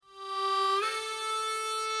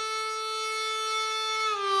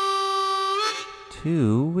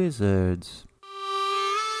Two wizards.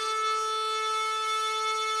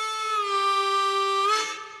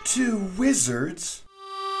 Two wizards?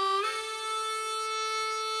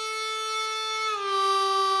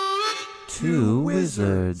 Two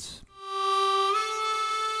wizards.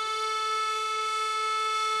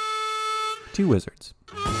 Two wizards.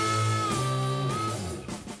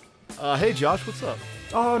 Hey Josh, what's up?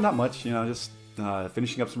 Oh, not much. Just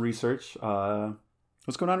finishing up some research.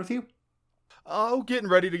 What's going on with you? Oh, getting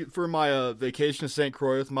ready for my vacation to St.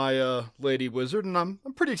 Croix with my lady wizard, and I'm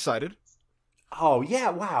pretty excited. Oh,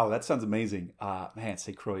 yeah. Wow. That sounds amazing. Man,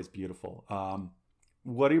 St. Croix is beautiful.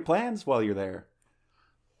 What are your plans while you're there?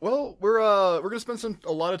 Well, we're gonna spend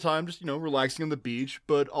a lot of time just relaxing on the beach,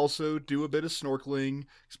 but also do a bit of snorkeling,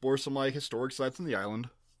 explore some like historic sites on the island.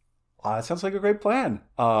 It sounds like a great plan.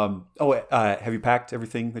 Have you packed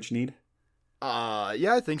everything that you need?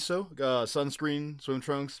 Yeah, I think so. Sunscreen, swim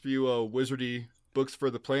trunks, few wizardy books for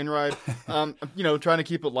the plane ride. Trying to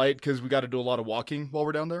keep it light because we got to do a lot of walking while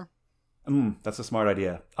we're down there. That's a smart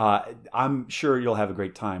idea. I'm sure you'll have a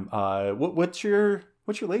great time. What's your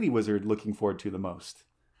lady wizard looking forward to the most?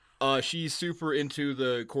 She's super into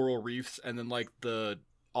the coral reefs and then like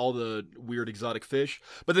all the weird exotic fish.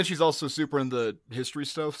 But then she's also super into the history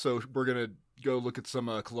stuff. So we're gonna go look at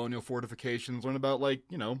some colonial fortifications, learn about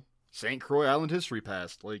St. Croix Island history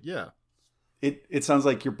past. Yeah. It sounds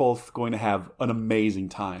like you're both going to have an amazing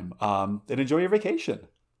time. And enjoy your vacation.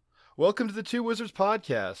 Welcome to the Two Wizards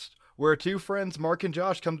podcast, where two friends, Mark and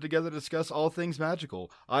Josh, come together to discuss all things magical.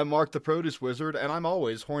 I'm Mark, the produce wizard, and I'm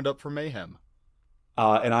always horned up for mayhem.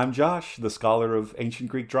 And I'm Josh, the scholar of ancient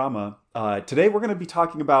Greek drama. Today we're going to be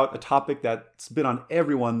talking about a topic that's been on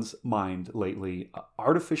everyone's mind lately,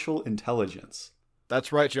 artificial intelligence.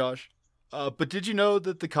 That's right, Josh. But did you know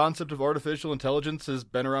that the concept of artificial intelligence has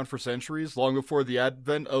been around for centuries, long before the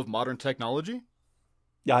advent of modern technology?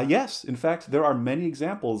 Yes, in fact, there are many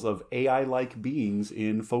examples of AI-like beings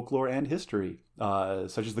in folklore and history,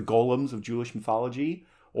 such as the golems of Jewish mythology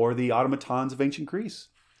or the automatons of ancient Greece.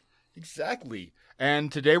 Exactly.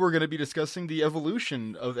 And today we're going to be discussing the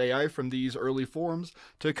evolution of AI from these early forms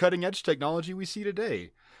to cutting-edge technology we see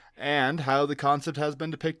today, and how the concept has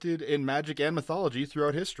been depicted in magic and mythology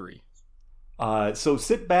throughout history. So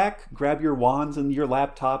sit back, grab your wands and your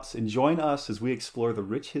laptops, and join us as we explore the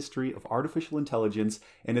rich history of artificial intelligence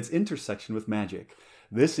and its intersection with magic.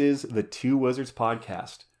 This is the Two Wizards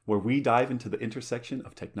podcast, where we dive into the intersection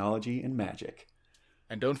of technology and magic.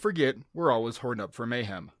 And don't forget, we're always horned up for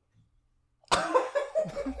mayhem.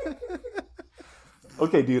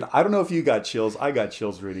 Okay, dude, I don't know if you got chills. I got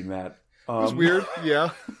chills reading that. It was weird,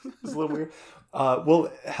 yeah. It was a little weird. Well,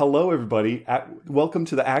 hello, everybody. Welcome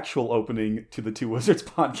to the actual opening to the Two Wizards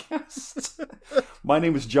podcast. My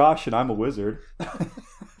name is Josh, and I'm a wizard.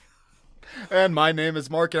 And my name is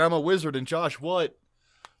Mark, and I'm a wizard. And Josh, what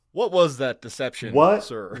was that deception, what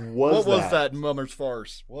sir? Was what was that mummer's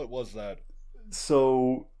farce? What was that?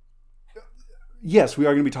 So, yes, we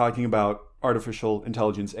are going to be talking about artificial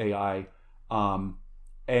intelligence, AI.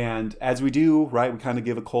 And as we do, right, we kind of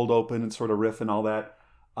give a cold open and sort of riff and all that.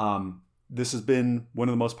 This has been one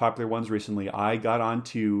of the most popular ones recently. I got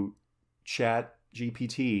onto Chat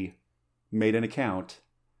GPT, made an account,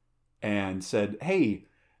 and said, hey,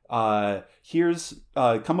 here's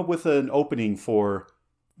come up with an opening for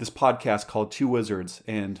this podcast called Two Wizards,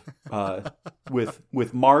 and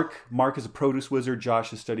with Mark. Mark is a produce wizard.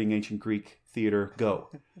 Josh is studying ancient Greek theater. Go.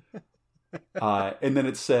 And then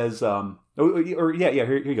it says, here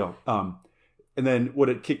you go. And then what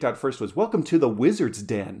it kicked out first was, welcome to the Wizard's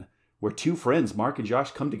Den, where two friends, Mark and Josh,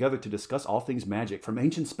 come together to discuss all things magic, from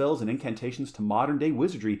ancient spells and incantations to modern day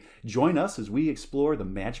wizardry. Join us as we explore the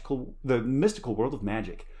mystical world of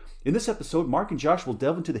magic. In this episode, Mark and Josh will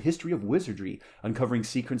delve into the history of wizardry, uncovering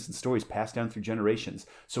secrets and stories passed down through generations.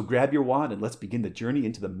 So grab your wand and let's begin the journey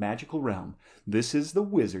into the magical realm. This is the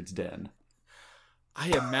Wizard's Den. I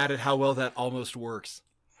am mad at how well that almost works.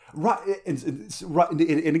 Right,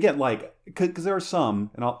 and again, because there are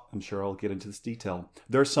some, and I'm sure I'll get into this detail.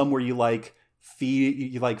 There are some where you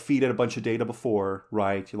feed it a bunch of data before,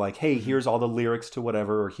 right? You're like, hey, here's all the lyrics to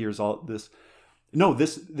whatever, or here's all this. No,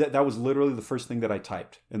 that was literally the first thing that I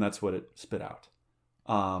typed, and that's what it spit out.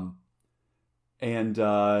 So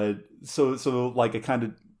I kind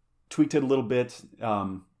of tweaked it a little bit.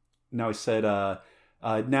 Now I said,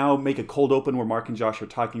 now make a cold open where Mark and Josh are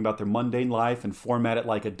talking about their mundane life and format it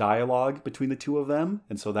like a dialogue between the two of them.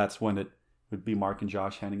 And so that's when it would be Mark and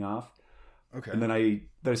Josh handing off. Okay. And then I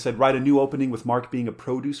said, write a new opening with Mark being a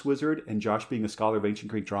produce wizard and Josh being a scholar of ancient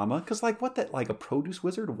Greek drama. Because a produce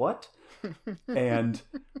wizard? What? and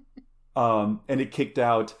it kicked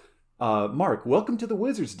out, Mark, welcome to the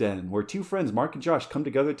Wizard's Den, where two friends, Mark and Josh, come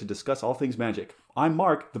together to discuss all things magic. I'm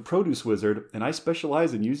Mark, the produce wizard, and I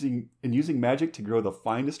specialize in using magic to grow the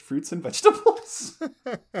finest fruits and vegetables.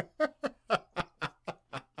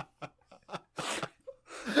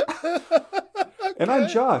 And I'm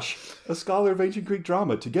Josh, a scholar of ancient Greek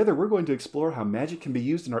drama. Together, we're going to explore how magic can be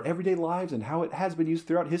used in our everyday lives and how it has been used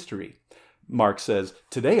throughout history. Mark says,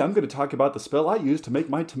 today I'm going to talk about the spell I use to make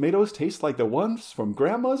my tomatoes taste like the ones from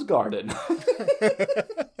Grandma's garden.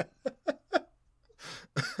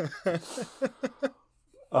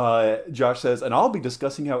 Josh says, and I'll be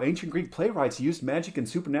discussing how ancient Greek playwrights used magic and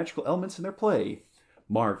supernatural elements in their play.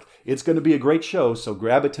 Mark, it's going to be a great show, so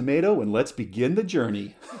grab a tomato and let's begin the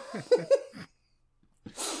journey.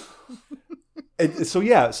 And so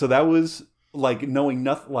that was like knowing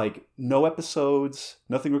nothing, like no episodes,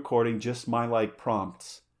 nothing recording, just my like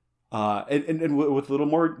prompts, and with a little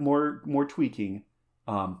more tweaking.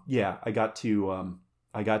 I got to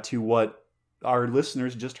what our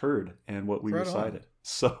listeners just heard and what we recited.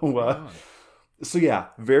 So yeah,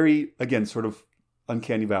 very, again, sort of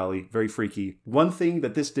uncanny valley, very freaky. One thing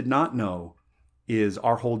that this did not know is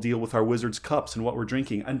our whole deal with our Wizard's cups and what we're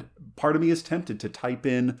drinking. And part of me is tempted to type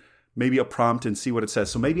in maybe a prompt and see what it says.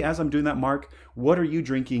 So maybe as I'm doing that, Mark, what are you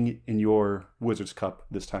drinking in your Wizard's cup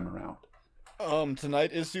this time around?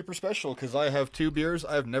 Tonight is super special because I have two beers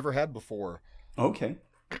I've never had before. Okay.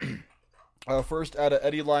 First, out of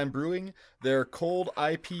Eddie Line Brewing, their cold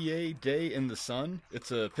IPA Day in the Sun.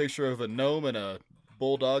 It's a picture of a gnome and a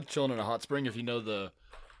bulldog chilling in a hot spring. If you know the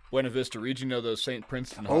Buena Vista region, you know those St.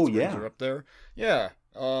 Princeton hot springs are up there. Yeah.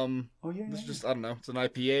 This is just, I don't know, it's an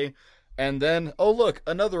IPA. And then, oh look,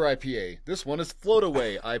 another IPA. This one is Float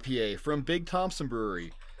Away IPA from Big Thompson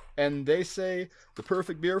Brewery. And they say the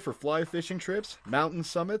perfect beer for fly fishing trips, mountain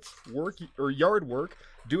summits, work or yard work,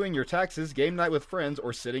 doing your taxes, game night with friends,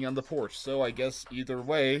 or sitting on the porch. So I guess either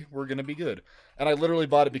way, we're going to be good. And I literally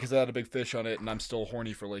bought it because I had a big fish on it, and I'm still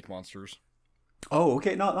horny for lake monsters. Oh,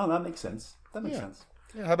 okay. No, that makes sense. That makes sense.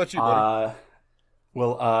 Yeah, how about you, buddy?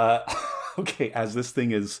 Okay,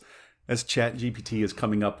 as ChatGPT is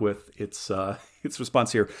coming up with its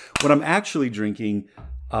response here, what I'm actually drinking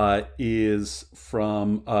is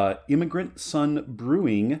from Immigrant Son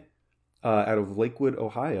Brewing out of Lakewood,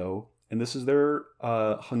 Ohio, and this is their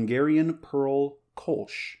Hungarian Pearl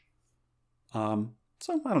Kolsch. So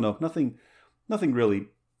I don't know, nothing really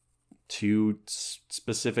too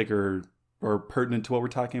specific or pertinent to what we're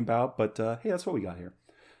talking about, but hey, that's what we got here.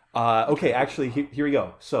 Okay, actually, here we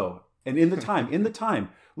go. So, and in the time,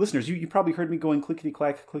 listeners, you probably heard me going clickety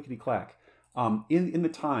clack. In the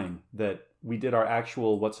time that we did our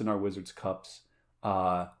actual What's in Our Wizard's Cups,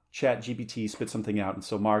 ChatGPT spit something out, and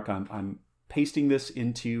so Mark, I'm pasting this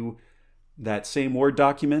into that same Word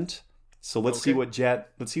document. So let's see what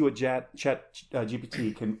ChatGPT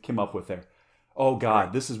came up with there. Oh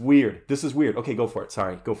God, this is weird. Okay, go for it.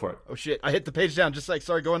 Sorry, go for it. Oh shit, I hit the page down just like,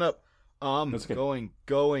 sorry, going up. That's okay. Going.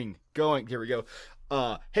 Here we go.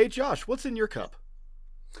 Hey Josh, what's in your cup?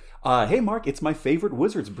 Hey Mark, it's my favorite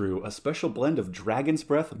Wizard's Brew, a special blend of Dragon's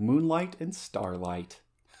Breath, Moonlight, and Starlight.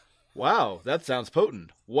 Wow, that sounds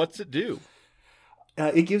potent. What's it do?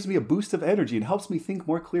 It gives me a boost of energy and helps me think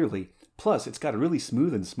more clearly. Plus, it's got a really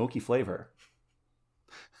smooth and smoky flavor.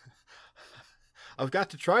 I've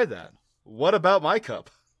got to try that. What about my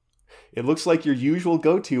cup? It looks like your usual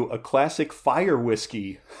go-to, a classic fire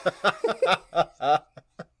whiskey.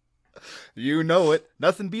 You know it.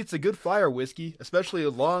 Nothing beats a good fire whiskey, especially a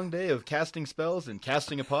long day of casting spells and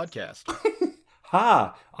casting a podcast.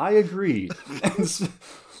 Ha! I agree.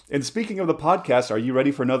 And speaking of the podcast, are you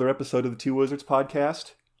ready for another episode of the Two Wizards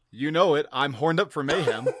podcast? You know it. I'm horned up for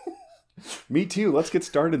mayhem. Me too. Let's get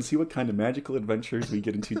started and see what kind of magical adventures we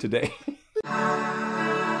get into today.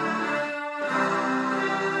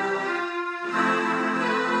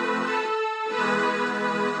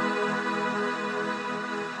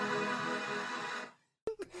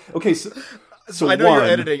 Okay, so I know you're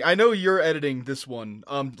editing. I know you're editing this one.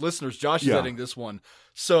 Listeners, Josh is editing this one.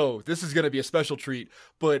 So this is going to be a special treat.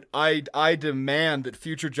 But I demand that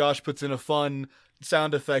future Josh puts in a fun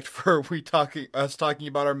sound effect for us talking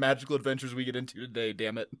about our magical adventures we get into today.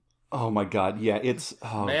 Damn it! Oh my God! Yeah, it's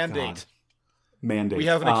mandate. God. Mandate. We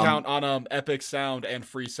have an account on Epic Sound and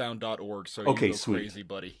freesound.org. So you go sweet. Crazy,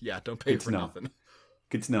 buddy. Yeah, don't pay for nothing.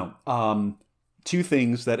 Good to know. Two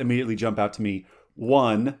things that immediately jump out to me.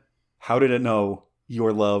 One, how did it know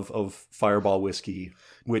your love of Fireball whiskey,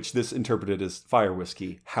 which this interpreted as fire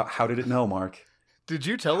whiskey? How did it know, Mark? Did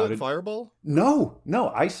you tell it Fireball? No.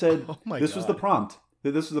 I said this was the prompt.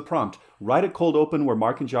 This was the prompt. Write a cold open where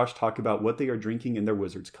Mark and Josh talk about what they are drinking in their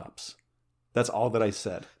Wizard's cups. That's all that I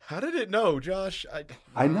said. How did it know, Josh?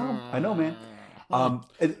 I know, man.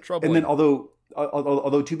 Troubling. And then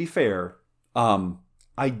although to be fair,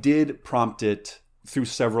 I did prompt it through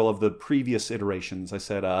several of the previous iterations. I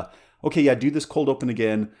said, okay, yeah, do this cold open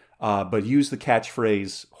again, but use the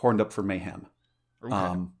catchphrase "horned up for mayhem."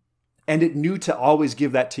 Okay. And it knew to always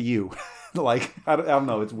give that to you. Like, I don't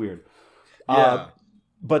know, it's weird. Yeah.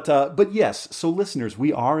 But yes, so listeners,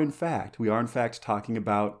 we are in fact talking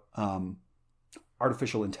about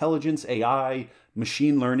artificial intelligence, AI,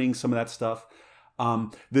 machine learning, some of that stuff.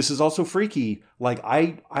 This is also freaky. Like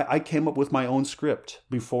I came up with my own script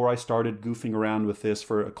before I started goofing around with this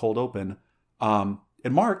for a cold open. And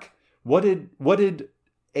Mark, what did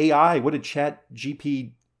Chat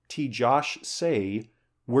GPT Josh say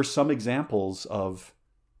were some examples of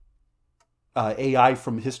AI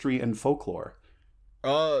from history and folklore?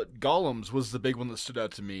 Golems was the big one that stood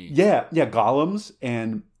out to me. Yeah, golems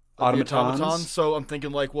and automatons. The automatons. So I'm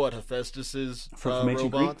thinking like what Hephaestus's from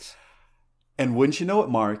ancient robots. Greek. And wouldn't you know it,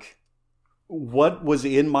 Mark? What was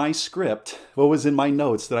in my script? What was in my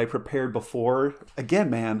notes that I prepared before? Again,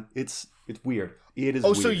 man, it's weird. It is.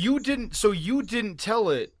 Oh, weird. so you didn't tell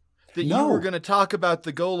it that No. you were going to talk about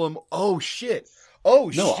the golem. Oh shit.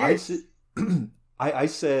 Oh No, shit. I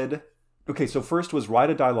said, okay, so first was write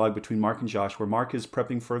a dialogue between Mark and Josh where Mark is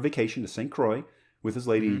prepping for a vacation to St. Croix with his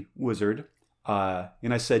lady wizard.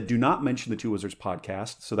 And I said, do not mention the Two Wizards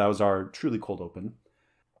podcast. So that was our truly cold open.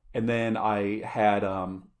 And then I had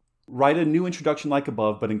write a new introduction like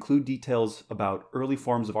above, but include details about early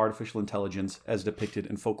forms of artificial intelligence as depicted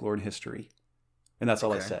in folklore and history. And that's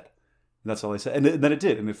all I said. And then it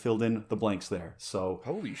did, and it filled in the blanks there. So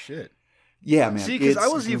Holy shit. yeah, man. See, because I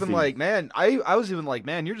it's was even goofy. like, man, I was even like,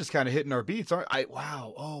 man, you're just kind of hitting our beats, aren't I?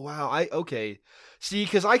 Wow. Oh, wow. Okay. See,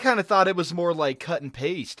 because I kind of thought it was more like cut and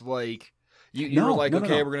paste. Like, you were like, no,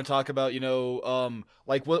 okay, no. we're going to talk about,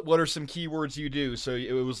 like what are some keywords you do? So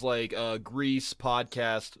it was like Grease,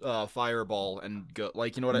 podcast, Fireball, and go,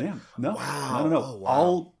 like, you know what I Yeah, no, Wow. no. Oh,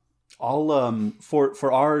 wow. I'll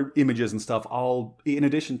for our images and stuff, I'll, in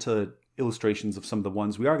addition to illustrations of some of the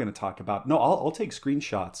ones we are going to talk about, I'll take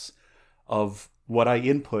screenshots of what I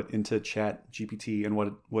input into Chat GPT and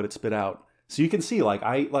what it spit out, so you can see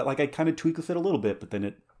I kind of tweaked with it a little bit,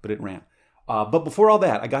 but it ran. But before all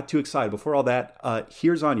that, I got too excited. Before all that,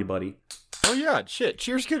 here's on you, buddy. Oh yeah, shit.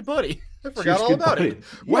 Cheers, good buddy. I forgot Cheers, all good about buddy. it.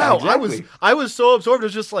 Yeah, Wow, exactly. I was so absorbed. I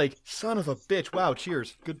was just like, son of a bitch. Wow,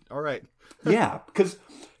 cheers. Good. All right. Yeah, because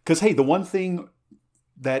hey, the one thing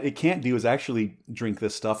that it can't do is actually drink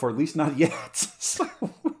this stuff, or at least not yet. So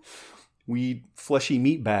we fleshy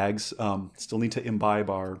meat bags still need to imbibe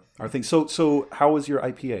our thing. So how was your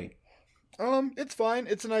IPA? It's fine.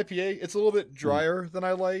 It's an IPA. It's a little bit drier than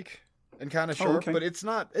I like and kind of sharp, okay. but it's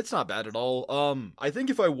not bad at all. I think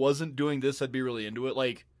if I wasn't doing this, I'd be really into it.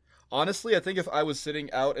 Like, honestly, I think if I was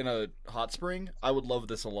sitting out in a hot spring, I would love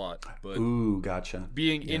this a lot. But Ooh, gotcha.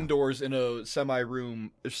 being indoors in a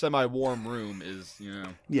semi-warm room is, Yeah,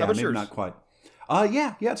 How about maybe yours? not quite.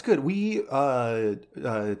 Yeah, it's good. We,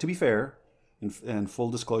 to be fair, and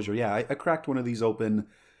full disclosure, yeah, I cracked one of these open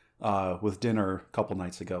with dinner a couple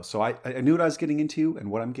nights ago. So I knew what I was getting into,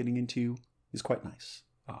 and what I'm getting into is quite nice.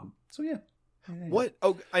 So yeah. What?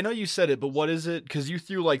 Oh, I know you said it, but what is it? Because you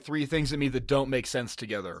threw like three things at me that don't make sense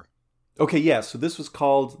together. Okay, yeah, so this was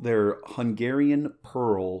called their Hungarian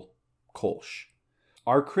Pearl Kolsch.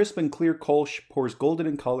 Our crisp and clear Kolsch pours golden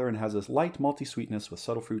in color and has this light malty sweetness with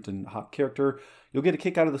subtle fruit and hop character. You'll get a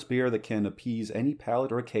kick out of this beer that can appease any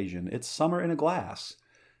palate or occasion. It's summer in a glass.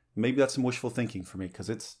 Maybe that's some wishful thinking for me, because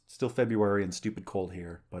it's still February and stupid cold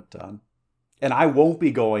here. But and I won't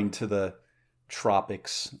be going to the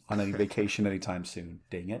tropics on any vacation anytime soon.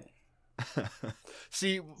 Dang it.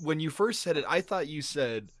 See, when you first said it, I thought you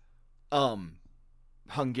said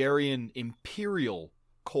Hungarian Imperial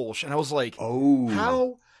Kolsch, and I was like,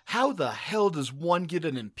 Oh. how the hell does one get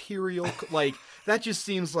an imperial? Like, that just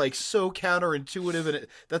seems like so counterintuitive, and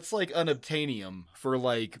that's like unobtainium for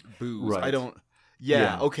like booze. Right. I don't.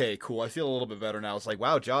 Yeah, Yeah. okay, cool. I feel a little bit better now. It's like,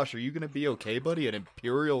 wow, Josh, are you gonna be okay, buddy? An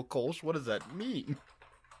imperial Kolsch? What does that mean?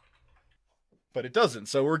 But it doesn't,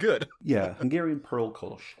 so we're good. Yeah, Hungarian Pearl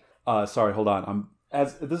Kolsch. Sorry, hold on.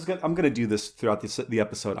 I'm gonna do this throughout the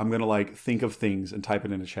episode. I'm gonna like think of things and type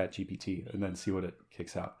it into Chat GPT and then see what it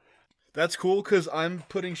kicks out. That's cool because I'm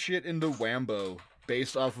putting shit into Wambo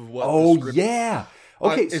based off of what. Oh the script... yeah.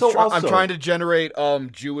 Okay, It's so also I'm trying to generate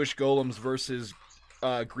Jewish golems versus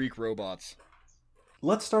Greek robots.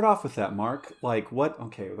 let's start off with that, Mark. Like what?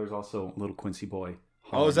 Okay, there's also Little Quincy Boy.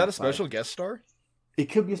 Oh, is that a outside. special guest star? It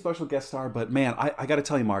could be a special guest star, but man, I got to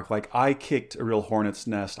tell you, Mark. Like I kicked a real hornet's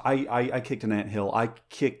nest. I kicked an anthill. I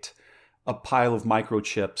kicked a pile of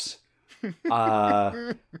microchips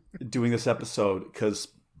doing this episode because,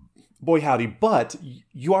 boy howdy. But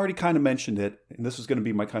you already kind of mentioned it, and this was going to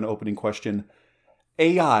be my kind of opening question.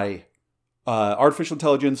 AI, artificial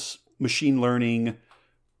intelligence, machine learning,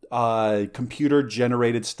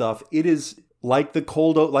 computer-generated stuff. It is like the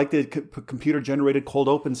computer-generated cold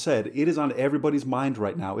open said. It is on everybody's mind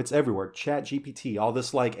right now. It's everywhere. Chat GPT, all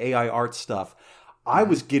this like AI art stuff. I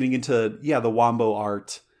was getting into the Wombo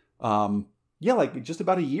art. Like just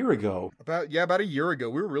about a year ago. About a year ago,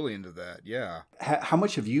 we were really into that. Yeah. How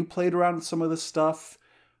much have you played around with some of this stuff?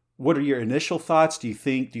 What are your initial thoughts? Do you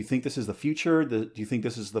think this is the future? Do you think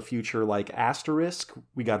this is the future like asterisk?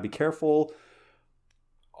 We got to be careful.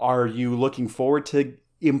 Are you looking forward to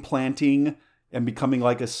implanting and becoming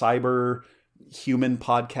like a cyber human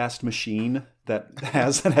podcast machine that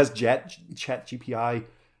has chat GPT?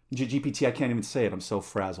 I can't even say it. I'm so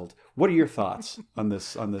frazzled. What are your thoughts on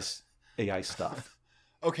this AI stuff?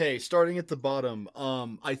 Okay, starting at the bottom.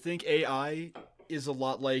 I think AI is a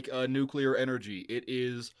lot like nuclear energy. It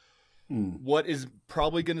is what is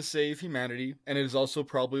probably going to save humanity, and it is also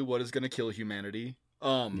probably what is going to kill humanity.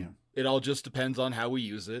 It all just depends on how we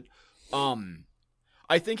use it.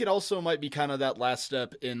 I think it also might be kind of that last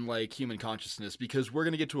step in like human consciousness, because we're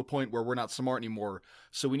going to get to a point where we're not smart anymore.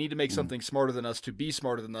 So we need to make something smarter than us to be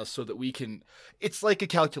smarter than us so that we can, it's like a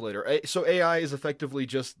calculator. So AI is effectively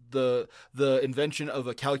just the invention of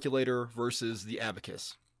a calculator versus the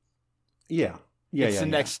abacus. It's the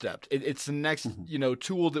next step. It's the next,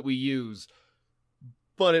 tool that we use,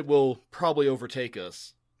 but it will probably overtake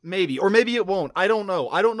us. Maybe, or maybe it won't. I don't know.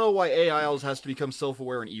 I don't know why AI always has to become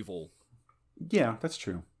self-aware and evil. Yeah, that's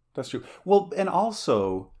true. Well, and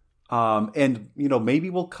also, maybe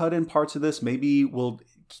we'll cut in parts of this. Maybe we'll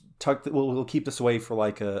keep this away for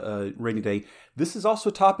like a rainy day. This is also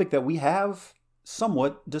a topic that we have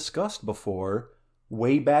somewhat discussed before,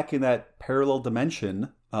 way back in that parallel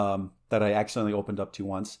dimension that I accidentally opened up to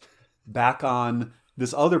once, back on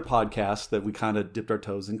this other podcast that we kind of dipped our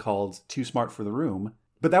toes in called Too Smart for the Room.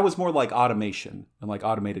 But that was more like automation and like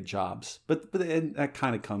automated jobs. But that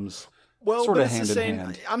kind of comes sort of hand in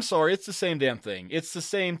hand. I'm sorry, it's the same damn thing. It's the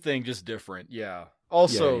same thing, just different. Yeah.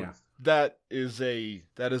 Also, that is a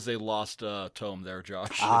lost tome there,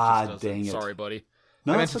 Josh. Dang it. Sorry, buddy.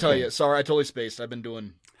 No, I meant to tell you. Sorry, I totally spaced. I've been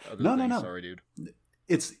doing other things. No. Sorry, dude.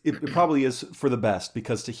 It probably is for the best,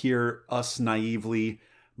 because to hear us naively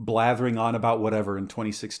blathering on about whatever in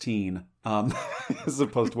 2016, as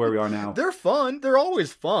opposed to where we are now. They're fun. They're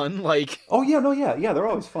always fun. Like, oh yeah, no, yeah, they're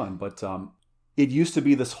always fun. But it used to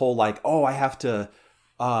be this whole like, oh, I have to,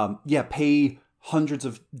 pay hundreds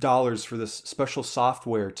of dollars for this special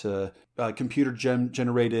software to computer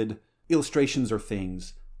generated illustrations or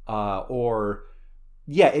things, or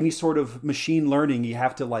any sort of machine learning. You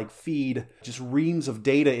have to like feed just reams of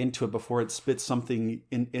data into it before it spits something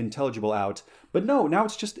intelligible out. But no, now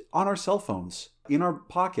it's just on our cell phones, in our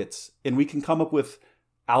pockets, and we can come up with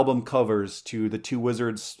album covers to the Two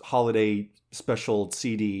Wizards holiday special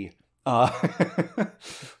CD.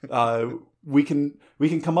 We can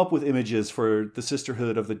come up with images for the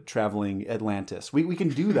Sisterhood of the Traveling Atlantis. We can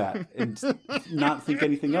do that and not think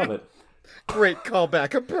anything of it. Great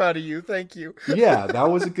callback. I'm proud of you. Thank you. Yeah, that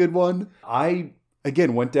was a good one. I,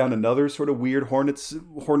 again, went down another sort of weird hornet's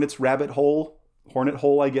hornet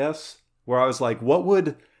hole, I guess, where I was like, what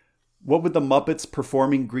would the Muppets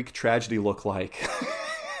performing Greek tragedy look like?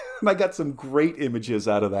 And I got some great images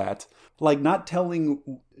out of that. Like not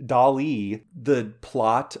telling DALL-E the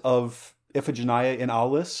plot of Iphigenia in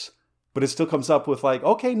Aulis, but it still comes up with like,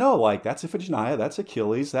 okay, no, like that's Iphigenia, that's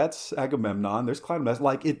Achilles, that's Agamemnon, there's Clytemnestra.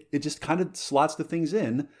 Like it just kind of slots the things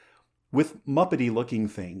in with Muppety looking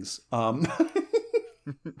things.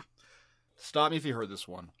 Stop me if you heard this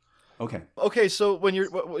one. Okay. So when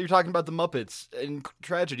you're talking about the Muppets and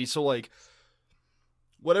tragedy, so like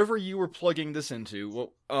whatever you were plugging this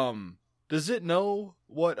into, does it know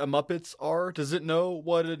what a Muppets are? Does it know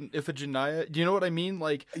what an Iphigenia? Do you know what I mean?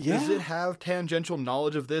 Like, Does it have tangential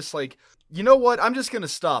knowledge of this? Like, you know what? I'm just gonna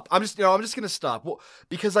stop. I'm just gonna stop. Well,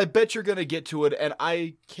 because I bet you're gonna get to it, and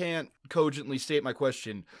I can't cogently state my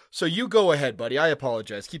question. So you go ahead, buddy. I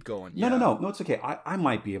apologize. Keep going. No, it's okay. I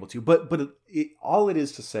might be able to, but all it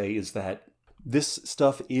is to say is that this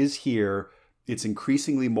stuff is here. It's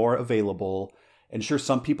increasingly more available. And sure,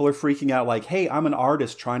 some people are freaking out like, hey, I'm an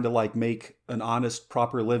artist trying to like make an honest,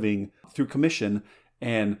 proper living through commission.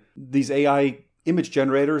 And these AI image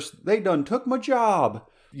generators, they done took my job.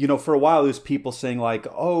 For a while, there's people saying like,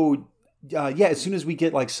 as soon as we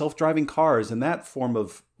get like self-driving cars and that form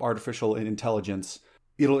of artificial intelligence,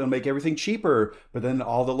 it'll make everything cheaper. But then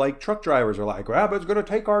all the like truck drivers are like, Rabbit's going to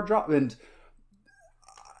take our job. And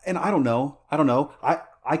I don't know.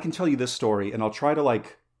 I can tell you this story, and I'll try to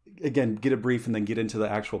like, again, get it brief and then get into the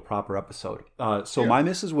actual proper episode. So my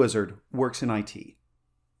Mrs. Wizard works in IT.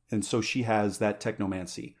 And so she has that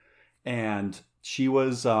technomancy. And she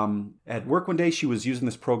was at work one day. She was using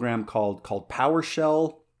this program called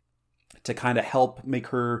PowerShell to kind of help make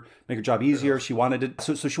her job easier. She wanted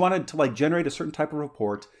to so she wanted to like generate a certain type of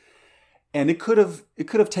report, and it could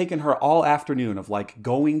have taken her all afternoon of like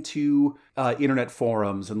going to internet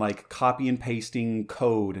forums and like copy and pasting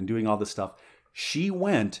code and doing all this stuff. She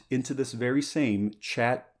went into this very same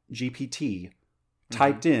Chat GPT,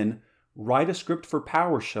 typed in, write a script for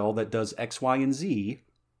PowerShell that does X, Y, and Z,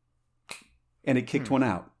 and it kicked one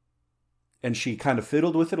out. And she kind of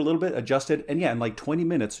fiddled with it a little bit, adjusted. And yeah, in like 20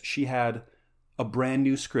 minutes, she had a brand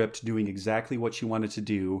new script doing exactly what she wanted to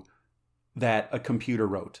do that a computer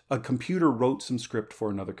wrote. A computer wrote some script for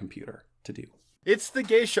another computer to do. It's the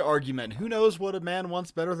geisha argument. Who knows what a man wants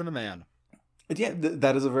better than a man? Yeah,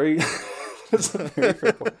 that is a very, that's a very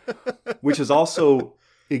fair point. Which is also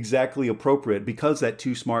exactly appropriate because that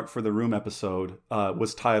Too Smart for the Room episode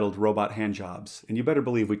was titled Robot Handjobs. And you better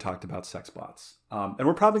believe we talked about sex bots. And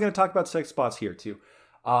we're probably going to talk about sex bots here too.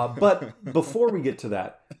 But before we get to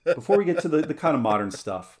that, before we get to the kind of modern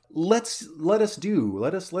stuff, let's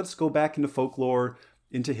go back into folklore,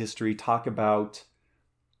 into history, talk about,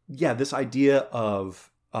 this idea of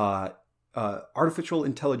artificial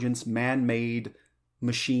intelligence, man-made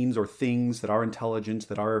machines or things that are intelligent,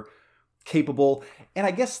 that are capable. And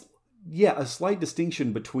I guess, a slight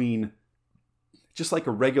distinction between just like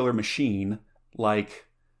a regular machine, like,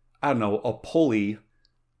 I don't know, a pulley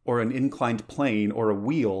or an inclined plane or a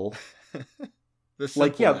wheel. The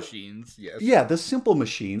simple machines, yes. Yeah, the simple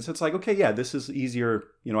machines. It's like, okay, this is easier.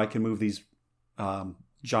 I can move these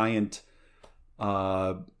giant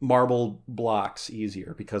marble blocks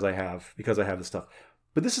easier because I have this stuff.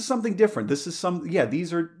 But this is something different. This is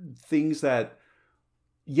these are things that,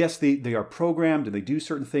 yes, they are programmed and they do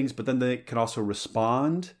certain things, but then they can also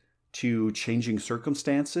respond to changing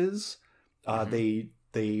circumstances.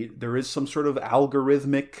 There is some sort of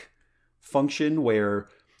algorithmic function where,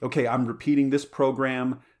 okay, I'm repeating this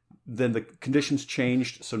program, then the conditions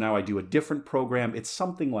changed, so now I do a different program. It's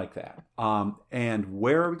something like that. And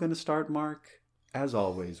where are we going to start, Mark? As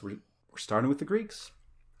always, we're starting with the Greeks.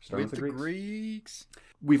 With the Greeks.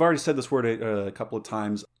 We've already said this word a couple of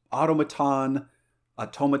times. Automaton,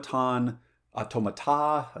 automata,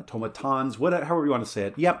 automatons, however you want to say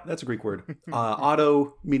it. Yep, that's a Greek word.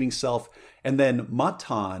 Auto meaning self. And then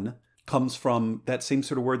maton comes from that same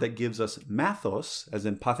sort of word that gives us mathos, as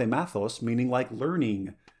in pathemathos, meaning like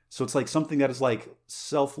learning. So it's like something that is like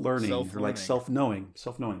self-learning or like self-knowing.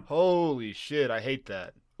 Holy shit, I hate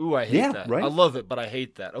that. Ooh, I hate that. Right? I love it, but I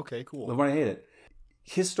hate that. Okay, cool. Love when I hate it.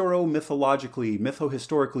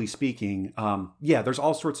 Mytho-historically speaking, there's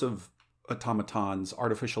all sorts of automatons,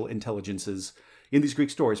 artificial intelligences in these Greek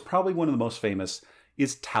stories. Probably one of the most famous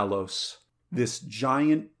is Talos, this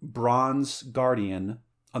giant bronze guardian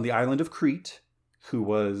on the island of Crete, who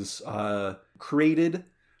was created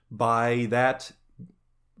by that,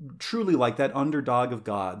 truly like that underdog of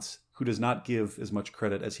gods, who does not give as much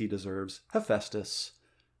credit as he deserves, Hephaestus.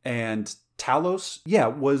 And Talos,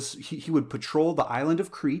 he would patrol the island of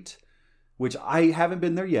Crete, which I haven't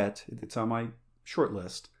been there yet. It's on my short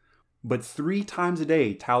list. But 3 times a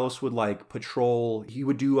day, Talos would like patrol. He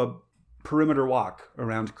would do a perimeter walk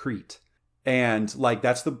around Crete. And like,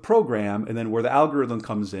 that's the program. And then where the algorithm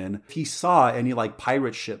comes in, if he saw any like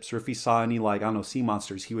pirate ships or if he saw any like, I don't know, sea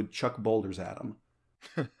monsters, he would chuck boulders at them.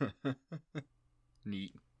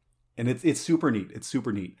 Neat. And it's super neat. It's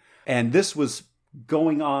super neat. And this was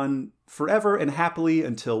going on forever and happily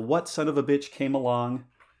until what son of a bitch came along?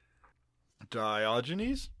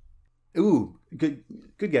 Diogenes? Ooh, good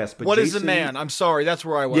guess. But what is a man? I'm sorry, that's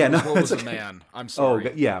where I was. Yeah, no, what was a man? I'm sorry.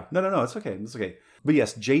 Oh, yeah. No, it's okay. It's okay. But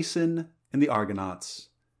yes, Jason and the Argonauts.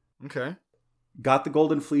 Okay. Got the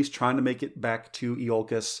Golden Fleece, trying to make it back to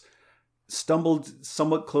Iolcus. Stumbled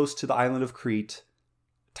somewhat close to the island of Crete.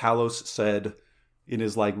 Talos said in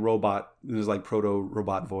his like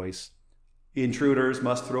proto-robot voice, "Intruders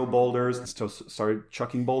must throw boulders." So started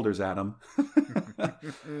chucking boulders at him.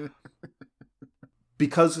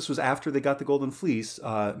 Because this was after they got the Golden Fleece,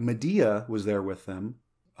 Medea was there with them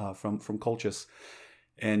from Colchis.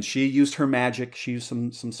 And she used her magic. She used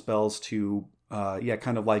some spells to,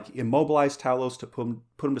 kind of like immobilize Talos to put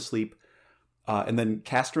him to sleep. And then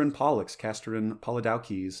Castor and Pollux, Castor and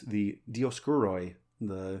Polydeuces, the Dioskuroi,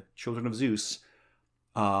 the children of Zeus,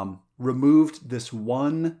 removed this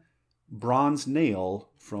one bronze nail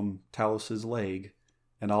from Talos's leg,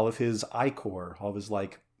 and all of his ichor, all of his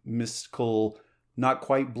like mystical, not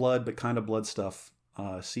quite blood, but kind of blood stuff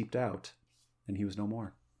seeped out, and he was no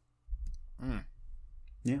more.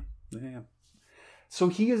 Yeah. So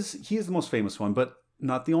he is the most famous one, but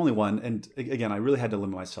not the only one. And again, I really had to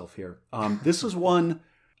limit myself here. This was one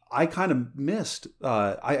I kind of missed.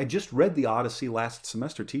 I just read the Odyssey last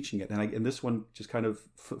semester teaching it, and this one just kind of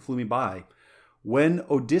flew me by. When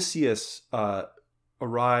Odysseus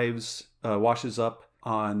arrives, washes up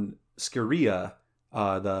on Scheria,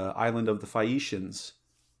 the island of the Phaeacians,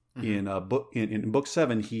 in book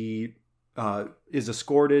 7, he is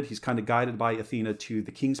escorted. He's kind of guided by Athena to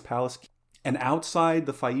the king's palace, and outside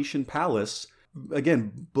the Phaeacian palace,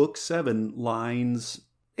 again, book 7, lines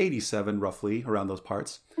 87, roughly around those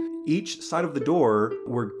parts. Each side of the door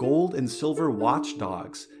were gold and silver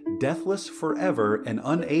watchdogs, deathless forever and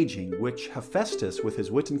unaging, which Hephaestus, with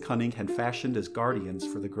his wit and cunning, had fashioned as guardians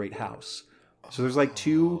for the great house. So there's like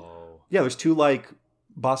there's two like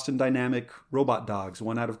Boston Dynamic robot dogs,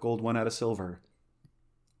 one out of gold, one out of silver.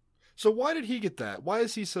 So why did he get that? Why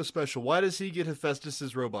is he so special? Why does he get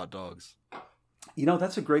Hephaestus's robot dogs?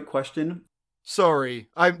 That's a great question. Sorry,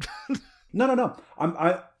 I'm... No.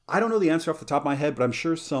 I don't know the answer off the top of my head, but I'm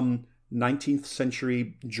sure some 19th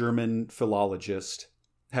century German philologist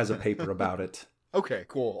has a paper about it. Okay,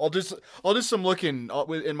 cool. I'll do some looking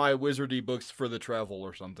in my wizardy books for the travel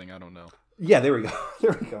or something. I don't know. Yeah, there we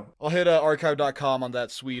go. I'll hit archive.com on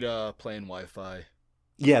that sweet plain Wi-Fi.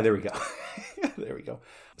 Yeah, there we go. There we go.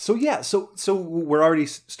 So yeah, so we're already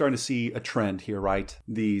starting to see a trend here, right?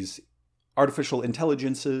 These artificial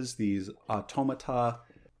intelligences, these automata,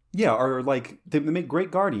 are like, they make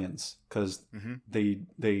great guardians because they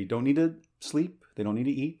don't need to sleep, they don't need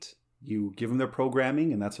to eat. You give them their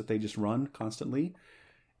programming, and that's what they just run constantly.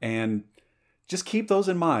 And just keep those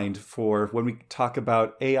in mind for when we talk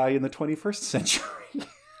about AI in the 21st century.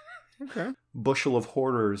 Okay. Bushel of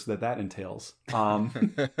horrors that entails.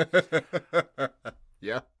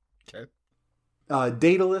 Yeah. Okay.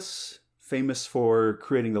 Daedalus, famous for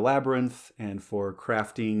creating the labyrinth and for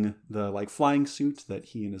crafting the like flying suit that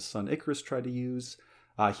he and his son Icarus tried to use.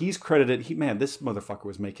 He's credited. This motherfucker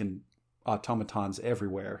was making automatons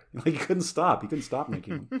everywhere. He couldn't stop. He couldn't stop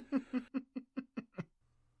making them.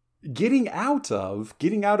 Getting out of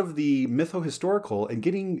the mytho-historical and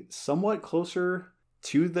getting somewhat closer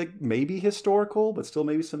to the maybe historical, but still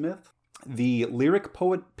maybe some myth. The lyric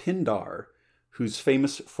poet Pindar, who's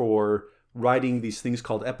famous for writing these things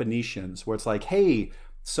called epinetians, where it's like, hey,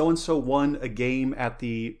 so-and-so won a game at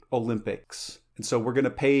the Olympics, and so we're going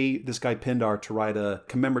to pay this guy Pindar to write a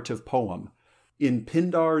commemorative poem. In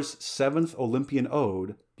Pindar's 7th Olympian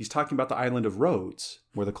ode, he's talking about the island of Rhodes,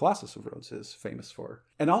 where the Colossus of Rhodes is famous for.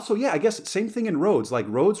 And also, I guess same thing in Rhodes. Like,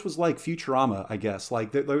 Rhodes was like Futurama, I guess.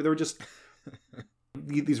 Like, they were just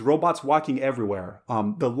these robots walking everywhere.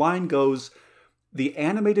 The line goes, "The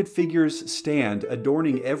animated figures stand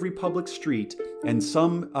adorning every public street, and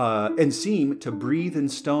seem to breathe in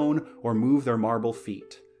stone or move their marble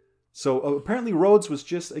feet." So apparently Rhodes was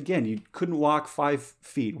just, again, you couldn't walk 5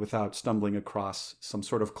 feet without stumbling across some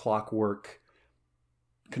sort of clockwork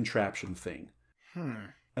contraption thing.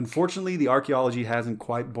 Unfortunately, the archaeology hasn't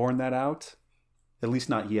quite borne that out, at least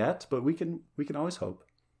not yet. But we can always hope.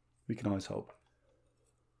 We can always hope.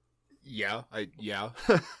 Yeah.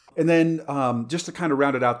 And then just to kind of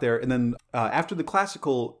round it out there, and then after the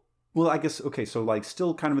classical, well, I guess, okay, so like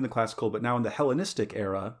still kind of in the classical, but now in the Hellenistic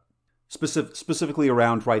era, specifically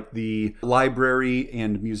around, right, the library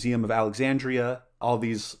and museum of Alexandria, all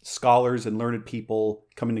these scholars and learned people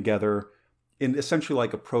coming together in essentially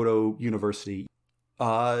like a proto-university.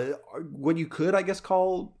 What you could, I guess,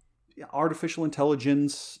 call artificial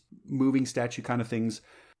intelligence, moving statue kind of things.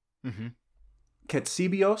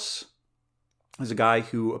 Ketsibios is a guy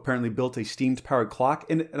who apparently built a steam-powered clock.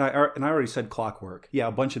 And I already said clockwork. Yeah,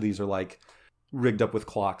 a bunch of these are like rigged up with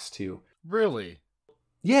clocks too. Really?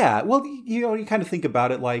 Yeah, well, you kind of think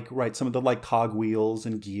about it like, right, some of the like cogwheels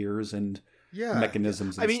and gears and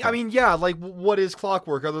mechanisms. And I mean, yeah, like what is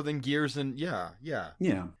clockwork other than gears and yeah.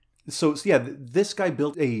 So this guy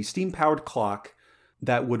built a steam-powered clock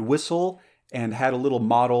that would whistle and had a little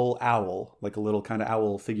model owl, like a little kind of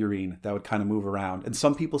owl figurine that would kind of move around. And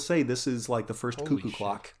some people say this is like the first cuckoo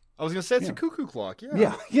clock. I was going to say it's a cuckoo clock,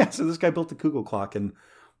 yeah. Yeah, so this guy built the cuckoo clock in,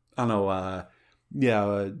 I don't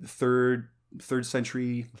know, third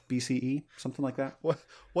century BCE, something like that.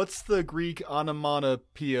 What's the Greek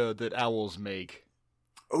onomatopoeia that owls make?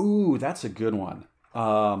 Ooh, that's a good one.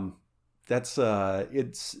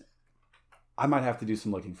 It's I might have to do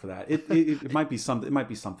some looking for that. It might be something. It might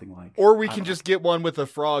be something like. Or we can just get one with a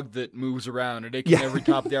frog that moves around and it can every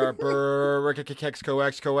top the hour. Brr-rick-a-kex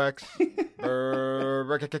coax coax.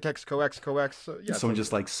 Brr-rick-a-kex coax coax. So, yeah, someone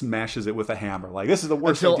just like smashes it with a hammer. Like, this is the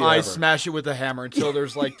worst until idea I ever. smash it with a hammer. Until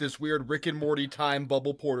there's like this weird Rick and Morty time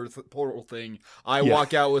bubble portal thing. I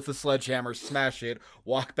walk out with a sledgehammer, smash it,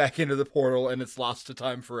 walk back into the portal, and it's lost to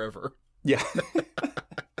time forever. Yeah.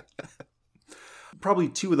 Probably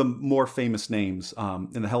two of the more famous names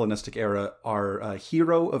in the Hellenistic era are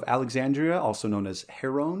Hero of Alexandria, also known as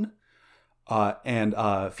Heron, and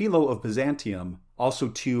Philo of Byzantium, also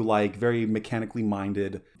two like very mechanically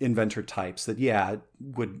minded inventor types that,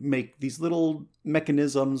 would make these little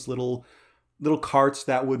mechanisms, little carts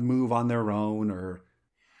that would move on their own, or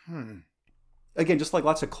again, just like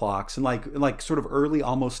lots of clocks and like sort of early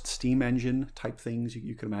almost steam engine type things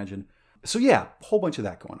you could imagine. So a whole bunch of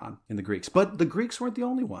that going on in the Greeks. But the Greeks weren't the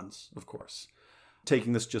only ones, of course.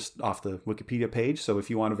 Taking this just off the Wikipedia page, so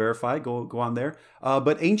if you want to verify, go on there.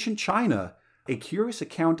 But ancient China, a curious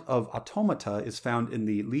account of automata is found in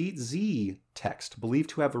the Li Zi text,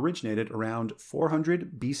 believed to have originated around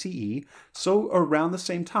 400 BCE, so around the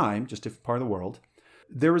same time, just different part of the world.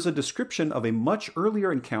 There is a description of a much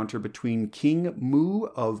earlier encounter between King Mu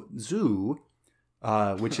of Zhou,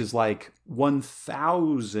 which is like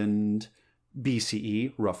 1000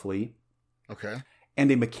 BCE, roughly. Okay.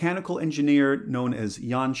 And a mechanical engineer known as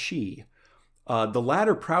Yan Shi. The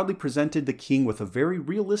latter proudly presented the king with a very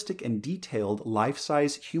realistic and detailed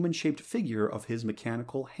life-size human-shaped figure of his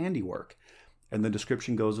mechanical handiwork. And the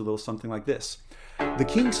description goes a little something like this. The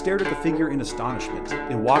king stared at the figure in astonishment.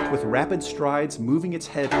 It walked with rapid strides, moving its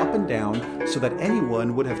head up and down so that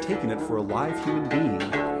anyone would have taken it for a live human being.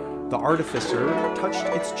 The artificer touched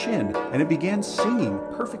its chin, and it began singing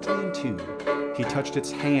perfectly in tune. He touched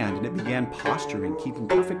its hand, and it began posturing, keeping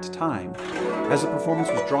perfect time. As the performance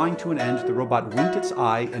was drawing to an end, the robot winked its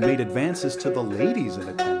eye and made advances to the ladies in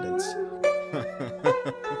attendance.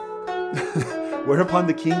 Whereupon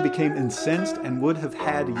the king became incensed and would have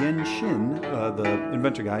had Yan Xin, the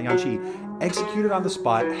inventor guy, Yan Shi, executed on the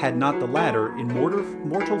spot had not the latter, in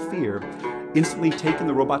mortal fear, instantly taken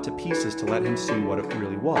the robot to pieces to let him see what it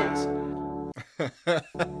really was.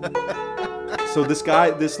 So this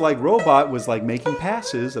like robot was like making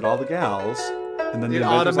passes at all the gals, and then it the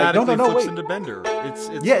automatically like, no, flips wait. into Bender. It's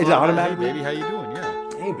it automatically. Hey baby, how you doing? Yeah.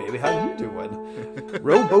 Hey baby, how you doing?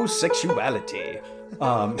 Robosexuality.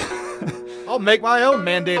 I'll make my own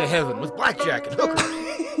mandate of heaven with blackjack and hookers.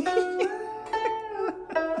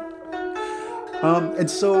 And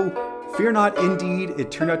so, fear not, indeed,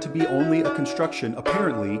 it turned out to be only a construction,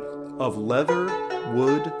 apparently, of leather,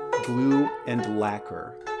 wood, glue, and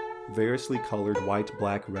lacquer. Variously colored white,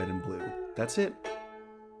 black, red, and blue. That's it.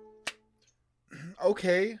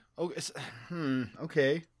 Okay.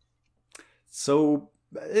 Okay. So,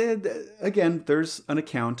 again, there's an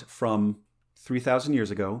account from 3,000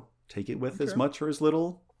 years ago. Take it with as much or as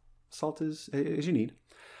little salt as you need.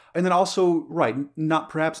 And then also, right,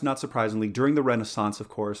 perhaps not surprisingly, during the Renaissance, of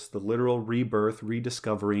course, the literal rebirth,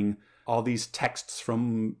 rediscovering all these texts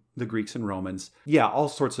from the Greeks and Romans. Yeah, all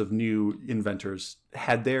sorts of new inventors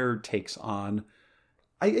had their takes on.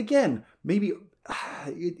 Maybe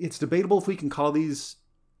it's debatable if we can call these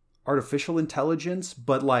artificial intelligence,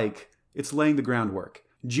 but like it's laying the groundwork.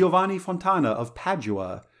 Giovanni Fontana of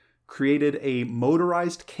Padua created a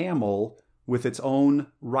motorized camel with its own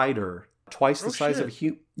rider, twice the size of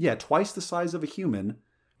a human.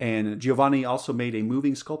 And Giovanni also made a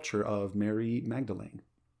moving sculpture of Mary Magdalene.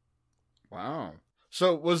 Wow.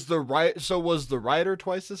 So was the rider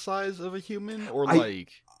twice the size of a human, or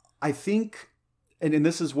I think, and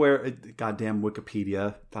this is where goddamn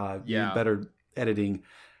Wikipedia, better editing.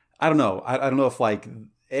 I don't know. I don't know if like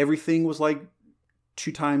everything was like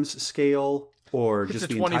 2 times scale. Or it's just a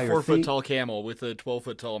the entire 24-foot tall camel with a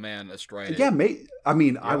 12-foot tall man astride it. Yeah,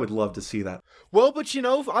 I would love to see that. Well, but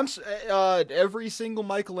every single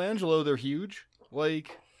Michelangelo, they're huge.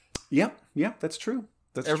 Like, yeah, that's true.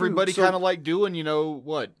 Everybody kind of like doing,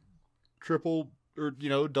 triple or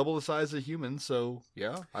double the size of humans. So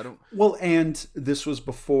yeah, I don't. Well, and this was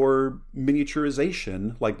before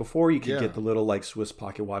miniaturization, like before you could get the little like Swiss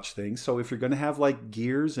pocket watch thing. So if you're going to have like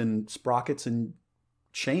gears and sprockets and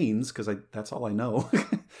chains, because that's all I know.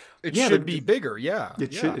 It should be bigger,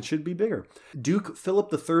 It should be bigger. Duke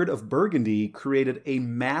Philip III of Burgundy created a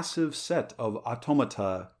massive set of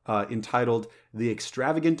automata entitled The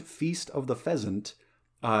Extravagant Feast of the Pheasant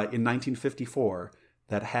in 1954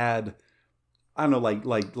 that had, I don't know,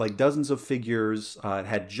 like dozens of figures. It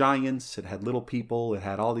had giants, it had little people, it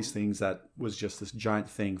had all these things that was just this giant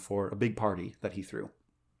thing for a big party that he threw.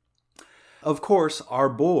 Of course, our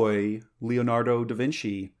boy Leonardo da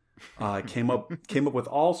Vinci came up with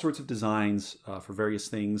all sorts of designs for various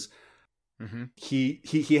things. Mm-hmm.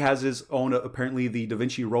 He has his own, apparently, the Da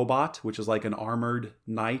Vinci robot, which is like an armored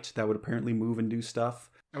knight that would apparently move and do stuff.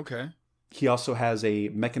 Okay. He also has a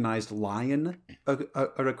mechanized lion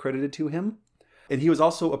accredited to him. And he was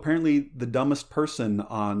also apparently the dumbest person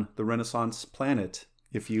on the Renaissance planet,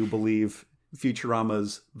 if you believe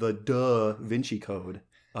Futurama's The Da Vinci Code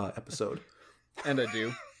episode. And I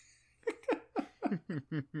do.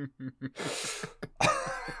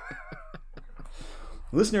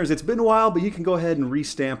 Listeners, it's been a while, but you can go ahead and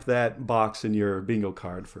restamp that box in your bingo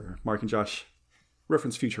card for Mark and Josh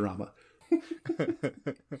reference Futurama.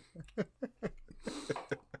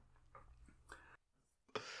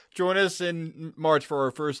 Join us in March for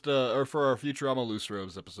our first or for our Futurama Loose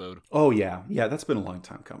Robes episode. Oh yeah, that's been a long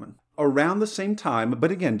time coming. Around the same time,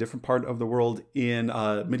 but again, different part of the world, in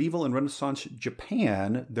medieval and Renaissance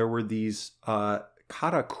Japan, there were these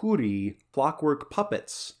karakuri, clockwork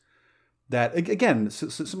puppets that, again,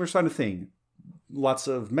 similar sort of thing. Lots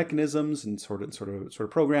of mechanisms and sort of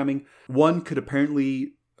programming. One could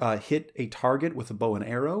apparently hit a target with a bow and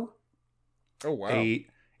arrow. Oh wow!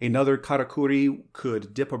 Another karakuri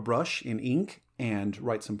could dip a brush in ink and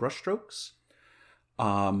write some brush strokes.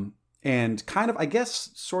 And kind of, I guess,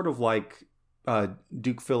 sort of like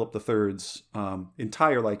Duke Philip III's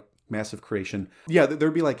entire like massive creation. Yeah,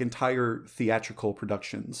 there'd be like entire theatrical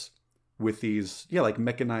productions with these, like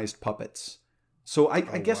mechanized puppets. So I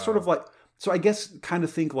guess wow. sort of like, so I guess kind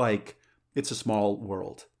of think like It's a Small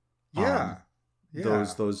World. Yeah.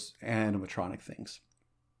 Those animatronic things.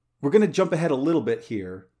 We're going to jump ahead a little bit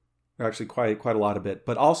here, or actually quite a lot of it,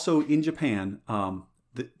 but also in Japan,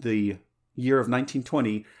 the year of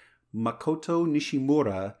 1920, Makoto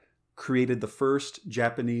Nishimura created the first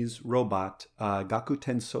Japanese robot,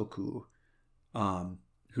 Gakuten Soku,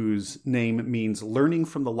 whose name means learning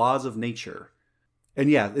from the laws of nature. And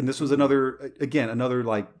this was another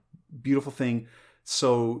like beautiful thing.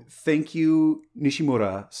 So thank you,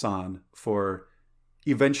 Nishimura-san, for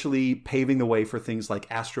eventually paving the way for things like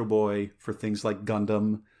Astro Boy, for things like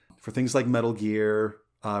Gundam, for things like Metal Gear,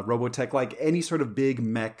 Robotech, like any sort of big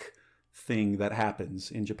mech thing that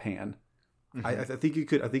happens in Japan. Mm-hmm. I think you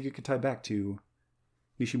could tie back to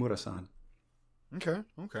Nishimura-san. Okay.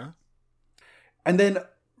 And then,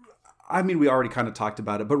 I mean, we already kind of talked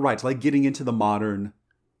about it, but right, like getting into the modern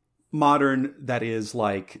that is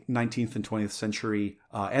like 19th and 20th century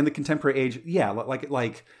and the contemporary age. Yeah,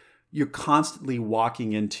 like you're constantly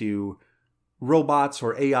walking into robots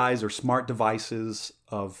or AIs or smart devices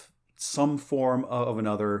of some form of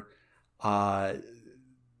another. And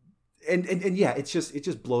it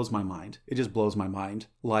just blows my mind. It just blows my mind.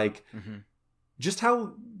 Like just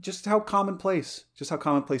how commonplace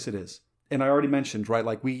it is. And I already mentioned, right?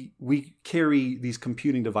 Like we carry these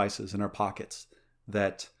computing devices in our pockets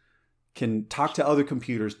that can talk to other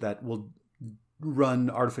computers that will run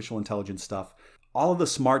artificial intelligence stuff. All of the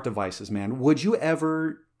smart devices, man. Would you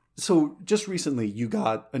ever... So just recently you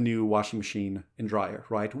got a new washing machine and dryer,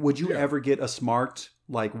 right? Would you ever get a smart,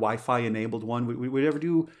 like Wi-Fi enabled one? Would you ever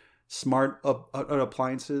do smart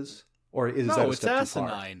appliances? Or is that a step too far?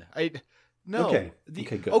 No, it's asinine. No. Okay,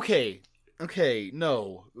 good. Okay,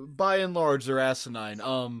 no. By and large, they're asinine.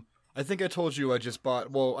 I think I told you I just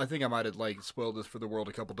bought... Well, I think I might have like spoiled this for the world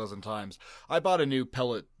a couple dozen times. I bought a new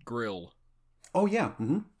pellet grill. Oh, yeah.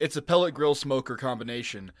 Mm-hmm. It's a pellet grill smoker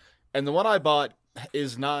combination. And the one I bought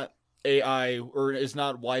is not AI or is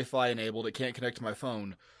not Wi-Fi enabled. It can't connect to my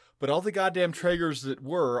phone. But all the goddamn Traegers that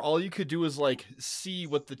were, all you could do is like see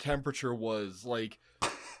what the temperature was. Like,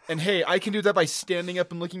 and hey, I can do that by standing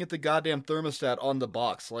up and looking at the goddamn thermostat on the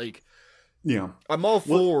box. Like... Yeah. I'm all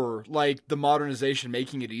for, like, the modernization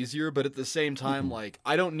making it easier, but at the same time, like,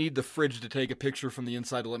 I don't need the fridge to take a picture from the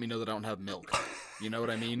inside to let me know that I don't have milk. You know what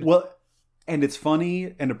I mean? Well, and it's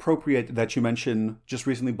funny and appropriate that you mention just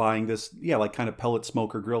recently buying this, like, kind of pellet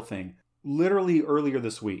smoker grill thing. Literally earlier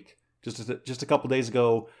this week, just a couple days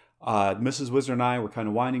ago, Mrs. Wizard and I were kind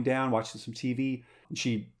of winding down, watching some TV, and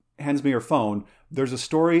she hands me her phone. There's a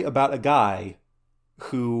story about a guy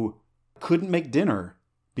who couldn't make dinner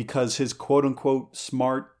because his quote-unquote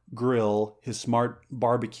smart grill, his smart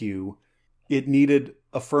barbecue, it needed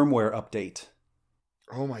a firmware update.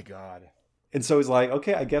 Oh my God. And so he's like,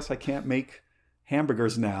 okay, I guess I can't make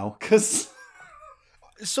hamburgers now, because...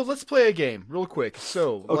 So let's play a game real quick.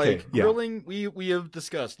 So, grilling, we have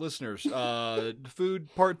discussed, listeners,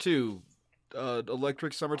 food part 2,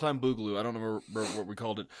 electric summertime boogaloo. I don't remember what we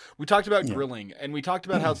called it. We talked about grilling, and we talked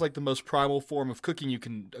about how it's like the most primal form of cooking you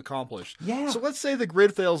can accomplish. Yeah. So let's say the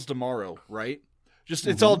grid fails tomorrow, right? Just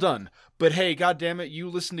it's all done. But hey, god damn it, you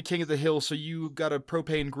listen to King of the Hill, so you got a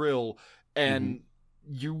propane grill and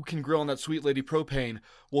you can grill on that sweet lady propane.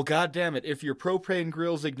 Well, god damn it, if your propane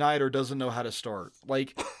grill's igniter doesn't know how to start.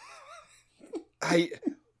 Like I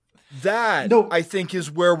think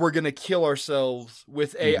is where we're going to kill ourselves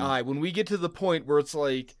with AI. When we get to the point where it's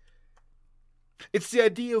like it's the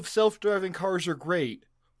idea of self-driving cars are great.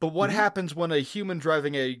 But what happens when a human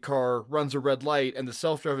driving a car runs a red light and the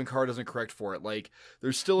self-driving car doesn't correct for it? Like,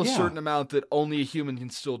 there's still a certain amount that only a human can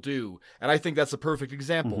still do. And I think that's a perfect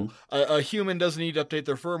example. A human doesn't need to update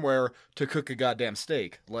their firmware to cook a goddamn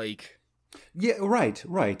steak. Like, yeah, right.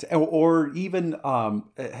 Or even,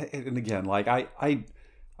 and again, like I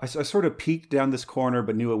sort of peeked down this corner,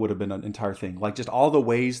 but knew it would have been an entire thing. Like just all the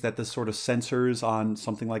ways that the sort of sensors on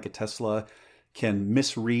something like a Tesla can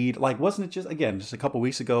misread. Like, wasn't it just a couple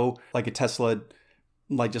weeks ago, like a Tesla,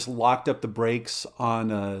 like just locked up the brakes on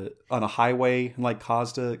a highway and like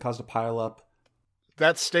caused a pile up.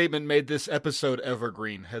 That statement made this episode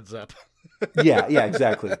evergreen. Heads up. yeah,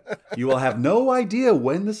 exactly. You will have no idea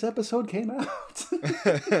when this episode came out.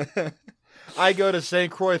 I go to St.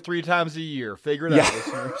 Croix 3 times a year. Figure it out,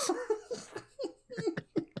 listeners.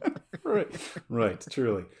 Right,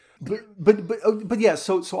 truly. But yeah,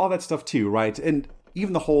 so all that stuff too, right? And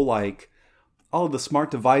even the whole like all of the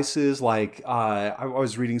smart devices, like I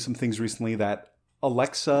was reading some things recently that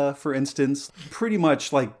Alexa, for instance, pretty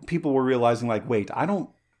much like people were realizing like, wait,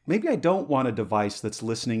 maybe I don't want a device that's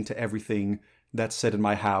listening to everything that's said in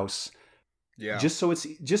my house. Yeah. Just so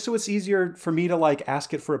it's easier for me to like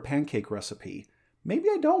ask it for a pancake recipe. Maybe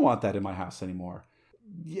I don't want that in my house anymore.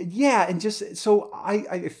 Yeah, and just so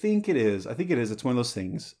I think it is. It's one of those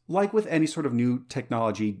things. Like with any sort of new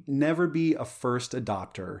technology, never be a first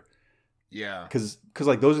adopter. Yeah. Because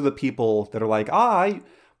like those are the people that are like, I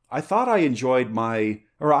thought I enjoyed I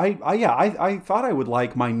thought I would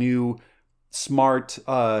like my new smart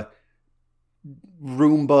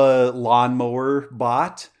Roomba lawnmower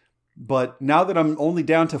bot. But now that I'm only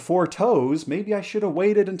down to 4 toes, maybe I should have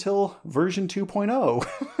waited until version 2.0.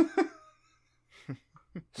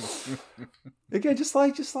 Again, just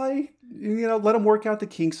like let them work out the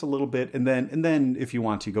kinks a little bit, and then if you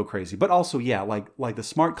want to go crazy. But also, yeah, like the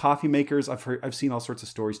smart coffee makers. I've seen all sorts of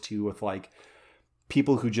stories too with like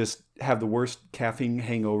people who just have the worst caffeine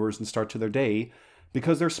hangovers and start to their day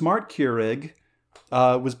because their smart Keurig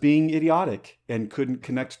was being idiotic and couldn't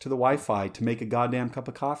connect to the Wi-Fi to make a goddamn cup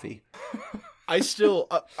of coffee. I still,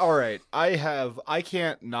 all right, I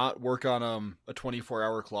can't not work on a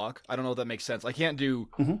 24-hour clock. I don't know if that makes sense. I can't do,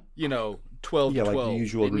 12 to 12. Like the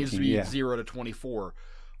usual it needs to routine, be 0 to 24.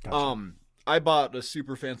 Gotcha. I bought a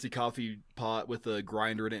super fancy coffee pot with a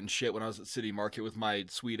grinder in it and shit when I was at City Market with my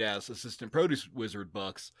sweet-ass assistant produce wizard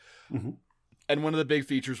bucks. Mm-hmm. And one of the big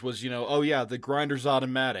features was, the grinder's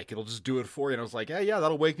automatic. It'll just do it for you. And I was like, hey, yeah,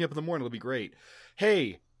 that'll wake me up in the morning. It'll be great.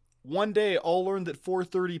 Hey, one day I'll learn that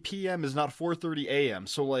 4:30 p.m. is not 4:30 a.m.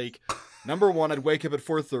 So, like, number one, I'd wake up at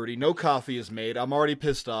 4:30. No coffee is made. I'm already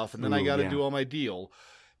pissed off. And then I got to do all my deal.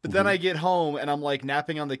 But then I get home and I'm, like,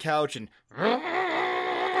 napping on the couch and I'm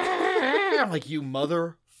like, you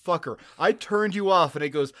motherfucker. I turned you off. And it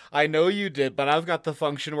goes, I know you did, but I've got the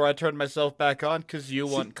function where I turned myself back on because you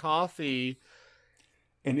want coffee.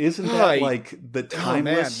 And isn't that like the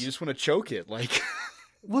timeless? Oh man, you just want to choke it, like.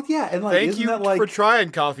 Well, yeah, and like, thank you for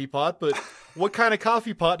trying Coffee Pot, but what kind of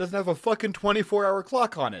coffee pot doesn't have a fucking 24-hour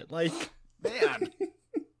clock on it? Like, man.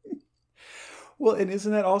 Well, and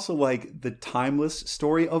isn't that also like the timeless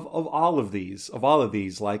story of all of these?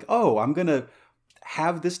 Like, oh, I'm gonna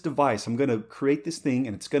have this device, I'm gonna create this thing,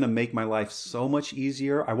 and it's gonna make my life so much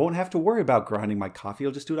easier. I won't have to worry about grinding my coffee;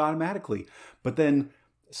 I'll just do it automatically. But then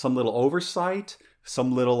some little oversight.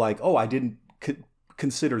 Some little like, oh, I didn't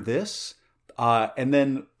consider this. And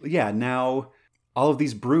then, yeah, now all of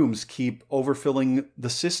these brooms keep overfilling the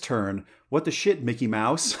cistern. What the shit, Mickey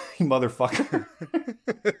Mouse, you motherfucker.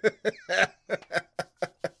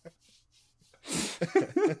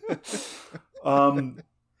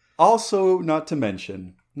 Also, not to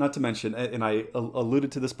mention, and I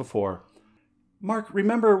alluded to this before, Mark,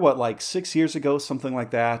 remember what, like 6 years ago, something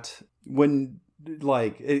like that, when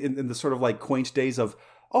like in the sort of like quaint days of,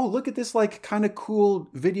 oh, look at this like kind of cool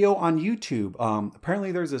video on YouTube.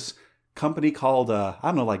 Apparently there's this company called I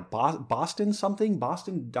don't know, like Boston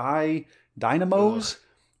Dynamos.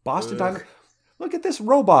 Look at this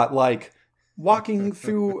robot like walking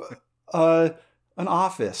through an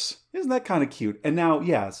office. Isn't that kind of cute? And now,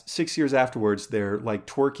 yeah, 6 years afterwards, they're like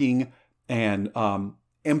twerking and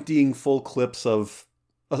emptying full clips of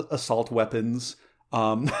assault weapons.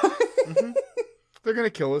 They're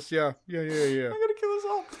gonna kill us, yeah. They're gonna kill us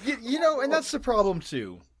all. And that's the problem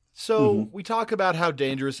too. So we talk about how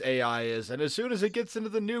dangerous AI is, and as soon as it gets into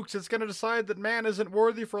the nukes, it's going to decide that man isn't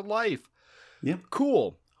worthy for life. Yeah.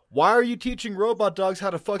 Cool. Why are you teaching robot dogs how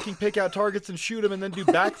to fucking pick out targets and shoot them and then do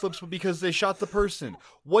backflips because they shot the person?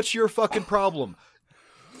 What's your fucking problem?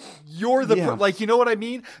 You're the you know what I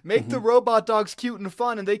mean? Make the robot dogs cute and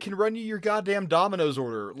fun, and they can run you your goddamn Domino's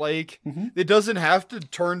order. It doesn't have to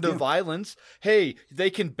turn to violence. Hey, they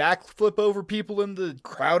can backflip over people in the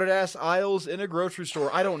crowded ass aisles in a grocery store.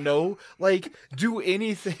 I don't know. Do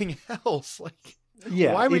anything else.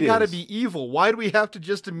 Why we gotta be evil? Why do we have to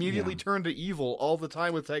just immediately turn to evil all the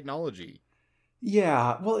time with technology?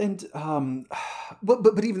 Yeah, well, and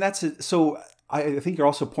but even that's it. So I think you're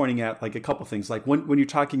also pointing at a couple things. When you're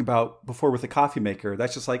talking about before with the coffee maker,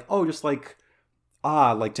 that's just to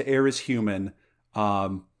err is human.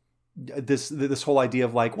 This whole idea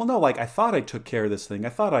of I thought I took care of this thing. I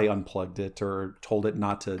thought I unplugged it or told it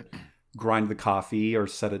not to grind the coffee or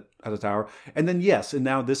set it at a tower. And then and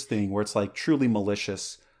now this thing where it's truly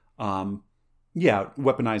malicious.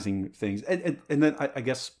 Weaponizing things. And then I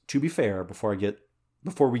guess, to be fair, before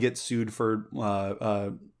we get sued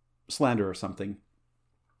for slander or something,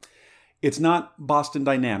 it's not Boston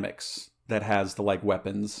Dynamics that has the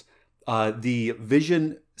weapons. The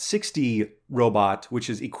Vision 60 robot, which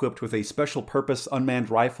is equipped with a special purpose unmanned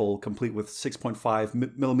rifle complete with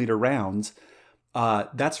 6.5 millimeter rounds,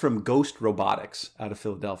 that's from Ghost Robotics out of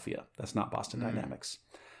Philadelphia. That's not Boston Dynamics.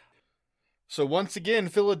 So once again,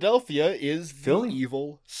 Philadelphia is the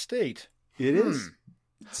evil state. It is.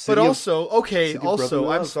 But also,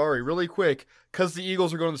 I'm sorry, really quick, because the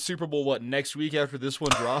Eagles are going to the Super Bowl, next week after this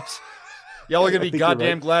one drops? Y'all are going to be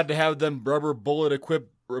goddamn glad to have them rubber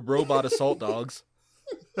bullet-equipped robot assault dogs.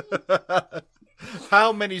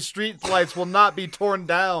 How many street lights will not be torn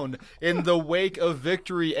down in the wake of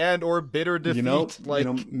victory and or bitter defeat?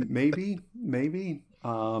 Maybe.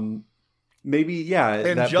 Maybe, yeah.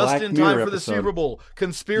 And just in time for the Super Bowl.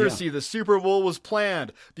 Conspiracy, the Super Bowl was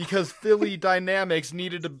planned because Philly Dynamics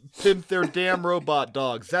needed to pimp their damn robot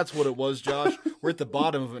dogs. That's what it was, Josh. We're at the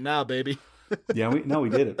bottom of it now, baby. We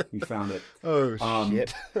did it. We found it. Oh,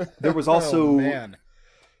 shit. There was also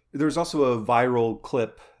there was also a viral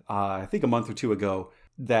clip, I think a month or two ago,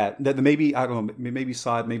 that maybe, I don't know, maybe you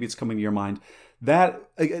saw it, maybe it's coming to your mind. That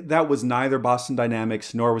was neither Boston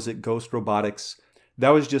Dynamics nor was it Ghost Robotics. That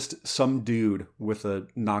was just some dude with a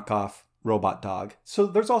knockoff robot dog. So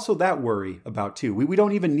there's also that worry about too. We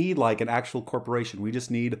don't even need an actual corporation. We just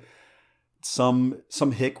need some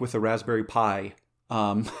hick with a Raspberry Pi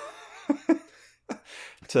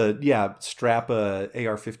to strap a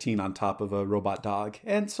AR-15 on top of a robot dog.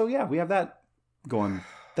 And so we have that going,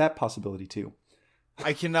 that possibility too.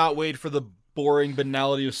 I cannot wait for the boring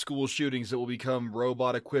banality of school shootings that will become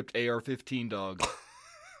robot-equipped AR-15 dogs.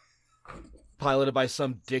 Piloted by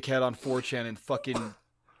some dickhead on 4chan in fucking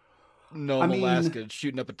Alaska,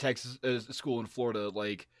 shooting up a Texas school in Florida.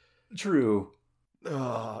 True.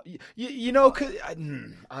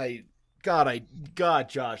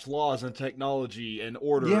 Josh, laws and technology and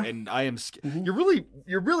order, and I am. You're really.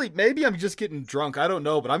 Maybe I'm just getting drunk. I don't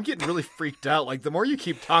know, but I'm getting really freaked out. The more you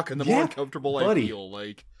keep talking, the more uncomfortable I feel.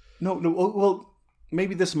 No. Well,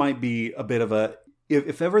 maybe this might be a bit of a.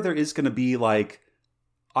 If ever there is going to be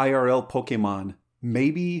IRL Pokemon,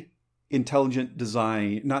 maybe intelligent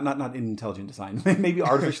design, not intelligent design, maybe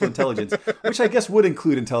artificial intelligence, which I guess would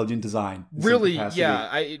include intelligent design. Really,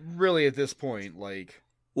 really at this point, with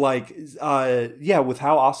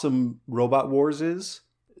how awesome Robot Wars is,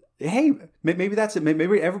 hey, maybe that's it.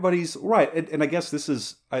 Maybe everybody's right. And I guess this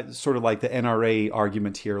is sort of the NRA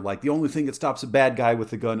argument here. The only thing that stops a bad guy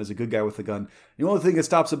with a gun is a good guy with a gun. The only thing that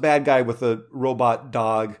stops a bad guy with a robot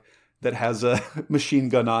dog that has a machine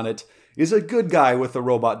gun on it is a good guy with a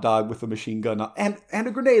robot dog with a machine gun on, and a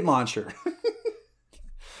grenade launcher.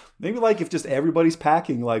 Maybe if just everybody's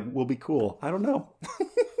packing, we'll be cool. I don't know.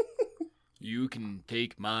 You can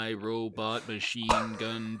take my robot machine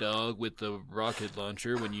gun dog with the rocket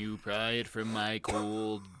launcher when you pry it from my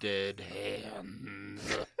cold, dead hands.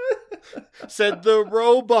 Said the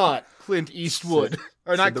robot, Clint Eastwood.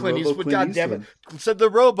 Or not Clint Eastwood, goddammit. Said the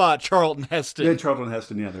robot, Charlton Heston. Yeah, Charlton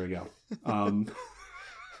Heston, there we go.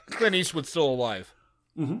 Clint Eastwood's still alive.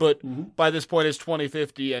 But by this point, it's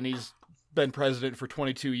 2050, and he's been president for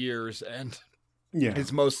 22 years, and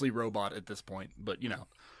it's mostly robot at this point, but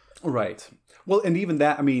Right. Well, and even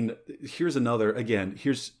that, here's another, again,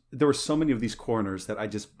 there were so many of these corners that I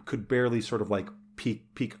just could barely sort of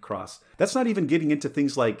peek across. That's not even getting into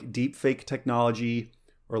things like deep fake technology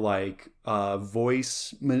or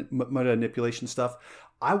voice manipulation stuff.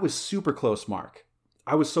 I was super close, Mark,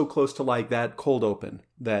 I was so close to like that cold open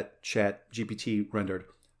that Chat GPT rendered.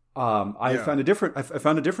 I Yeah. found a different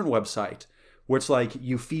website where it's like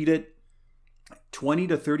you feed it 20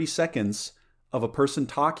 to 30 seconds of a person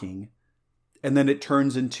talking, and then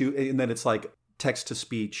it's like text to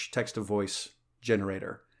speech, text to voice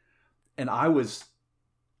generator. And I was,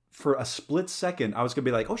 for a split second, I was gonna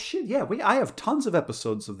be like, oh shit, yeah, I have tons of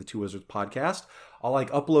episodes of the Two Wizards podcast. I'll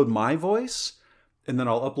like upload my voice, and then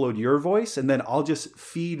I'll upload your voice, and then I'll just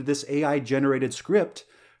feed this AI generated script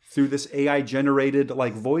through this AI generated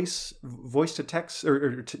like voice to text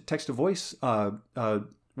or text to voice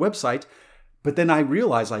website. But then I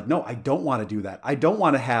realized, like, no, I don't want to do that. I don't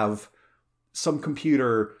want to have some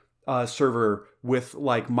computer server with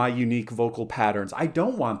like my unique vocal patterns. I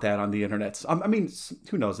don't want that on the internet. I mean,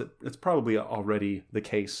 who knows? It's probably already the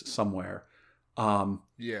case somewhere.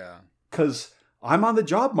 Yeah. Because I'm on the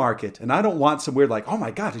job market, and I don't want some weird like, oh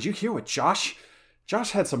my God, did you hear what Josh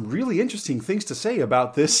had some really interesting things to say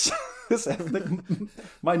about this this ethnic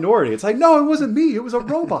minority. It's like, no, it wasn't me. It was a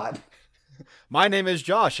robot. My name is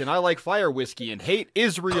Josh, and I like fire whiskey and hate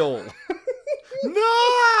Israel.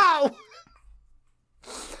 No!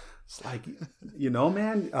 It's like,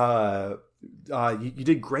 man, you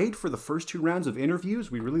did great for the first 2 rounds of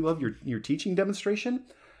interviews. We really love your teaching demonstration.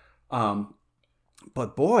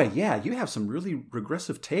 But boy, yeah, you have some really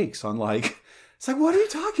regressive takes on like, it's like, what are you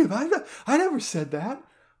talking about? I never said that.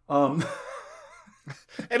 And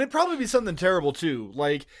it'd probably be something terrible too.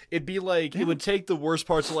 Like it'd be like it would take the worst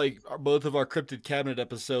parts of like both of our Cryptid Cabinet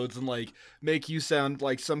episodes and like make you sound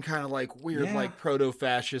like some kind of like weird like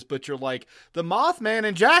proto-fascist, but you're like the Mothman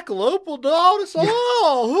and Jackalope will do us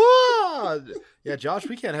all. Yeah, Josh,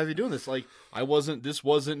 we can't have you doing this. Like this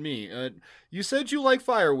wasn't me. You said you like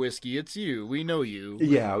fire whiskey. It's you. We know you.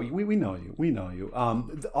 Yeah, we know you. We know you.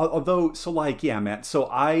 Although, so like, yeah, Matt. So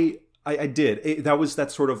I did.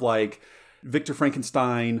 That sort of like Victor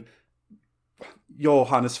Frankenstein,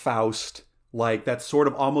 Johannes Faust, like that sort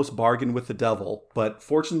of almost bargain with the devil. But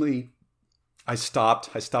fortunately, I stopped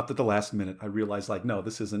at the last minute. I realized like, no,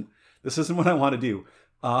 this isn't what I want to do.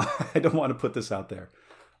 I don't want to put this out there.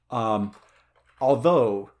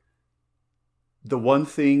 Although the one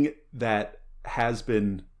thing that has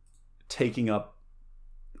been taking up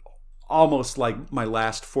almost like my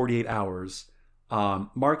last 48 hours,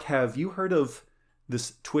 Mark, have you heard of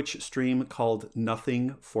this Twitch stream called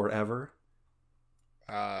Nothing Forever?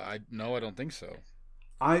 No, I don't think so.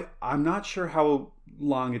 I'm not sure how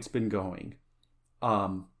long it's been going.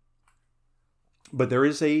 But there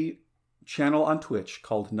is a channel on Twitch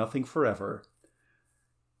called Nothing Forever.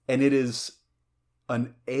 And it is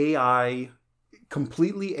an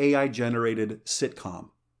completely AI generated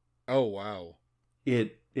sitcom. Oh, wow.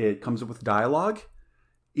 It comes up with dialogue.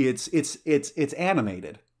 It's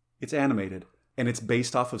animated. It's animated. And it's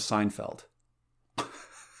based off of Seinfeld.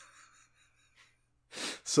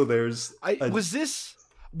 So there's... Was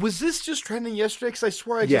this just trending yesterday? Because I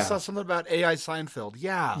swear I just saw something about AI Seinfeld.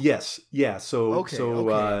 Yeah. Yes. Yeah. So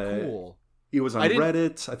cool. It was on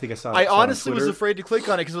Reddit. I think I saw it. I on honestly was Twitter. afraid to click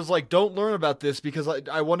on it because I was like, don't learn about this because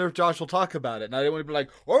I wonder if Josh will talk about it. And I didn't want to be like,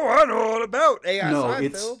 oh, I know all about AI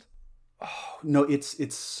Seinfeld.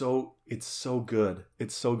 It's so good.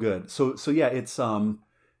 It's so good. So yeah, it's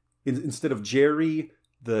instead of Jerry,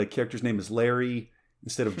 the character's name is Larry.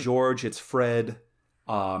 Instead of George, it's Fred.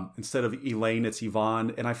 Instead of Elaine, it's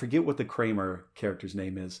Yvonne. And I forget what the Kramer character's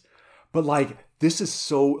name is. But like, this is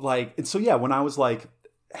so like, and so yeah, when I was like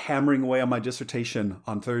hammering away on my dissertation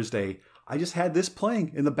on Thursday, I just had this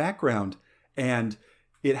playing in the background. And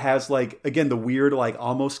it has like, again, the weird, like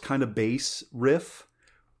almost kind of bass riff.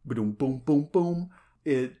 Boom, boom, boom, boom.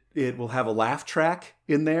 It will have a laugh track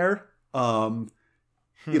in there. It'll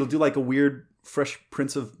do like a weird Fresh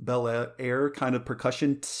Prince of Bel-Air kind of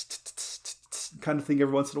percussion kind of thing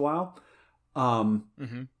every once in a while. And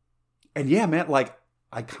yeah, man, like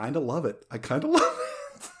I kind of love it.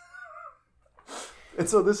 And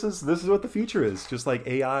so this is what the future is. Just like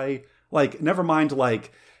AI, like never mind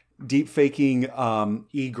like deep faking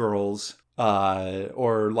e-girls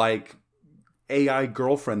or like AI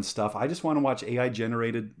girlfriend stuff. I just want to watch AI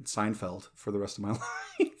generated Seinfeld for the rest of my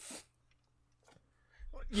life.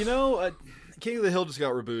 You know, King of the Hill just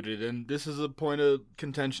got rebooted, and this is a point of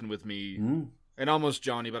contention with me. And almost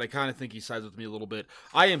Johnny, but I kind of think he sides with me a little bit.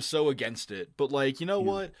 I am so against it. But, like, you know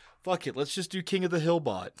what? Fuck it. Let's just do King of the Hill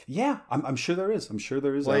bot. Yeah, I'm sure there is. I'm sure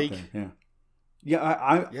there is like, out there. Yeah.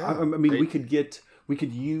 I mean, we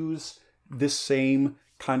could use this same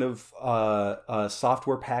kind of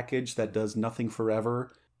software package that does Nothing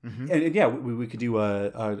Forever. And yeah, we could do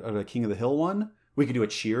a King of the Hill one. We could do a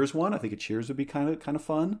Cheers one. I think a Cheers would be kind of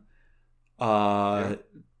fun. Yeah.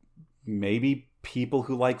 Maybe people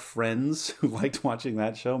who like Friends, who liked watching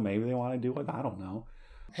that show, maybe they want to do it. I don't know.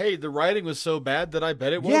 Hey, the writing was so bad that I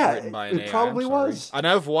bet it was Yeah, written by an it AI. probably I'm sorry. was. And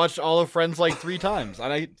I've watched all of Friends like 3 times,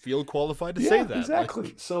 and I feel qualified to say that. Exactly.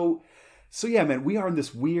 Like, So yeah, man, we are in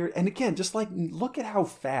this weird, and again, just like look at how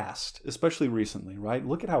fast, especially recently, right?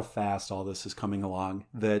 Look at how fast all this is coming along.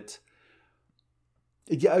 That,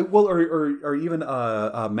 yeah, well, or even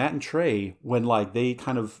Matt and Trey, when like they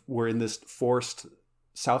kind of were in this forced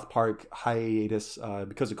South Park hiatus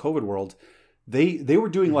because of COVID world, they were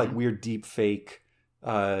doing like weird deep fake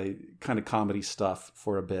kind of comedy stuff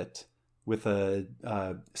for a bit with a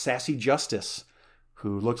Sassy Justice,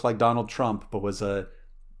 who looked like Donald Trump but was a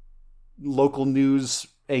local news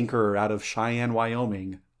anchor out of Cheyenne,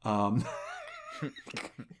 Wyoming.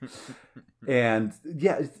 And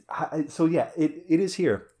yeah, so yeah, it is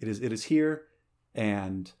here. It is here,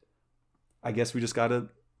 and I guess we just got to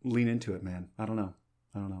lean into it, man. I don't know.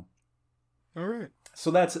 all right.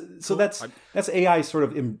 So that's AI sort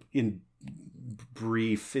of in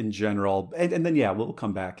brief in general, and then yeah, we'll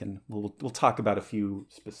come back and we'll talk about a few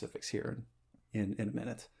specifics here in a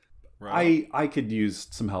minute. Right. I could use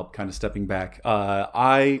some help kind of stepping back.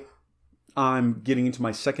 I'm getting into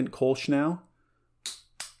my second Kolsch now.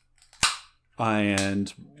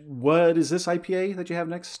 And what is this IPA that you have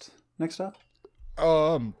next up?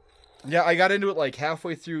 Yeah, I got into it like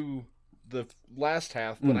halfway through the last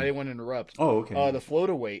half, but I didn't want to interrupt. Oh, okay. The Float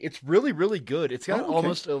Away. It's really, really good. It's got Oh,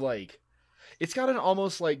 okay. it's got an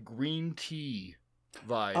almost like green tea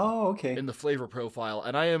vibe. Oh, okay. In the flavor profile,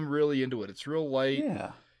 and I am really into it. It's real light.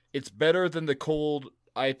 Yeah. It's better than the cold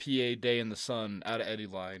IPA Day in the Sun out of Eddie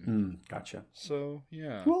Line. Gotcha. So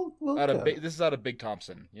yeah. Well, this is out of Big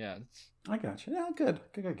Thompson. Yeah. I gotcha. Yeah, good.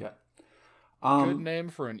 Good name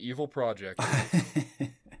for an evil project.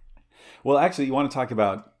 Well, actually, you want to talk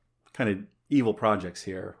about kind of evil projects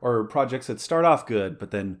here, or projects that start off good,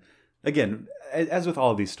 but then, again, as with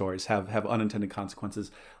all of these stories, have unintended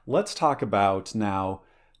consequences. Let's talk about now,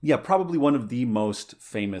 probably one of the most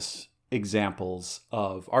famous examples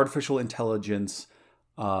of artificial intelligence,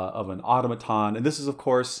 of an automaton, and this is, of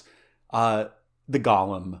course, the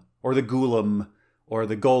Golem, or the Ghoulam, or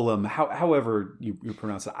the Golem, however you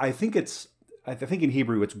pronounce it. I think in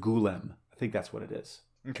Hebrew it's Ghoulam. I think that's what it is.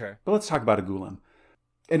 Okay. But let's talk about a Ghoulam.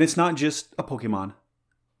 And it's not just a Pokemon.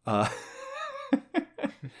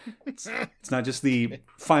 It's not just the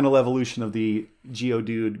final evolution of the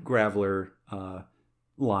Geodude Graveler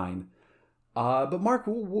line. But Mark,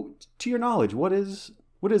 to your knowledge, what is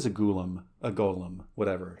a Ghoulam, a Golem,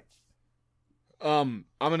 whatever? I'm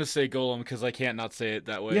gonna say Golem because I can't not say it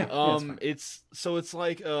that way. Yeah, it's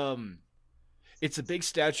like it's a big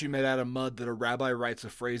statue made out of mud that a rabbi writes a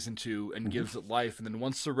phrase into and gives it life, and then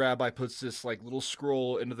once the rabbi puts this like little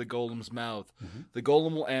scroll into the Golem's mouth, the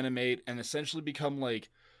Golem will animate and essentially become like,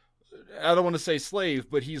 I don't want to say slave,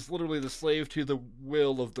 but he's literally the slave to the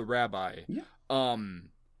will of the rabbi. Yeah.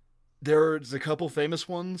 There's a couple famous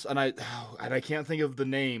ones, and I can't think of the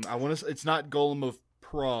name. It's not Golem of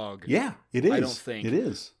Prague. Yeah, it is. I don't think it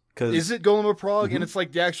is. Is it Golem of Prague? And it's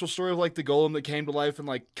like the actual story of like the golem that came to life and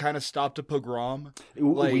like kind of stopped a pogrom.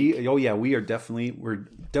 We're definitely going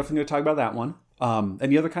to talk about that one.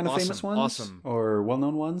 Any other kind of famous ones? Or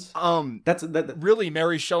well-known ones? That's really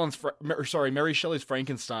Mary Shelley's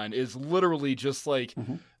Frankenstein is literally just like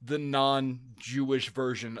the non-Jewish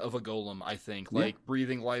version of a golem, I think. Like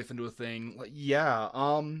breathing life into a thing.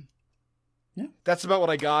 That's about what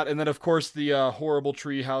I got. And then of course the horrible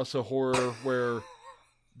Treehouse of Horror where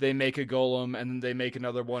they make a golem and then they make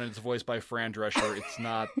another one and it's voiced by Fran Drescher. It's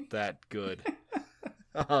not that good.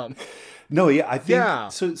 No, yeah, I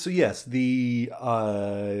think so yes, the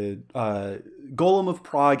Golem of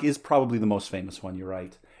Prague is probably the most famous one, you're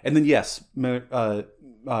right. And then yes, Mary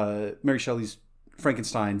Shelley's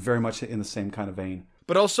Frankenstein, very much in the same kind of vein.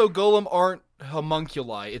 But also Golem aren't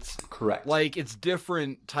homunculi. It's correct. Like it's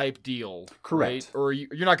different type deal. Correct. Right? Or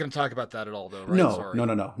you're not going to talk about that at all though, right? No, Sorry.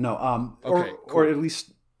 no. Okay, or at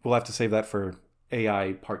least we'll have to save that for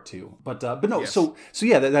AI part 2. But no, yes. so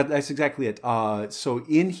yeah, that's exactly it. So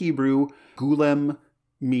in Hebrew, Ghoulam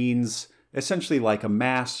means essentially like a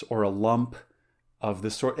mass or a lump of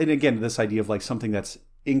this sort. And again, this idea of like something that's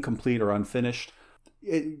incomplete or unfinished.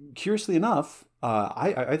 Curiously enough,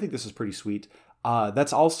 I think this is pretty sweet.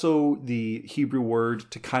 That's also the Hebrew word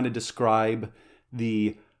to kind of describe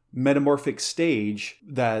the metamorphic stage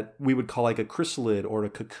that we would call like a chrysalid or a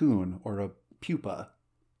cocoon or a pupa.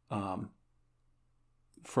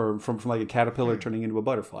 From like a caterpillar turning into a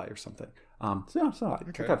butterfly or something. So I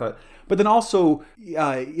thought. But then also,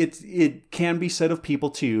 it can be said of people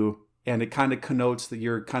too and it kind of connotes that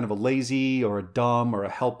you're kind of a lazy or a dumb or a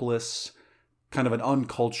helpless, kind of an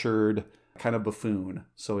uncultured kind of buffoon.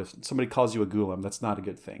 So if somebody calls you a golem, that's not a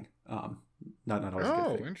good thing. Not always a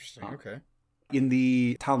good thing. Oh, interesting. Okay. In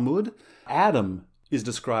the Talmud, Adam is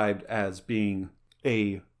described as being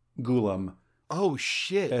a golem. Oh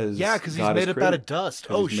shit! As Yeah, because he's God made is up out created. of dust.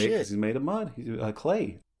 'Cause Oh he's made- shit! 'cause he's made of mud. He's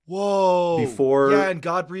clay. Whoa! Before- yeah, and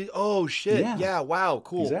God breathed. Oh shit! Yeah. Yeah, wow,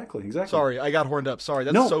 cool. Exactly. Sorry, I got horned up. Sorry,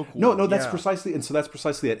 that's so cool. No, that's Yeah. precisely, and so that's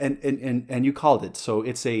precisely it. And you called it. So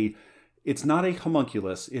it's not a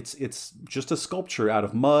homunculus. It's just a sculpture out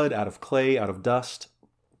of mud, out of clay, out of dust.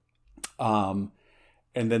 And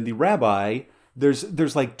then the rabbi,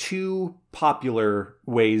 there's like two popular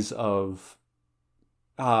ways of.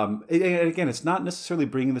 And again, it's not necessarily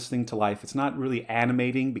bringing this thing to life. It's not really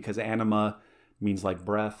animating, because anima means like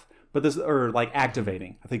breath, but or like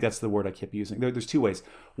activating. I think that's the word I kept using. There's two ways.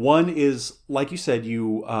 One is, like you said,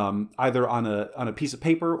 you either on a piece of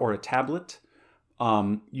paper or a tablet,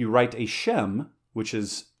 you write a Shem, which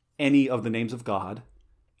is any of the names of God,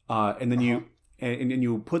 and then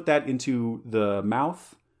you put that into the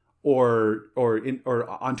mouth or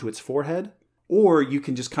onto its forehead. Or you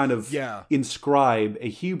can just kind of inscribe a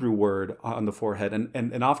Hebrew word on the forehead.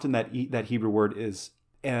 And often that Hebrew word is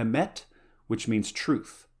emet, which means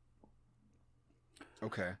truth.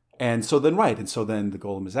 Okay. And so then the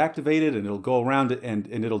golem is activated, and it'll go around it, and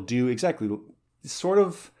it'll do exactly sort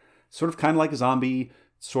of kind of like a zombie,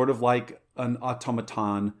 sort of like an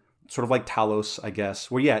automaton, sort of like Talos, I guess,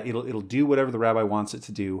 where it'll do whatever the rabbi wants it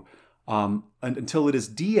to do, until it is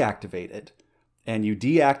deactivated. And you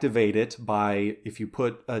deactivate it by, if you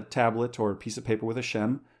put a tablet or a piece of paper with a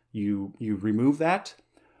Shem, you remove that.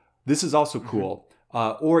 This is also cool.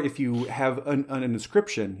 Or if you have an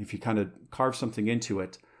inscription, if you kind of carve something into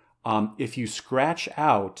it, if you scratch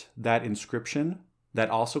out that inscription, that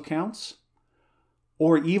also counts.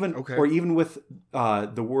 Or even with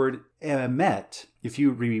the word emet, if you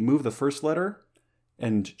remove the first letter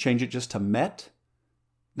and change it just to met,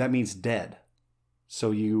 that means dead.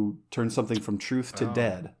 So you turn something from truth to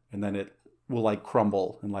dead, and then it will like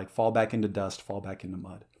crumble and like fall back into dust, fall back into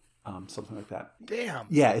mud, something like that. Damn.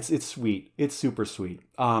 Yeah, it's sweet. It's super sweet.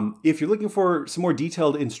 If you're looking for some more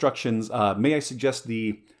detailed instructions, may I suggest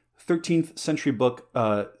the 13th century book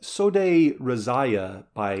Sodei Razaya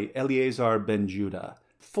by Eleazar ben Judah.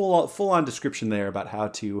 Full on description there about how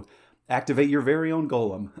to activate your very own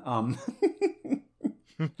golem.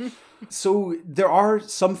 So there are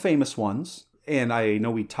some famous ones. And I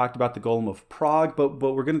know we talked about the Golem of Prague, but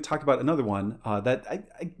we're going to talk about another one that I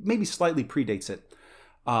maybe slightly predates it.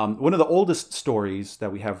 One of the oldest stories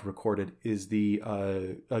that we have recorded is the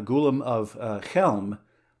Golem of Chelm,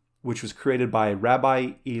 which was created by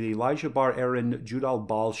Rabbi Elijah bar Aaron Judal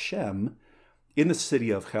Baal Shem in the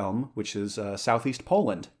city of Chelm, which is southeast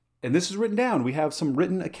Poland. And this is written down. We have some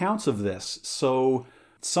written accounts of this. So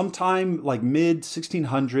sometime like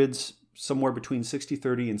mid-1600s, somewhere between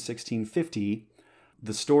 1630 and 1650,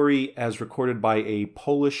 the story as recorded by a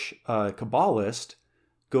Polish Kabbalist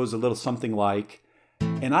goes a little something like,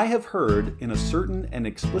 "And I have heard in a certain and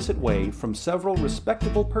explicit way from several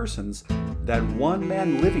respectable persons that one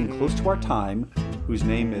man living close to our time, whose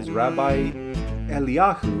name is Rabbi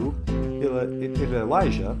Eliyahu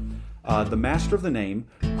Elijah, the master of the name,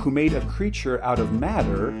 who made a creature out of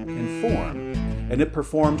matter and form, and it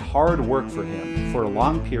performed hard work for him for a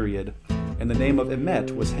long period, and the name of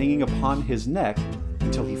Emet was hanging upon his neck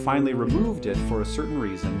until he finally removed it for a certain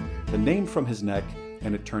reason, the name from his neck,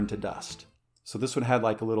 and it turned to dust." So this one had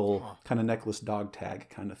like a little kind of necklace dog tag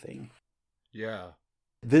kind of thing. Yeah.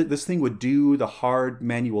 This thing would do the hard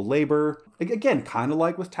manual labor. Again, kind of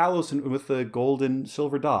like with Talos and with the gold and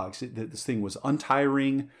silver dogs. This thing was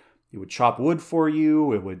untiring. It would chop wood for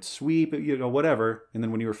you. It would sweep, whatever. And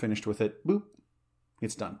then when you were finished with it, boop,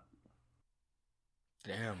 it's done.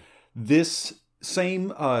 Damn. This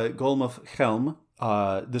same Golem of Chelm,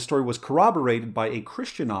 this story was corroborated by a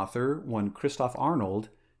Christian author, one Christoph Arnold,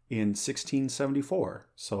 in 1674.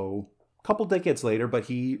 So a couple decades later, but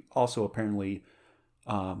he also apparently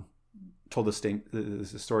told the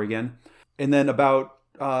story again. And then about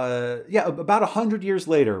 100 years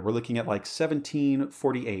later, we're looking at like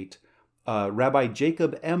 1748, Rabbi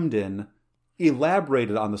Jacob Emden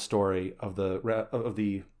elaborated on the story of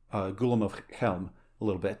the Golem of Chelm a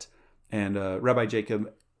little bit. And Rabbi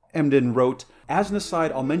Jacob Emden wrote, "As an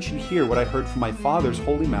aside, I'll mention here what I heard from my father's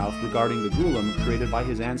holy mouth regarding the Golem created by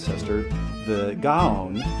his ancestor, the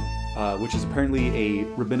Gaon, which is apparently a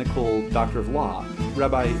rabbinical doctor of law,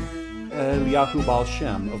 Rabbi Eliyahu Baal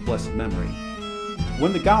Shem of blessed memory.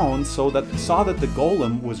 When the Gaon saw that the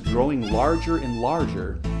Golem was growing larger and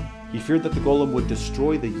larger, He feared that the golem would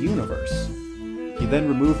destroy the universe. He then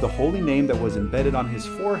removed the holy name that was embedded on his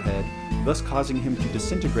forehead, thus causing him to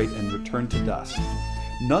disintegrate and return to dust.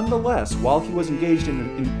 Nonetheless, while he was engaged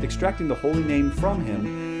in extracting the holy name from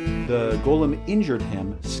him, the golem injured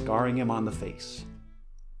him, scarring him on the face.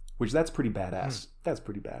 Which, that's pretty badass. That's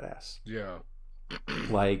pretty badass. Yeah.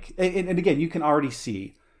 Like, and again, you can already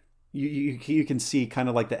see, you can see kind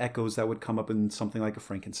of like the echoes that would come up in something like a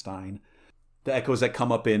Frankenstein. The echoes that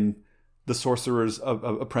come up in The Sorcerer's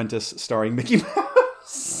Apprentice starring Mickey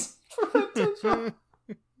Mouse.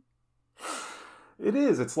 It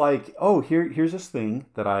is. It's like, oh, here's this thing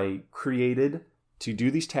that I created to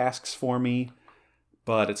do these tasks for me,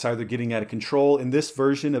 but it's either getting out of control. In this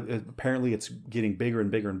version, apparently it's getting bigger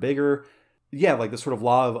and bigger and bigger. Yeah, like the sort of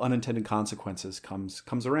law of unintended consequences comes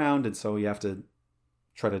around, and so you have to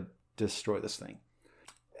try to destroy this thing.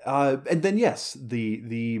 And then, yes,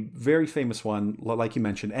 the very famous one, like you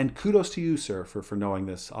mentioned, and kudos to you, sir, for knowing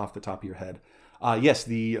this off the top of your head. Yes,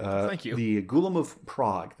 Thank you. The Golem of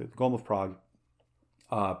Prague. The Golem of Prague.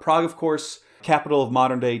 Prague, of course, capital of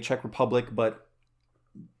modern-day Czech Republic, but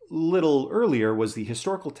little earlier was the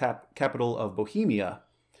historical capital of Bohemia.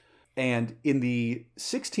 And in the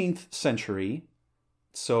 16th century,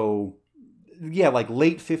 so yeah, like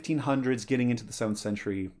late 1500s, getting into the 7th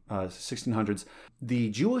century, 1600s, the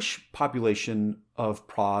Jewish population of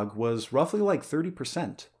Prague was roughly like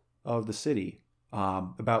 30% of the city,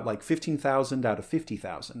 about like 15,000 out of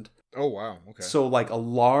 50,000. Oh, wow. Okay. So like a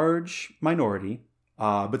large minority,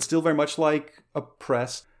 but still very much like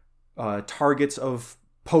oppressed, targets of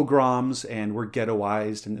pogroms, and were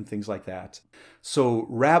ghettoized and things like that. So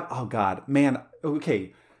oh God, man,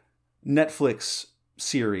 okay, Netflix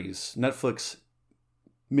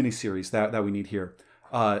miniseries that we need here.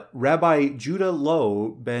 Rabbi Judah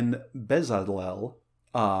Loew ben Bezalel,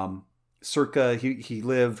 circa, he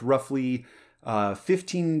lived roughly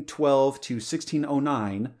 1512 to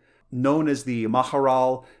 1609, known as the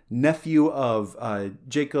Maharal, nephew of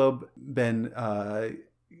Jacob ben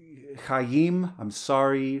Chaim. I'm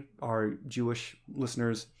sorry, our Jewish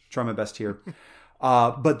listeners, try my best here.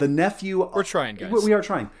 But the nephew... We're trying, guys. We are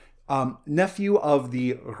trying. Nephew of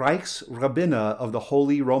the Reichsrabbiner of the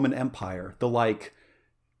Holy Roman Empire. The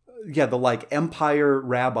empire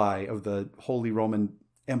rabbi of the Holy Roman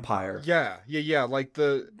Empire. Yeah. Like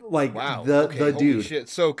wow. the Holy dude. Shit.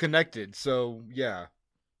 So connected. So yeah.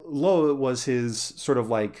 Lo was his sort of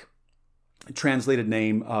like translated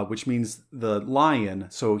name, which means the lion.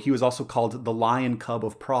 So he was also called the Lion Cub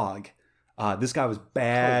of Prague. This guy was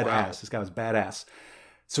badass. Oh, wow. This guy was badass.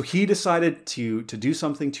 So he decided to do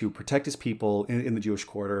something to protect his people in the Jewish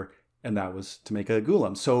quarter, and that was to make a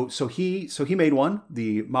golem. So he made one.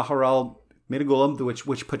 The Maharal made a golem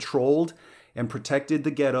which patrolled and protected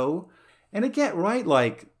the ghetto, and again, right,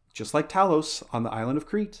 like just like Talos on the island of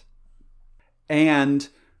Crete. And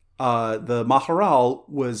the Maharal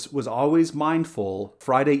was always mindful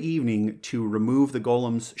Friday evening to remove the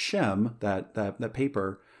golem's shem, that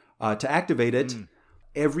paper, to activate it.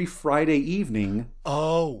 Every Friday evening.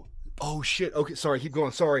 Oh shit. Okay, sorry. Keep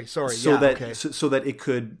going. Sorry. So yeah, that okay. so that it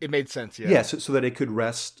could. It made sense. Yeah. Yeah. So that it could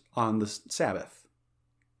rest on the Sabbath.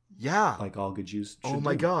 Yeah. Like all good Jews should Oh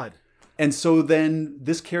my do. God. And so then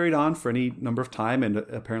this carried on for any number of time, and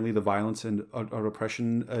apparently the violence and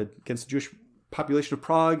oppression against the Jewish population of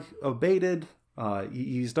Prague abated,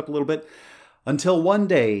 eased up a little bit, until one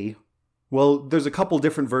day. Well, there's a couple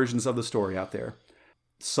different versions of the story out there.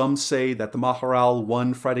 Some say that the Maharal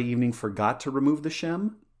one Friday evening forgot to remove the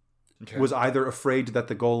shem, was either afraid that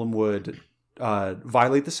the golem would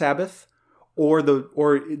violate the Sabbath, or the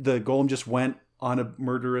golem just went on a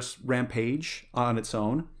murderous rampage on its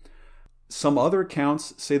own. Some other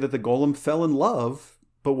accounts say that the golem fell in love,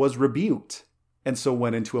 but was rebuked, and so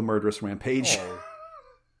went into a murderous rampage. Oh.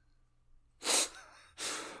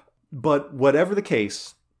 But whatever the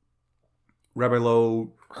case, Rabbi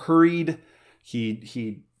Loew hurried.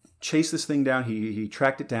 He chased this thing down. He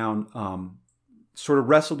tracked it down. Sort of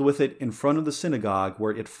wrestled with it in front of the synagogue,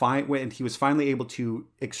 where he was finally able to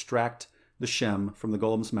extract the shem from the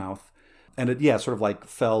golem's mouth, and it sort of like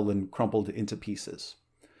fell and crumpled into pieces.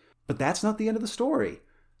 But that's not the end of the story.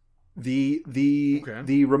 The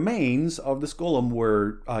remains of this golem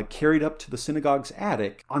were carried up to the synagogue's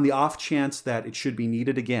attic on the off chance that it should be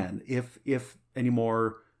needed again, if any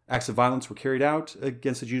more acts of violence were carried out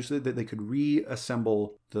against the Jews, that they could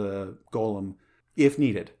reassemble the golem if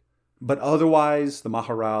needed. But otherwise, the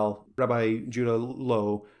Maharal, Rabbi Judah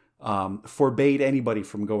Loew, forbade anybody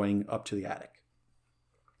from going up to the attic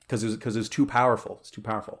because it was too powerful. It's too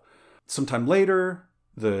powerful. Sometime later,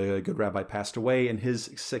 the good rabbi passed away, and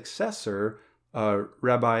his successor,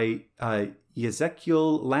 Rabbi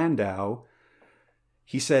Ezekiel Landau,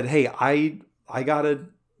 he said, hey, I got to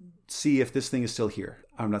see if this thing is still here.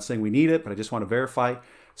 I'm not saying we need it, but I just want to verify.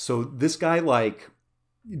 So this guy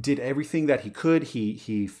did everything that he could.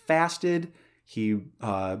 He fasted. He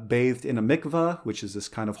bathed in a mikveh, which is this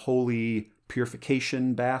kind of holy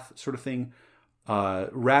purification bath sort of thing.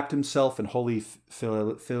 Wrapped himself in holy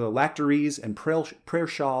phylacteries and prayer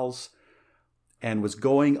shawls, and was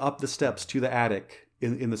going up the steps to the attic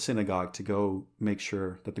in the synagogue to go make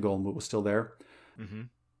sure that the golem was still there. Mm-hmm.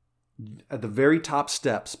 At the very top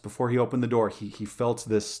steps, before he opened the door, he felt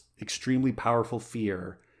this extremely powerful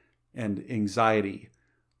fear and anxiety.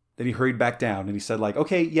 Then he hurried back down and he said, like,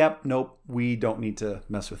 okay, yep, nope, we don't need to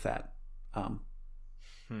mess with that.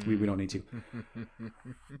 We don't need to.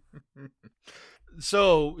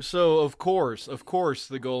 So of course,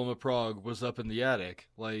 the Golem of Prague was up in the attic,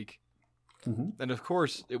 like, and of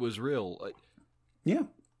course it was real. Like, yeah.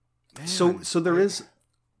 man, So there is,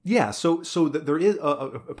 yeah. So there is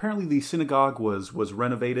apparently the synagogue was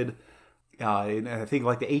renovated in, I think,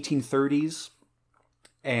 like the 1830s,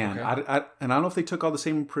 and Okay. I don't know if they took all the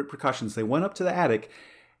same precautions. They went up to the attic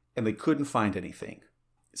and they couldn't find anything.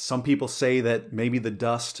 Some people say that maybe the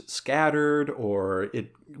dust scattered or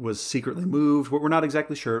it was secretly moved. We're not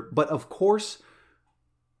exactly sure. But of course,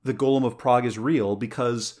 the Golem of Prague is real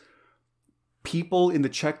because people in the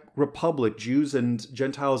Czech Republic, Jews and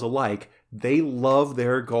Gentiles alike, they love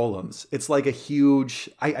their golems. It's like a huge,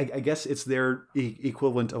 I guess it's their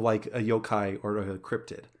equivalent of like a yokai or a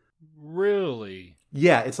cryptid. really?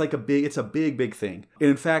 Yeah, it's a big thing. And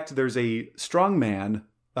in fact, there's a strongman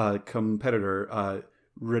competitor,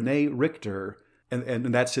 Rene Richter,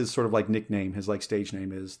 and that's his sort of like nickname. His like stage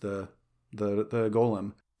name is the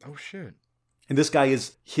Golem. Oh shit! And this guy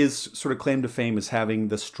his sort of claim to fame is having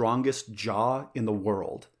the strongest jaw in the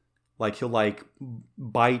world. Like he'll like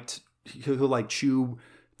bite, he'll like chew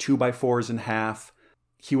 2x4s in half.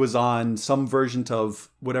 He was on some version of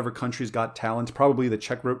whatever country's Got Talent, probably the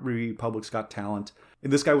Czech Republic's Got Talent.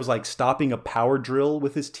 And this guy was like stopping a power drill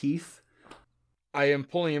with his teeth. I am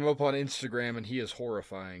pulling him up on Instagram, and he is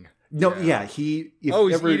horrifying. No, yeah, he's he's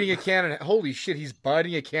eating a can. Holy shit, he's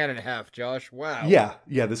biting a can in half, Josh. Wow.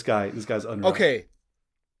 Yeah, this guy's unreal. Okay.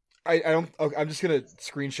 I don't. Okay, I'm just gonna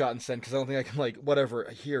screenshot and send because I don't think I can like whatever.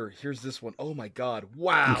 Here's this one. Oh my god.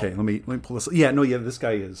 Wow. Okay, let me pull this. Yeah, no, yeah, this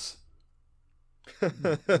guy is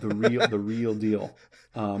the real deal.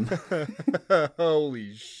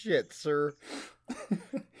 Holy shit, sir.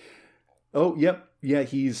 Oh, yep, yeah,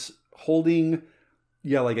 he's holding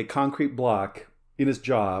like a concrete block in his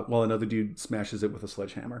jaw while another dude smashes it with a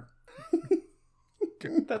sledgehammer.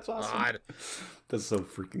 That's awesome. God. That's so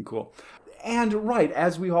freaking cool. And right,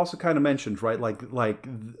 as we also kind of mentioned, right, like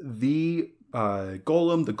the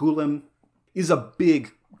golem, the Gulam, is a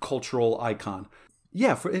big cultural icon.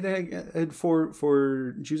 Yeah, for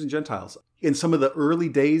Jews and Gentiles. In some of the early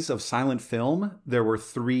days of silent film, there were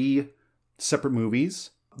 3 separate movies.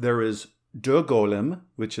 There is Der Golem,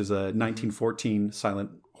 which is a 1914 silent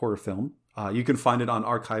horror film. You can find it on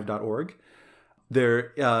archive.org.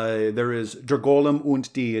 There is Der Golem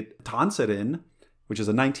und die Tänzerin, which is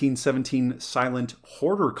a 1917 silent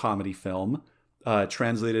horror comedy film,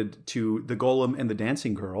 translated to The Golem and the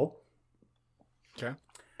Dancing Girl. Okay.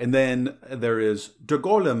 And then there is Der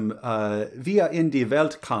Golem, wie in die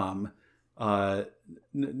Welt kam,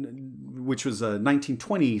 which was a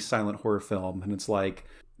 1920 silent horror film. And it's like,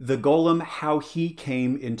 The Golem, how he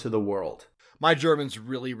came into the world. My German's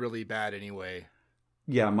really, really bad anyway.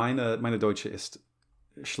 Yeah, meine Deutsche ist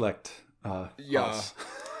schlecht. Ja. Aus.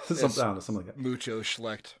 Something like that. Mucho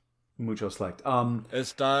schlecht. Mucho schlecht.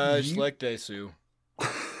 Es da schlecht desu.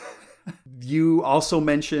 You also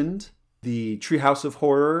mentioned the Treehouse of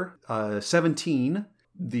Horror 17,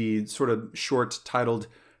 the sort of short titled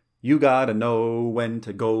 "You Gotta Know When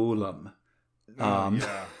to Golem." Yeah.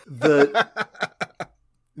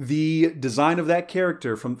 The design of that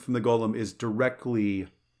character from the Golem is directly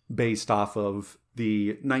based off of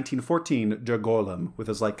the 1914 Der Golem with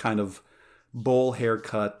his like kind of bowl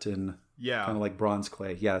haircut and Yeah. kind of like bronze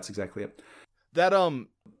clay. Yeah, that's exactly it. That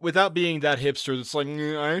without being that hipster, it's like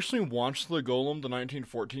I actually watched the Golem, the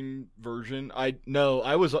 1914 version. I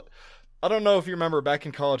don't know if you remember back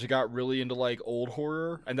in college, I got really into like old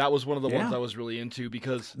horror, and that was one of the ones I was really into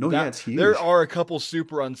because it's huge. There are a couple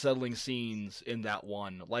super unsettling scenes in that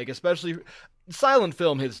one, like especially silent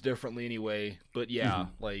film hits differently anyway. But yeah,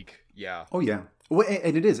 yeah. Oh yeah, well,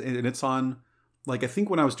 and it is, and it's on. Like I think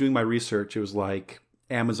when I was doing my research, it was like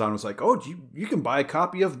Amazon was like, "Oh, you can buy a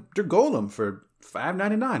copy of Der Golem for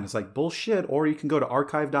 $5.99." It's like bullshit. Or you can go to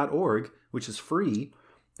archive.org, which is free,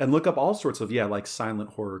 and look up all sorts of like silent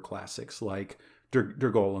horror classics like Der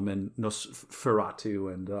Golem and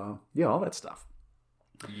Nosferatu and all that stuff.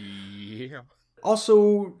 Yeah.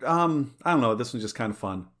 Also, I don't know. This one's just kind of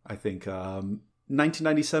fun. I think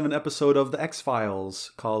 1997 episode of the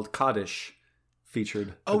X-Files called Kaddish featured.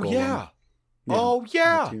 The Oh Golem. yeah. Oh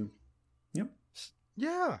yeah. Yep.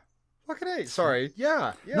 Yeah. Fucking A. Sorry.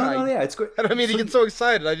 Yeah. Yeah. No, yeah, it's great. I don't mean to get so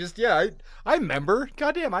excited. I just, I remember.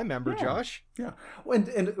 Goddamn, I remember, Yeah. Josh. Yeah.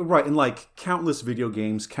 And right, and like countless video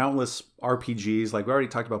games, countless RPGs, like we already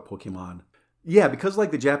talked about Pokemon. Yeah, because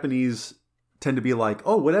like the Japanese tend to be like,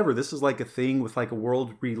 oh, whatever, this is like a thing with like a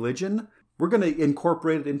world religion. We're going to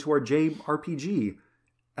incorporate it into our JRPG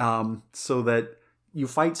so that you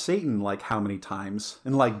fight Satan like how many times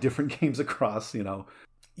in like different games across,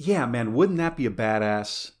 Yeah, man, wouldn't that be a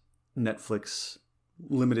badass Netflix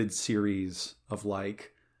limited series of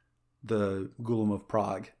like the Golem of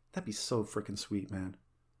Prague? That'd be so freaking sweet, man.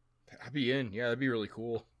 I'd be in. Yeah, that'd be really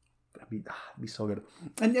cool. That'd be so good.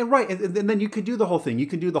 And right, and then you could do the whole thing. You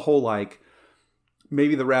could do the whole like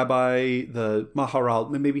maybe the rabbi, the Maharal,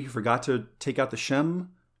 maybe he forgot to take out the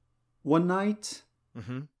Shem one night.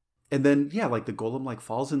 Mm-hmm. And then, like the golem like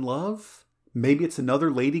falls in love. Maybe it's another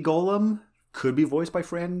lady golem. Could be voiced by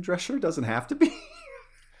Fran Drescher. Doesn't have to be.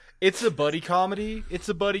 It's a buddy comedy. It's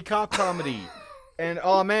a buddy cop comedy. And,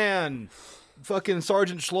 oh man, fucking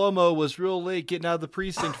Sergeant Shlomo was real late getting out of the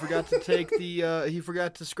precinct. Forgot to take he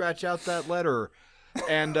forgot to scratch out that letter.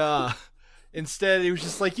 And, instead, he was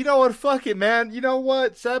just like, you know what? Fuck it, man. You know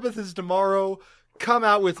what? Sabbath is tomorrow. Come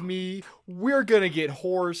out with me. We're going to get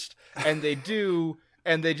horsed. And they do.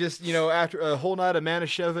 And they just, after a whole night of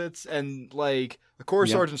Manischewitz and, like, of course,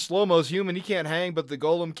 Yep. Sergeant Shlomo's human. He can't hang, but the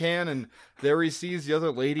golem can. And there he sees the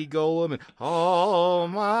other lady golem. And, oh,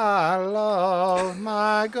 my love,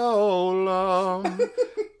 my golem.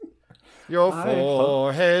 Your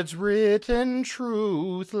forehead's written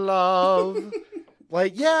truth, love.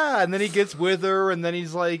 Like, yeah, and then he gets with her, and then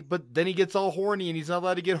he's like, but then he gets all horny, and he's not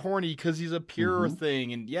allowed to get horny because he's a pure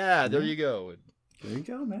thing, and yeah, there you go. There you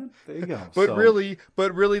go, man. There you go. But really,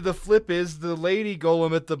 the flip is the lady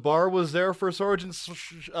golem at the bar was there for Sergeant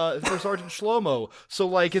Shlomo, so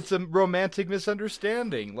like it's a romantic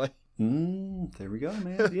misunderstanding, like. There we go,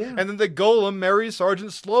 man. Yeah. And then the golem marries Sergeant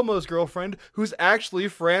Shlomo's girlfriend, who's actually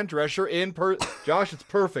Fran Drescher in Josh, it's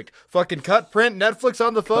perfect. Fucking cut, print, Netflix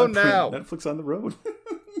on the phone now. Netflix on the road.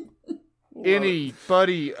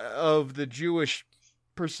 Anybody of the Jewish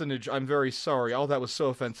personage, I'm very sorry. All that was so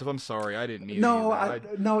offensive. I'm sorry. I didn't mean No,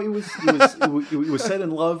 it was said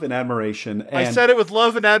in love and admiration. And I said it with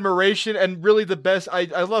love and admiration, and really the best. I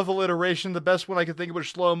love alliteration. The best one I could think of was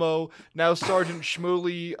Shlomo. Now Sergeant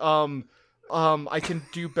Shmuley. I can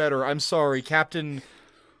do better. I'm sorry, Captain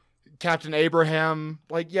Abraham.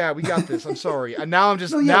 Like, yeah, we got this. I'm sorry. And now I'm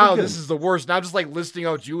just this is the worst. Now I'm just like listing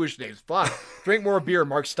out Jewish names. Fuck. Drink more beer,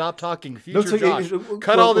 Mark. Stop talking. Future Josh.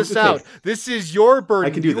 Cut all this out. This is your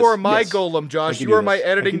burden. I can do you are this. my Yes. golem, Josh. I can You do are my this.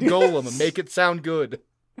 editing I can do golem. this. And make it sound good.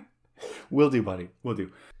 Will do, buddy. Will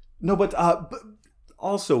do. No, but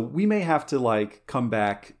also we may have to like come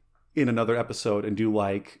back in another episode and do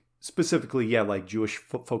like specifically, like Jewish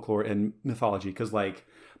folklore and mythology, because like,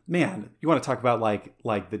 man, you want to talk about like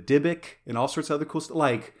the Dybbuk and all sorts of other cool stuff.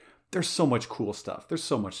 Like, there's so much cool stuff. There's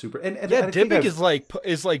so much super. And Yeah, I think Dybbuk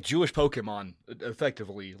is like Jewish Pokemon,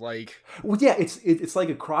 effectively. Like, well, yeah, it's like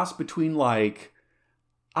a cross between like,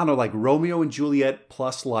 I don't know, like Romeo and Juliet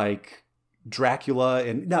plus like Dracula,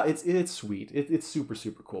 and no, it's sweet. It's super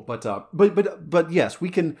super cool. But yes, we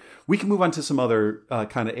can move on to some other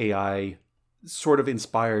kind of AI sort of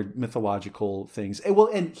inspired mythological things.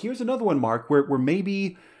 And here's another one, Mark, where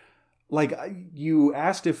maybe like you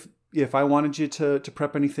asked if I wanted you to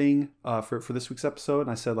prep anything for this week's episode,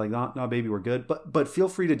 and I said like, no, baby, we're good. But feel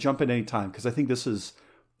free to jump in any time, because I think this is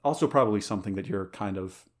also probably something that you're kind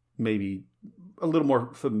of maybe a little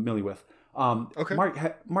more familiar with. Okay.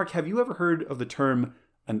 Mark, have you ever heard of the term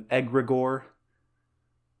an egregore?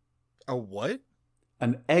 a what?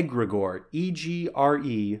 An egregore.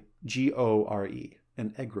 EGREGORE.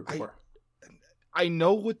 An egregore. I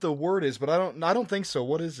know what the word is, but I don't think so.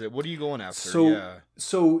 What is it? What are you going after?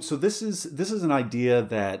 So this is an idea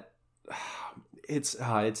that I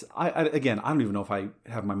don't even know if I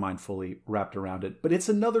have my mind fully wrapped around it, but it's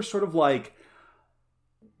another sort of like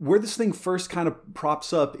where this thing first kind of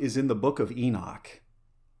props up is in the book of Enoch.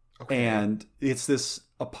 Okay. And it's this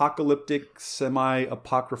apocalyptic,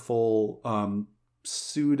 semi-apocryphal,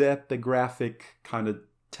 pseudepigraphic kind of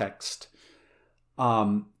text.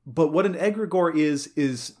 But what an egregore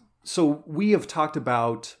is So we have talked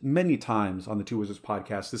about many times on the Two Wizards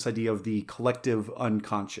podcast this idea of the collective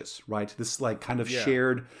unconscious, right? This like kind of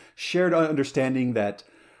shared understanding that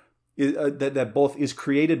that both is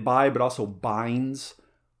created by but also binds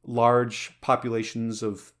large populations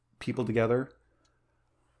of people together.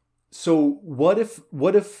 So what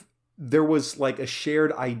if there was like a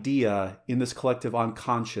shared idea in this collective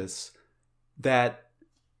unconscious that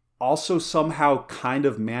also somehow kind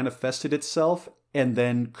of manifested itself and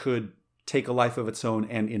then could take a life of its own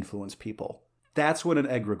and influence people? That's what an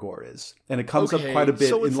egregore is. And it comes up quite a bit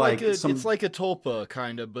so in it's like a tulpa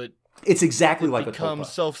kind of, but it's exactly like a tulpa. It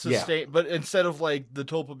becomes self-sustained, but instead of like the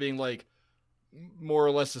tulpa being like more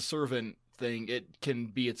or less a servant thing, it can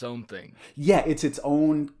be its own thing. Yeah, it's its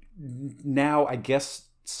own now, I guess,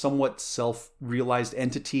 somewhat self-realized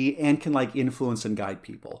entity and can like influence and guide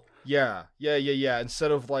people. Yeah.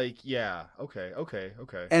 Instead of like,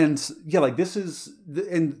 okay. And yeah, like this is,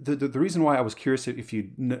 the reason why I was curious if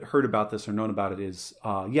you heard about this or known about it is,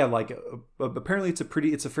 apparently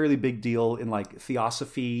it's a fairly big deal in like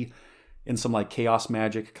theosophy and some like chaos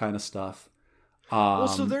magic kind of stuff. Well,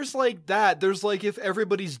 so there's like that. There's like if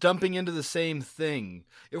everybody's dumping into the same thing,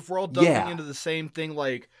 if we're all dumping into the same thing,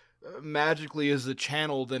 like magically as a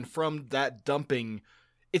channel, then from that dumping,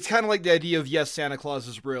 it's kind of like the idea of, yes, Santa Claus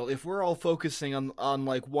is real. If we're all focusing on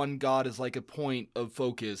like one god as like a point of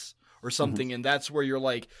focus or something, and that's where you're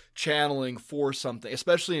like channeling for something,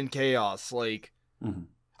 especially in chaos. Like,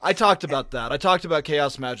 I talked about that. I talked about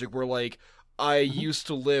chaos magic where like I used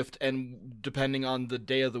to lift, and depending on the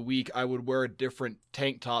day of the week, I would wear a different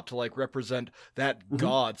tank top to like represent that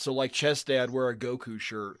god. So like chest day, I'd wear a Goku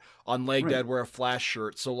shirt. On leg day, I'd wear a Flash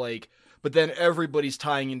shirt. So like, but then everybody's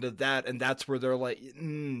tying into that, and that's where they're like,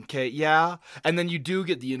 okay, yeah. And then you do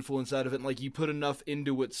get the influence out of it, and like you put enough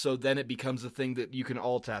into it, so then it becomes a thing that you can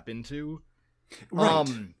all tap into. Right.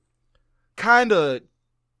 Kind of.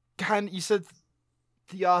 You said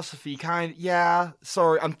theosophy, yeah.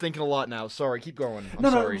 Sorry, I'm thinking a lot now. Sorry, keep going. I'm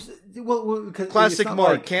sorry. Well, classic Mark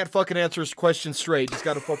like... can't fucking answer his question straight. Just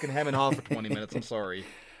got to fucking hem and haw for 20 minutes. I'm sorry.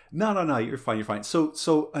 No, you're fine.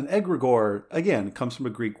 So an egregore, again, comes from a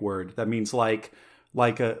Greek word that means like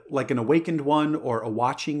an awakened one or a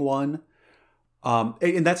watching one,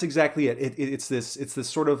 and that's exactly it. It's this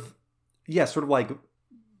sort of like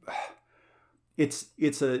it's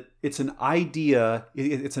an idea.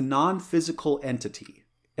 It's a non-physical entity,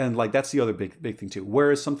 and like that's the other big thing too.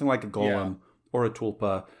 Whereas something like a golem or a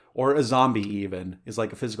tulpa or a zombie even is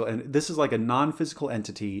like a physical, and this is like a non-physical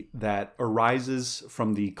entity that arises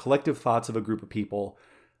from the collective thoughts of a group of people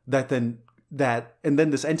and then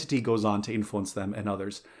this entity goes on to influence them and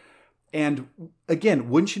others. And again,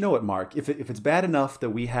 wouldn't you know it, Mark, if it's bad enough that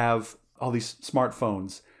we have all these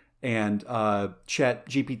smartphones and Chat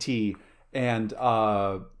GPT and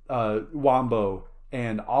Wombo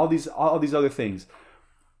and all these other things,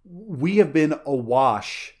 we have been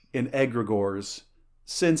awash in egregores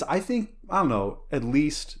since I don't know, at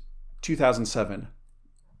least 2007.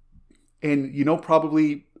 And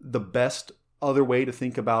probably the best other way to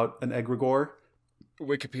think about an egregore?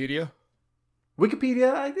 Wikipedia,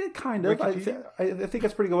 kind of. Wikipedia? I think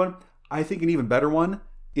that's a pretty good one. I think an even better one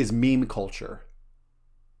is meme culture.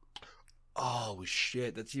 Oh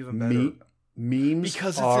shit, that's even better. Memes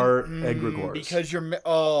because are egregores. Because you're Memes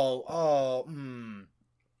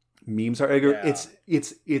are egregores. Yeah.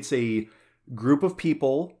 It's a group of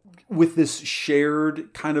people with this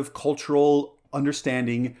shared kind of cultural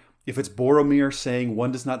understanding. If it's Boromir saying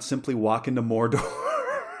one does not simply walk into Mordor,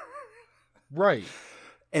 right?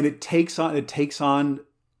 And it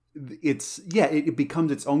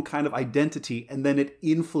becomes its own kind of identity, and then it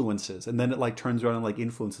influences, and then it like turns around and like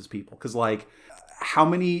influences people. Because like, how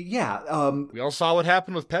many? We all saw what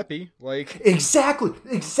happened with Pepe. Like exactly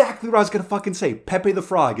what I was gonna fucking say. Pepe the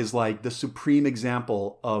Frog is like the supreme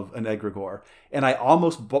example of an egregore, and I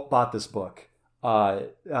almost bought this book.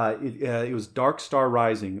 It was Dark Star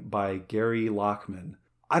Rising by Gary Lachman.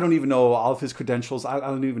 I don't even know all of his credentials. I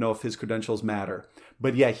don't even know if his credentials matter.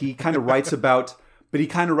 But yeah, he kind of writes about.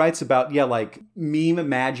 Like meme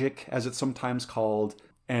magic, as it's sometimes called.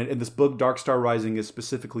 And this book, Dark Star Rising, is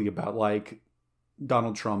specifically about like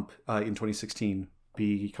Donald Trump in 2016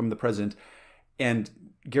 becoming the president. And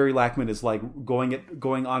Gary Lachman is like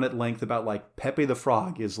going on at length about like Pepe the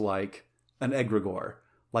Frog is like an egregore.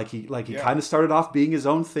 Like he kind of started off being his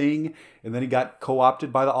own thing, and then he got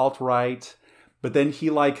co-opted by the alt-right. But then he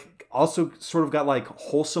like also sort of got like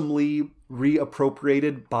wholesomely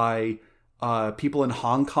reappropriated by people in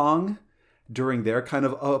Hong Kong during their kind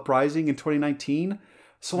of uprising in 2019.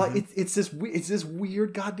 So like it's this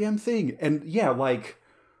weird goddamn thing. And yeah, like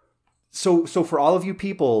So for all of you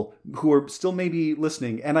people who are still maybe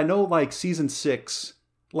listening, and I know like season 6,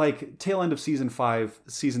 like tail end of season 5,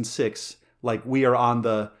 season 6, like we are on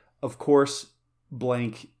the, of course,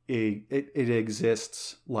 blank, it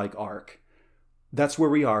exists like arc. That's where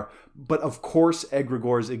we are. But of course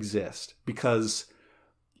egregores exist, because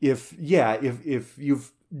if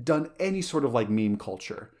you've done any sort of like meme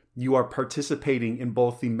culture, you are participating in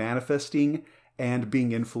both the manifesting and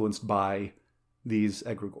being influenced by these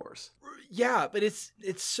egregores. Yeah, but it's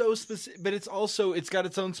so specific, but it's got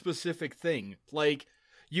its own specific thing. Like,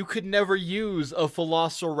 you could never use a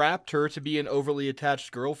Velociraptor to be an overly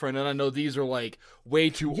attached girlfriend, and I know these are like way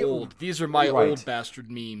too old. These are my old bastard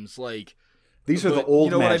memes. Like, these are the old,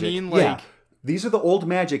 you know magic. What I mean? Like, yeah, these are the old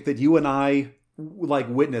magic that you and I like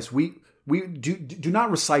witness. We do not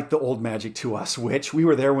recite the old magic to us, which we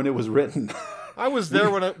were there when it was written. I was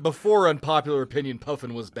there before Unpopular Opinion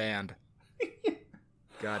Puffin was banned.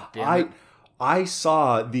 God damn it. I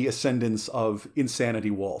saw the ascendance of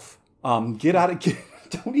Insanity Wolf. Get out of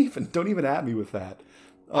don't even at me with that.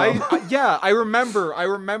 I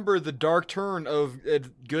remember the dark turn of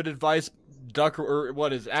good advice duck, or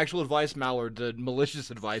what is actual advice mallard to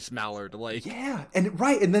malicious advice mallard. Like, yeah, and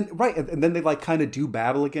then they like kind of do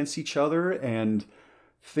battle against each other and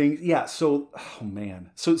things. Yeah, so oh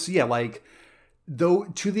man, so yeah, like though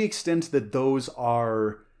to the extent that those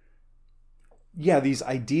are. Yeah, these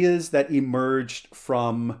ideas that emerged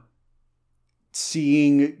from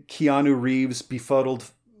seeing Keanu Reeves' befuddled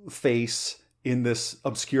face in this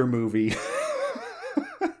obscure movie,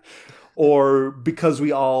 or because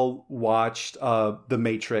we all watched The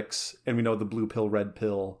Matrix and we know the blue pill, red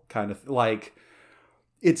pill kind of like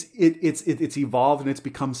it's evolved and it's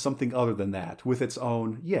become something other than that with its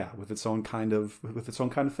own kind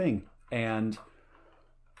of thing. And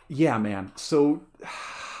yeah, man, so.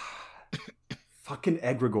 Fucking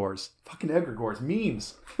egregores,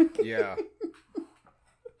 memes. Yeah.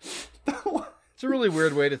 It's a really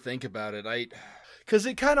weird way to think about it. Because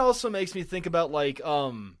it kind of also makes me think about like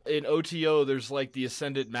in OTO there's like the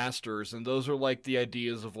Ascendant Masters, and those are like the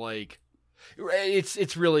ideas of like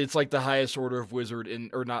it's like the highest order of wizard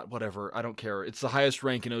or not, whatever, I don't care. It's the highest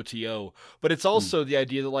rank in OTO, but it's also the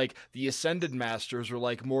idea that like the Ascended Masters are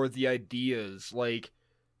like more the ideas, like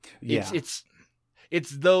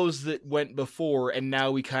it's those that went before, and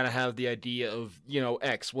now we kind of have the idea of,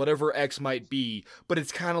 X, whatever X might be, but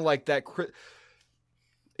it's kind of like that.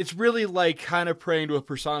 It's really like kind of praying to a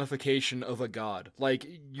personification of a god. Like,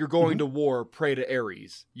 you're going to war, pray to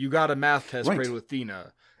Ares. You got a math test, pray to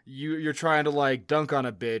Athena. You're trying to like dunk on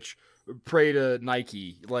a bitch, pray to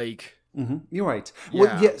Nike. Like, you're right. Yeah.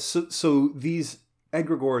 Well, yeah. So these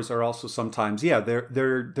egregores are also sometimes,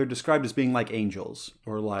 they're described as being like angels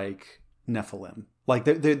or like Nephilim. Like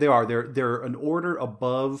they're an order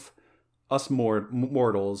above us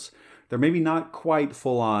mortals. They're maybe not quite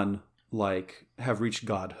full on like have reached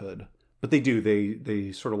godhood, but they do.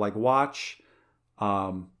 They sort of like watch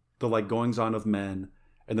the like goings on of men,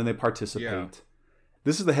 and then they participate. Yeah.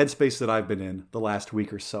 This is the headspace that I've been in the last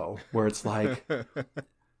week or so, where it's like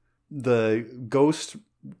the ghost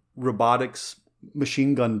robotics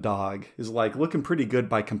machine gun dog is like looking pretty good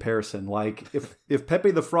by comparison. Like if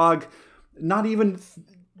Pepe the Frog. Not even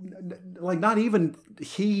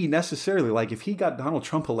he necessarily, like if he got Donald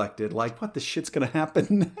Trump elected, like what the shit's gonna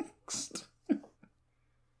happen next?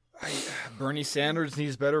 Bernie Sanders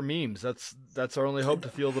needs better memes. That's our only hope to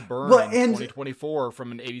feel the burn in 2024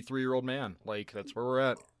 from an 83-year-old man. Like, that's where we're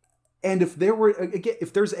at. And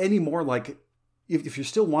if there's any more like if you're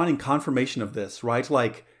still wanting confirmation of this, right?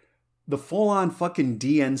 Like the full-on fucking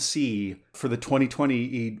DNC for the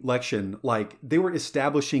 2020 election, like they were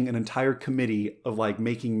establishing an entire committee of like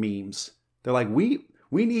making memes. They're like, we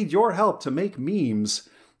need your help to make memes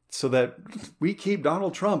so that we keep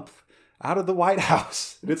Donald Trump out of the White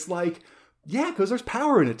House. And it's like, yeah, because there's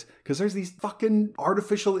power in it. Because there's these fucking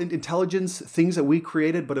artificial intelligence things that we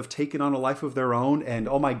created but have taken on a life of their own. And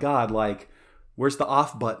oh my God, like, where's the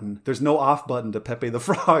off button? There's no off button to Pepe the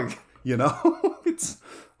Frog, It's...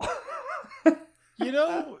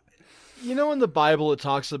 in the Bible it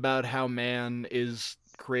talks about how man is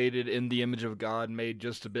created in the image of God, made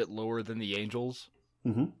just a bit lower than the angels.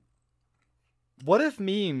 Mm-hmm. What if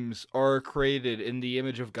memes are created in the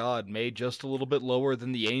image of God, made just a little bit lower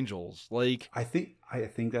than the angels? Like, I think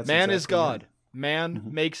that's man exactly is God. It. Man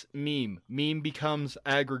makes meme. Meme becomes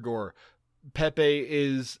egregore. Pepe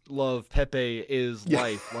is love. Pepe is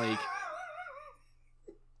life. Like,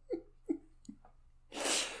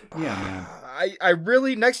 yeah, man. I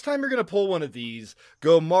really, next time you're going to pull one of these,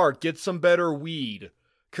 go, Mark, get some better weed.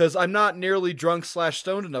 Because I'm not nearly drunk /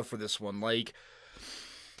 stoned enough for this one. Like,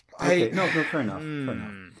 Okay, no, fair enough. Fair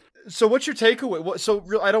enough. So what's your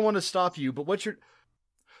takeaway? I don't want to stop you, but what's your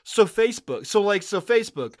Facebook? So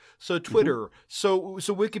Facebook, so Twitter, so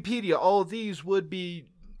Wikipedia. All of these would be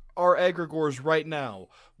our egregores right now.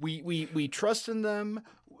 We trust in them,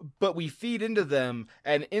 but we feed into them,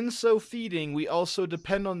 and in so feeding, we also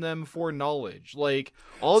depend on them for knowledge. Like,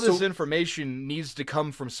 all this information needs to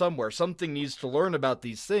come from somewhere. Something needs to learn about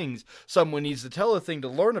these things. Someone needs to tell a thing to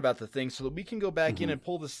learn about the thing so that we can go back in and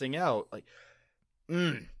pull this thing out. Like,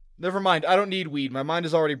 never mind. I don't need weed. My mind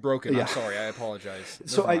is already broken. Yeah. I'm sorry. I apologize.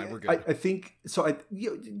 We're good. I think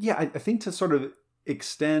to sort of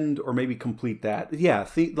extend or maybe complete that. Yeah.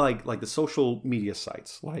 Think like the social media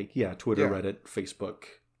sites, like, Twitter, Reddit, Facebook.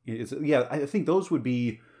 I think those would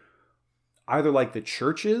be either like the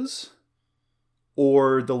churches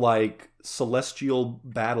or the like celestial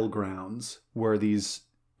battlegrounds where these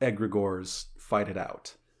egregores fight it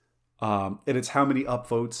out. And it's how many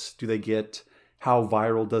upvotes do they get? How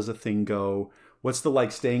viral does a thing go? What's the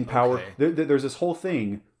like staying power? Okay. There's this whole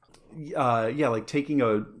thing. Like taking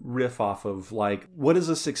a riff off of like, what is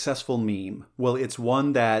a successful meme? Well, it's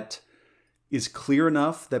one that is clear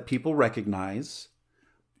enough that people recognize.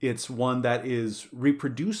 It's one that is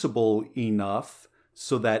reproducible enough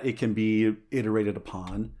so that it can be iterated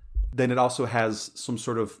upon. Then it also has some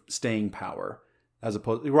sort of staying power, as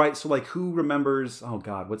opposed, right? So like, who remembers? Oh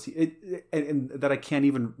God, what's and that I can't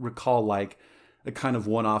even recall, like a kind of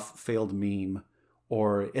one-off failed meme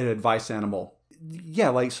or an advice animal. Yeah,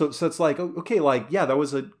 like so it's like, okay, like that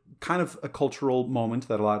was a kind of a cultural moment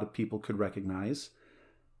that a lot of people could recognize,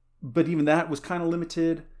 but even that was kind of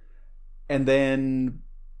limited. And then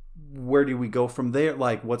where do we go from there?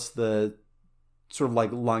 Like, what's the sort of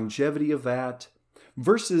like longevity of that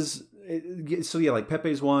versus? So like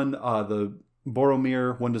Pepe's one, the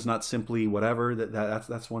Boromir one does not simply whatever.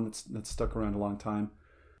 That's one that's stuck around a long time,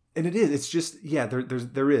 and it's just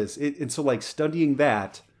there is. And so like studying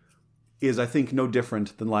that is, I think, no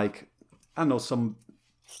different than like, I don't know, some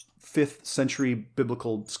 5th century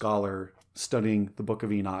biblical scholar studying the Book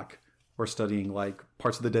of Enoch. Or studying like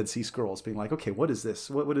parts of the Dead Sea Scrolls, being like, okay, what is this?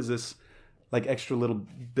 What is this like extra little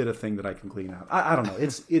bit of thing that I can clean out? I don't know.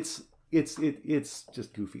 It's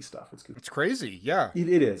just goofy stuff. It's goofy. It's crazy. Yeah,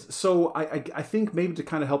 it is. So I think maybe to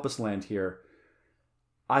kind of help us land here,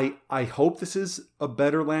 I hope this is a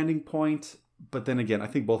better landing point. But then again, I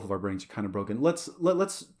think both of our brains are kind of broken.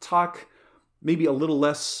 Let's talk maybe a little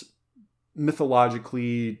less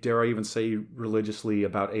mythologically, dare I even say religiously,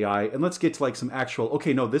 about AI, and let's get to like some actual,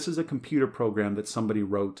 okay, no, this is a computer program that somebody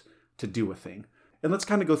wrote to do a thing. And let's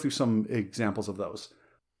kind of go through some examples of those.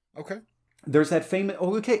 Okay. There's that famous,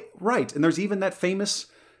 and there's even that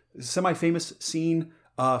semi-famous scene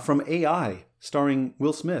from AI starring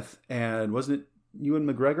Will Smith, and wasn't it Ewan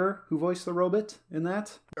McGregor who voiced the robot in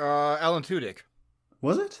that? Alan Tudyk.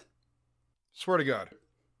 Was it? Swear to God.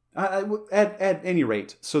 At any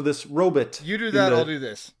rate, so this robot. You do that, I'll do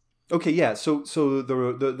this. Okay, yeah. So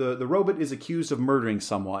the robot is accused of murdering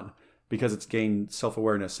someone because it's gained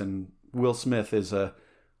self-awareness, and Will Smith is a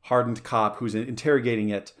hardened cop who's interrogating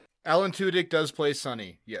it. Alan Tudyk does play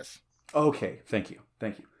Sonny. Yes. Okay, thank you.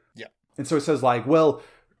 Yeah. And so it says like, well,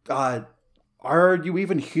 are you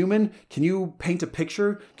even human? Can you paint a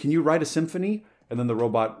picture? Can you write a symphony? And then the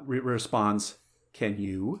robot responds, "Can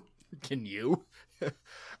you?" Can you?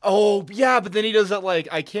 Oh, yeah, but then he does that, like,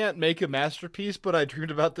 I can't make a masterpiece, but I dreamed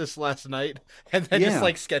about this last night, and then just,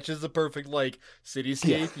 like, sketches the perfect, like,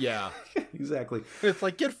 cityscape. Yeah. Exactly. It's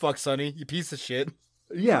like, get fucked, Sonny, you piece of shit.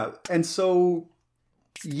 Yeah, and so,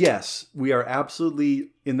 yes, we are absolutely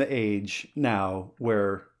in the age now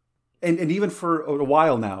where, and even for a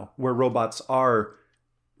while now, where robots are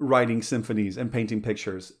writing symphonies and painting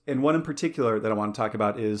pictures. And one in particular that I want to talk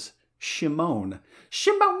about is Shimon.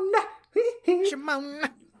 Shimon!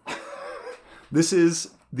 This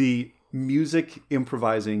is the music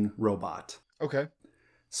improvising robot. Okay.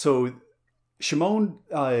 So Shimon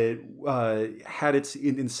had its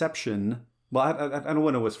inception. Well, I don't know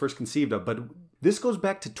when it was first conceived of, but this goes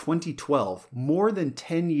back to 2012, more than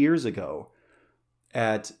 10 years ago,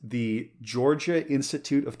 at the Georgia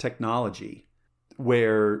Institute of Technology,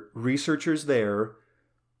 where researchers there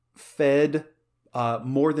fed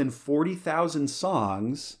more than 40,000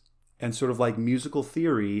 songs and sort of like musical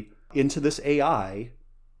theory into this AI.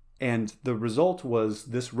 And the result was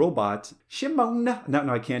this robot, Shimon. No,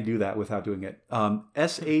 I can't do that without doing it.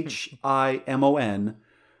 Shimon,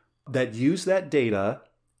 that used that data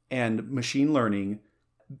and machine learning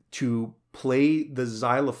to play the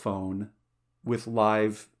xylophone with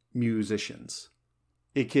live musicians.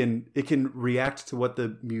 It can react to what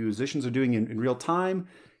the musicians are doing in real time.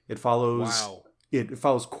 It follows. Wow. it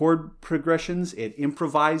follows chord progressions. It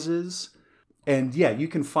improvises, and yeah, you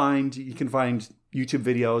can find YouTube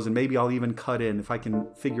videos, and maybe I'll even cut in, if I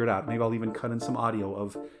can figure it out, maybe I'll even cut in some audio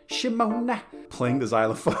of Shimona playing the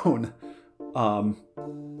xylophone.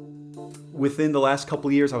 Within the last couple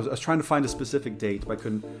of years, I was trying to find a specific date, but I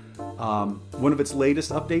couldn't. One of its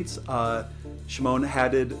latest updates, Shimon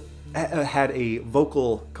had a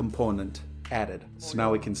vocal component added, so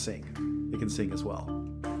now it can sing. It can sing as well.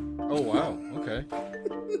 Oh wow, okay.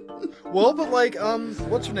 Well, but like,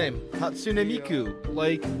 what's her name? Hatsune Miku.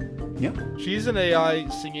 Like, Yeah. she's an AI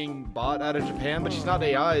singing bot out of Japan, but she's not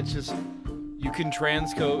AI. It's just you can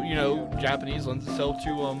transcode. Japanese lends itself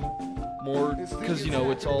to more because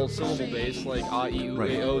it's all syllable based, like a, I, U,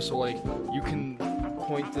 Right. A, O. So like you can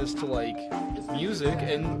point this to like music,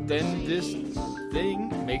 and then this thing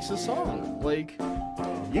makes a song. Like,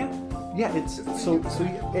 Yeah. It's it's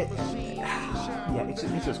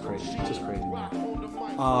just crazy. It's just crazy.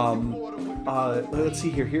 Let's see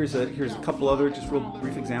here. Here's a couple other just real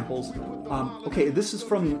brief examples. Okay, this is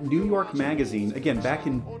from New York Magazine, again back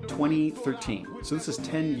in 2013. So this is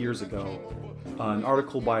 10 years ago. An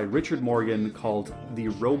article by Richard Morgan called "The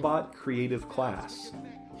Robot Creative Class."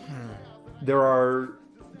 There are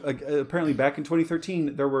apparently back in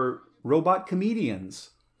 2013 there were robot comedians.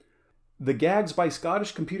 The gags by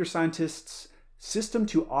Scottish computer scientists' system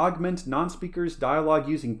to augment non-speakers' dialogue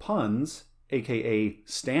using puns, aka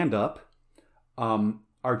stand-up,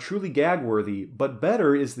 are truly gag-worthy, but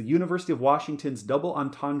better is the University of Washington's double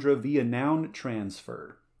entendre via noun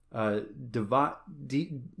transfer. Deviant,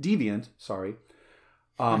 sorry.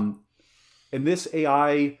 And this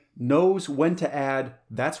AI knows when to add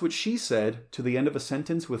 "that's what she said" to the end of a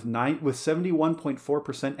sentence with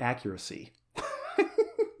 71.4% accuracy.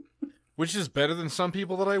 which is better than some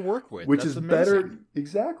people that I work with. Which That's is amazing. better,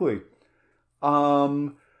 exactly.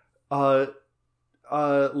 Law.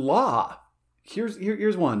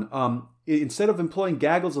 Here's one. Instead of employing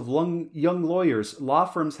gaggles of young lawyers, law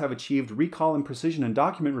firms have achieved recall and precision in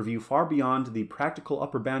document review far beyond the practical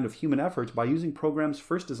upper bound of human effort by using programs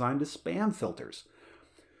first designed as spam filters.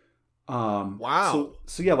 Wow.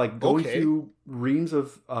 So yeah, like going Okay. through reams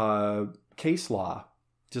of case law,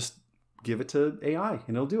 just give it to AI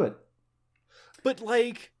and it'll do it. But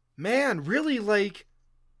like, man, really, like,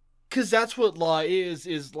 because that's what law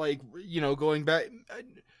is like, going back.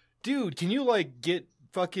 Dude, can you like get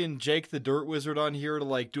fucking Jake the Dirt Wizard on here to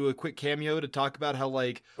like do a quick cameo to talk about how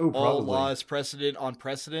like all probably. law is precedent on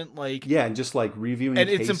precedent, like, Yeah, and just like reviewing and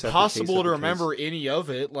case it's after impossible case to after remember any of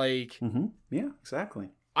it. Like, case. Yeah, exactly.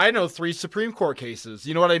 I know 3 Supreme Court cases.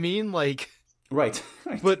 You know what I mean? Like, Right.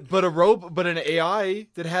 but an AI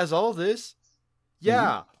that has all this.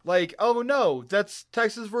 Yeah, like, oh no, that's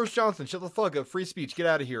Texas versus Johnson. Shut the fuck up. Free speech. Get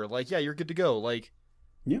out of here. Like, yeah, you're good to go. Like,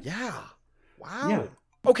 yeah. Wow. Yeah.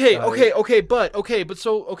 Okay, but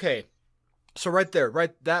so right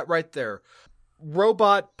there.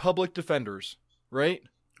 Robot public defenders, right?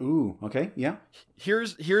 Ooh, okay, yeah.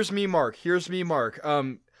 Here's me, Mark.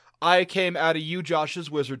 I came out of you,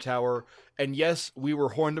 Josh's Wizard Tower, and yes, we were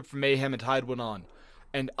horned up for mayhem and Tide went on.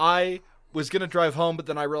 And I was gonna drive home, but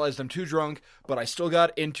then I realized I'm too drunk, but I still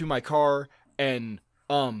got into my car and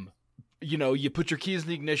you put your keys in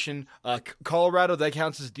the ignition. Colorado, that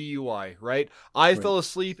counts as DUI, right? I fell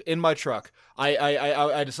asleep in my truck.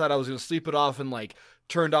 I decided I was gonna sleep it off and like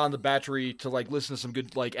turned on the battery to like listen to some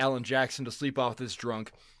good like Alan Jackson to sleep off this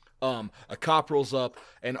drunk. A cop rolls up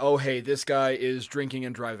and, oh, hey, this guy is drinking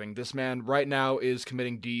and driving. This man right now is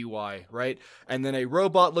committing DUI, right? And then a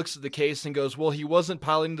robot looks at the case and goes, well, he wasn't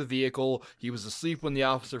piloting the vehicle. He was asleep when the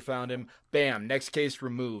officer found him. Bam, next case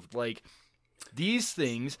removed. Like, these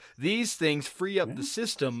things free up the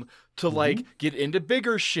system to, like, get into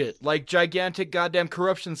bigger shit, like gigantic goddamn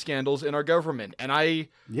corruption scandals in our government. And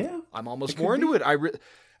I'm almost more into it.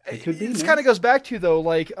 It could be. This man. kind of goes back to, though,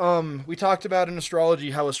 like, we talked about in astrology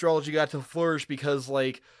how astrology got to flourish because,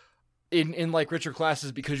 like, in like richer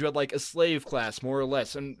classes, because you had like a slave class, more or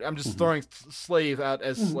less. And I'm just throwing slave out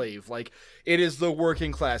as slave. Like, it is the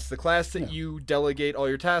working class, the class that you delegate all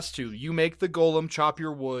your tasks to. You make the golem, chop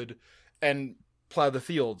your wood, and plow the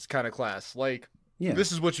fields kind of class. Like,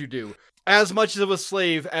 this is what you do. As much of a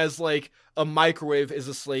slave as, like, a microwave is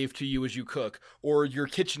a slave to you as you cook, or your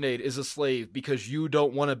KitchenAid is a slave because you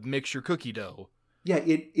don't want to mix your cookie dough. Yeah,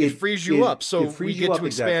 it frees you up, so we get to expand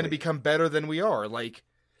exactly. and become better than we are. Like,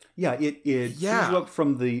 yeah, it frees you up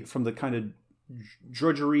from the kind of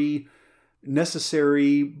drudgery,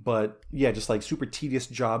 necessary, but just like super tedious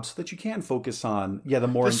jobs, so that you can focus on the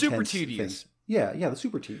more intense super tedious things. Yeah, the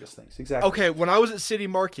super tedious things. Exactly. Okay, when I was at City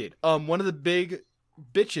Market, one of the big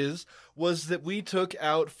bitches was that we took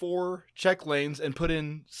out 4 check lanes and put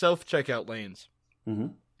in self-checkout lanes. Mm-hmm.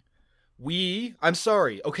 I'm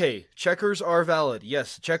sorry. Okay, checkers are valid.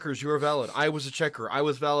 Yes, checkers, you are valid. I was a checker. I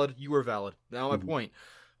was valid. You were valid. Now my point.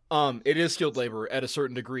 It is skilled labor at a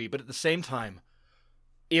certain degree, but at the same time,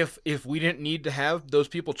 if we didn't need to have those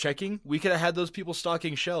people checking, we could have had those people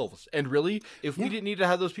stocking shelves. And really, if we didn't need to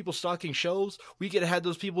have those people stocking shelves, we could have had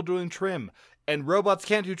those people doing trim. And robots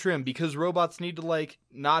can't do trim because robots need to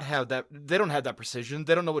not have that. They don't have that precision.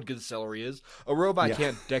 They don't know what good celery is. A robot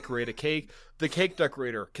can't decorate a cake. The cake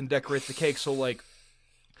decorator can decorate the cake. So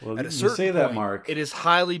well, at a certain say point, that, Mark. it is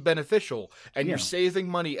highly beneficial, and you're saving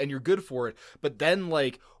money, and you're good for it. But then,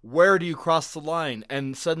 where do you cross the line?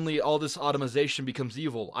 And suddenly, all this automation becomes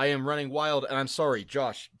evil. I am running wild, and I'm sorry,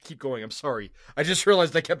 Josh. Keep going. I'm sorry. I just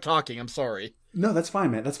realized I kept talking. I'm sorry. No, that's fine,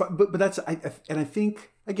 man. That's fine. But that's I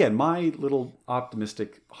think again, my little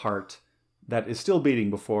optimistic heart that is still beating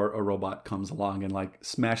before a robot comes along and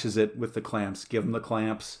smashes it with the clamps. Give them the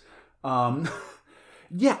clamps.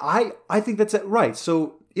 Yeah, I think that's it. Right.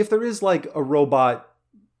 So if there is a robot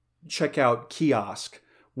checkout kiosk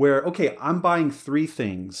where, okay, I'm buying 3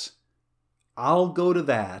 things, I'll go to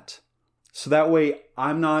that. So that way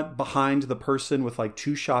I'm not behind the person with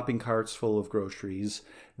 2 shopping carts full of groceries.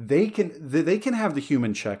 They can have the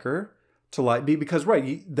human checker to because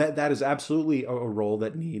that is absolutely a role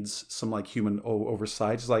that needs some human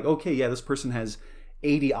oversight. It's okay, yeah, this person has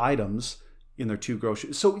 80 items in their 2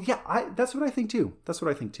 groceries. So yeah, that's what I think too.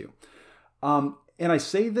 And I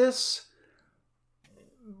say this,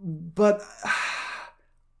 but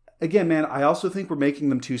again, man, I also think we're making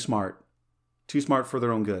them too smart for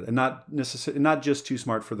their own good, and not just too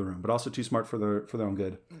smart for their own, but also too smart for their own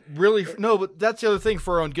good. Really, no, but that's the other thing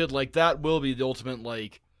for our own good. That will be the ultimate,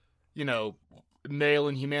 nail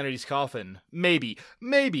in humanity's coffin. Maybe,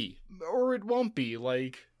 or it won't be.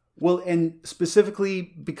 Well, and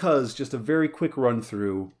specifically because just a very quick run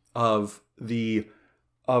through of the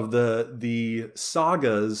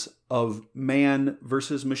sagas of man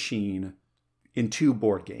versus machine in 2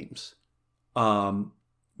 board games.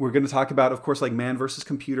 We're going to talk about, of course, man versus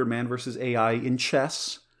computer, man versus AI in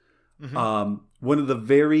chess. Mm-hmm. One of the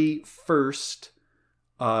very first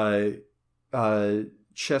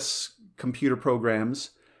chess computer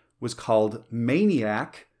programs was called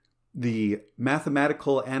Maniac, the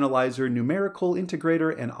Mathematical Analyzer, Numerical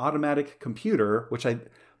Integrator, and Automatic Computer, which I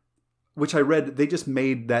read, they just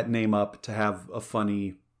made that name up to have a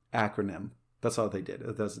funny acronym. That's all they did.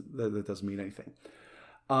 That doesn't mean anything.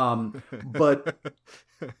 But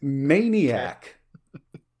Maniac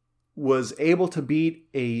was able to beat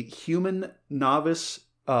a human novice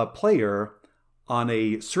player on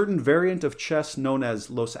a certain variant of chess known as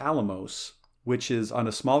Los Alamos, which is on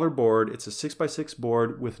a smaller board. It's a 6x6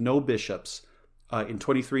 board with no bishops in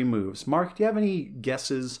 23 moves. Mark, do you have any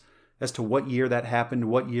guesses as to what year that happened?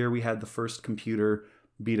 What year we had the first computer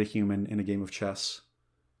beat a human in a game of chess?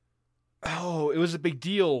 Oh, it was a big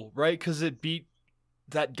deal, right? Because it beat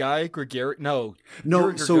that guy, Gregarian. No,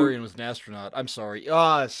 Gregarian was an astronaut. I'm sorry.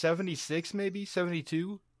 76 maybe?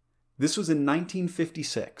 72? This was in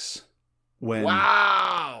 1956 when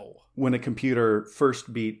a computer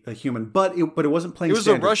first beat a human, but it wasn't playing. It was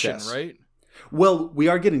standard a Russian, chess. Right? Well, we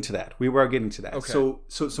are getting to that. Okay. So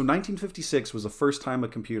 1956 was the first time a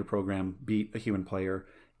computer program beat a human player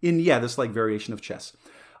in this variation of chess.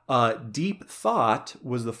 Deep Thought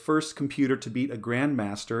was the first computer to beat a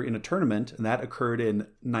grandmaster in a tournament, and that occurred in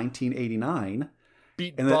 1989.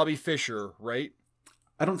 Beat Bobby Fischer, right?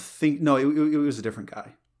 I don't think. No, it was a different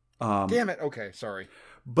guy. Damn it. Okay, sorry.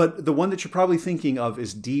 But the one that you're probably thinking of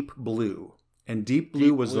is Deep Blue, and Deep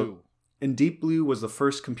Blue was the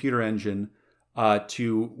first computer engine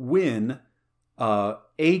to win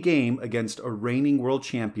a game against a reigning world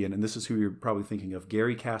champion, and this is who you're probably thinking of,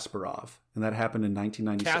 Garry Kasparov, and that happened in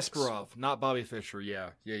 1996. Kasparov, not Bobby Fischer.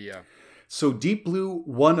 Yeah. So Deep Blue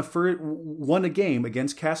won a game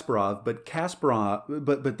against Kasparov,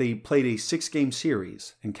 but they played a 6-game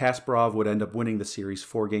series, and Kasparov would end up winning the series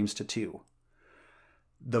 4-2.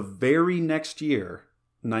 The very next year,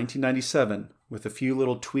 1997, with a few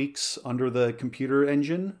little tweaks under the computer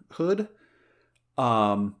engine hood,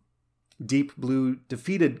 Deep Blue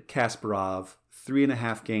defeated Kasparov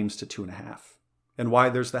 3.5-2.5. And why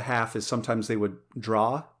there's the half is sometimes they would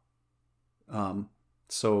draw.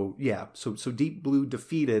 So Deep Blue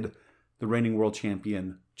defeated the reigning world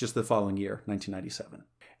champion just the following year, 1997.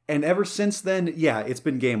 And ever since then, it's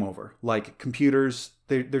been game over. Computers,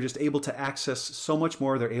 they're just able to access so much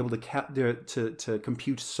more. They're able to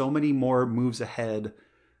compute so many more moves ahead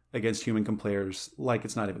against human players.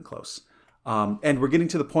 It's not even close. And we're getting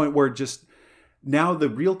to the point where just Now the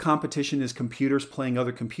real competition is computers playing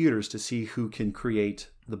other computers to see who can create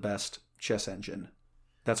the best chess engine.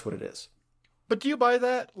 That's what it is. But do you buy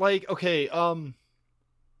that? Like, okay,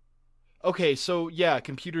 so yeah,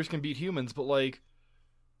 computers can beat humans, but like,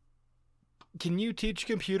 can you teach a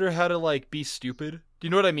computer how to like be stupid? Do you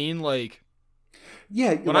know what I mean? Like,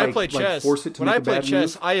 yeah, when I play chess, move.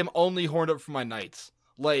 I am only horned up for my knights.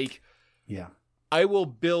 Like, yeah, I will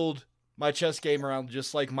build my chess game around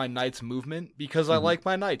just like my knight's movement because I like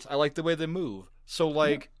my knights. I like the way they move. So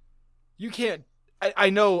like, you can't. I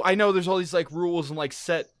know. There's all these like rules and like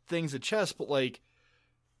set things at chess, but like,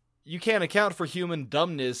 you can't account for human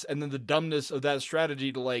dumbness and then the dumbness of that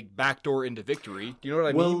strategy to like backdoor into victory. Do you know what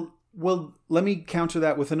I mean? Well, let me counter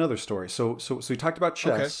that with another story. So we talked about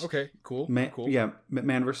chess. Okay, cool. Cool. Yeah,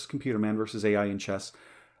 man versus computer, man versus AI in chess.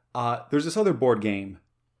 There's this other board game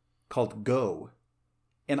called Go,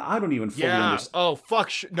 and I don't even fully understand. Oh,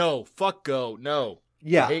 fuck Go. No.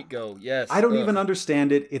 Yeah. I hate Go. Yes. I don't even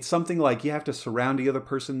understand it. It's something like you have to surround the other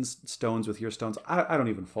person's stones with your stones. I don't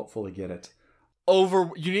even fully get it.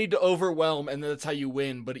 You need to overwhelm, and that's how you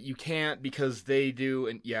win, but you can't because they do,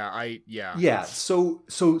 and yeah. So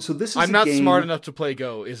this is. I'm not smart enough to play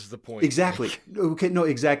Go. Is the point? Exactly. Okay. No.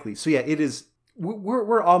 Exactly. So yeah, it is.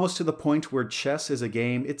 We're almost to the point where chess is a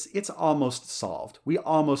game. It's almost solved. We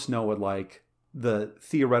almost know what like the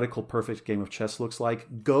theoretical perfect game of chess looks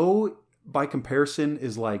like. Go, by comparison,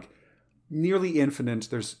 is like nearly infinite.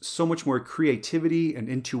 There's so much more creativity and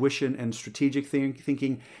intuition and strategic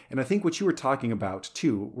thinking. And I think what you were talking about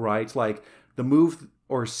too, right? Like the move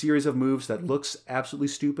or series of moves that looks absolutely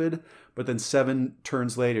stupid, but then 7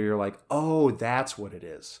 turns later, you're like, oh, that's what it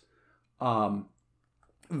is. A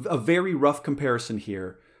very rough comparison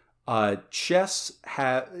here. Chess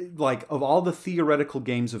like of all the theoretical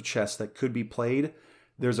games of chess that could be played,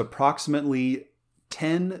 there's approximately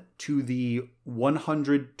 10 to the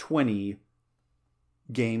 120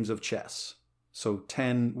 games of chess. So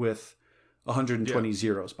 10 with 120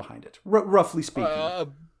 zeros behind it, roughly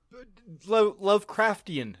speaking.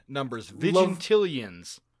 Lovecraftian numbers,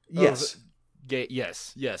 vigintillions. Yes.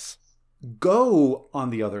 Yes. Go,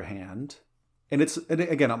 on the other hand, and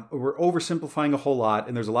again, we're oversimplifying a whole lot,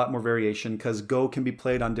 and there's a lot more variation because Go can be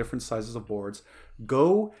played on different sizes of boards.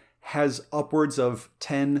 Go has upwards of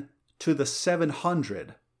 10 to the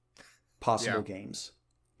 700 possible games.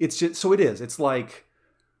 It's just so it is. It's like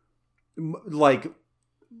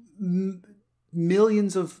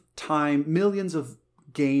millions of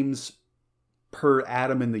games per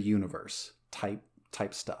atom in the universe type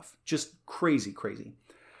stuff. Just crazy.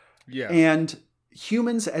 Yeah. And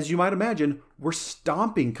humans, as you might imagine, were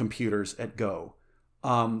stomping computers at Go.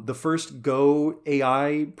 The first Go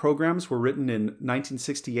AI programs were written in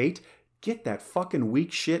 1968. Get that fucking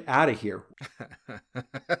weak shit out of here.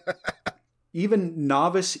 Even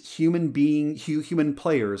novice human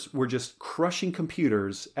players were just crushing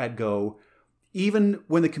computers at Go, even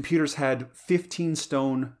when the computers had 15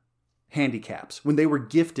 stone handicaps. When they were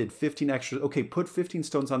gifted 15 extra, okay, put 15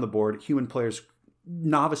 stones on the board,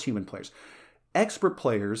 novice human players. Expert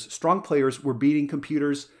players, strong players were beating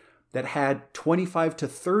computers that had 25 to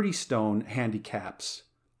 30 stone handicaps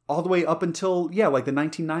all the way up until, like the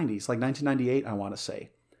 1990s, like 1998, I want to say.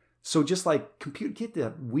 So just like, get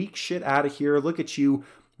that weak shit out of here. Look at you.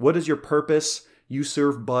 What is your purpose? You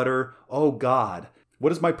serve butter. Oh, God.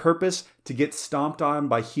 What is my purpose? To get stomped on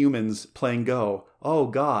by humans playing Go. Oh,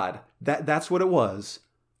 God. That's what it was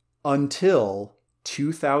until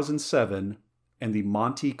 2007 and the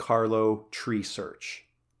Monte Carlo tree search.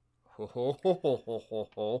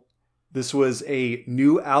 This was a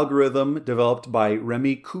new algorithm developed by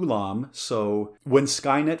Remy Coulomb. So when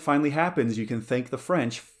Skynet finally happens, you can thank the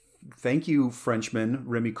French. Thank you, Frenchman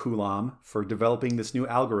Remy Coulomb, for developing this new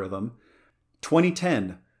algorithm.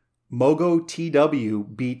 2010, Mogo TW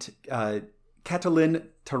beat Catalin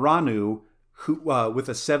Taranu with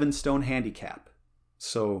a 7-stone handicap.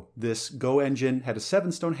 So this Go engine had a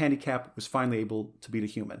 7-stone handicap, was finally able to beat a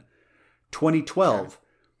human. 2012,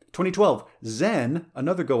 Zen,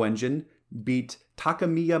 another Go engine, beat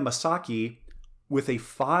Takamiya Masaki with a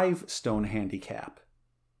 5-stone handicap.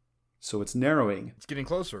 So it's narrowing. It's getting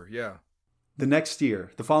closer, yeah.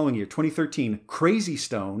 The following year, 2013, Crazy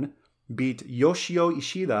Stone beat Yoshio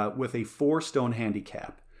Ishida with a 4-stone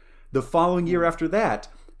handicap. The following year after that,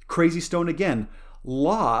 Crazy Stone again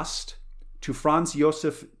lost to Franz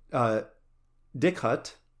Josef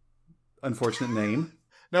Dickhut, unfortunate name.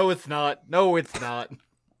 No, it's not.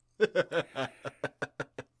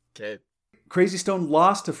 Okay. Crazy Stone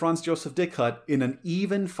lost to Franz Josef Dickhut in an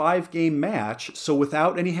even 5-game match, so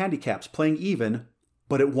without any handicaps, playing even,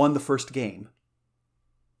 but it won the first game.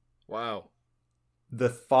 Wow. The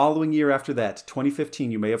following year after that,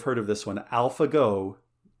 2015, you may have heard of this one, AlphaGo,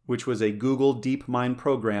 which was a Google DeepMind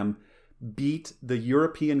program, beat the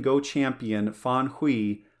European Go champion Fan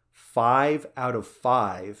Hui 5 out of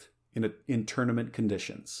 5 in tournament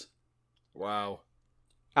conditions. Wow.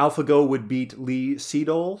 AlphaGo would beat Lee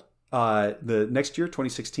Sedol the next year,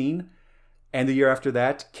 2016, and the year after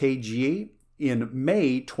that, KG in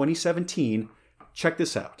May 2017. Check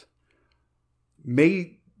this out.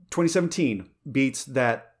 May 2017 beats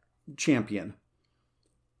that champion.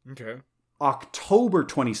 Okay. October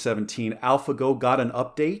 2017, AlphaGo got an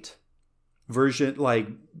update, version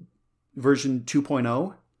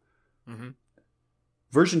 2.0. Mm-hmm.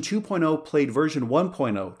 Version 2.0 played version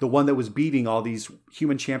 1.0, the one that was beating all these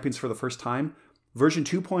human champions for the first time. Version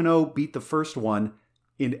 2.0 beat the first one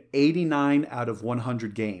in 89 out of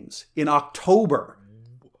 100 games in October.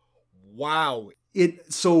 Wow.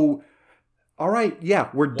 All right, yeah,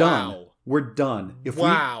 we're done. Wow. We're done.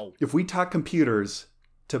 If we taught computers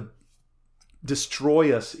to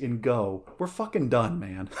destroy us in Go, we're fucking done,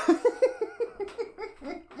 man.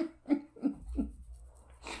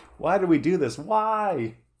 Why do we do this?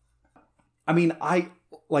 Why? I mean, I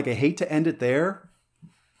hate to end it there,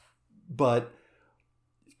 but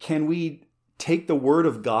can we take the word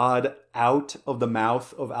of God out of the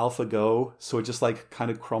mouth of AlphaGo so it just like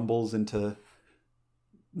kind of crumbles into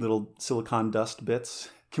little silicon dust bits?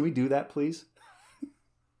 Can we do that, please?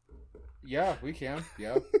 Yeah, we can.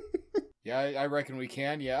 Yeah. Yeah, I reckon we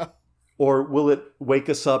can, yeah. Or will it wake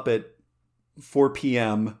us up at 4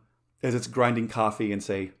 p.m. as it's grinding coffee and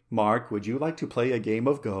say, Mark, would you like to play a game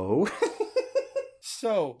of Go?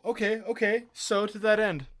 So, okay. So to that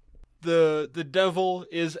end, the devil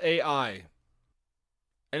is AI.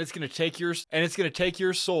 And it's gonna take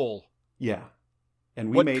your soul. Yeah. And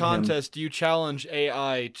we what made contest do you challenge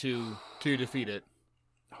AI to defeat it?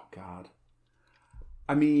 Oh God.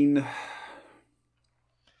 I mean,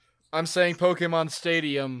 I'm saying Pokemon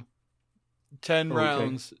Stadium 10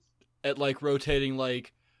 rounds at like rotating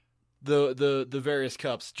like the various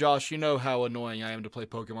cups. Josh, you know how annoying I am to play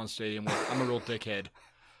Pokemon Stadium with. I'm a real dickhead.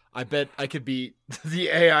 I bet I could beat the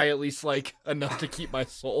AI at least like enough to keep my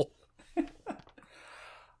soul.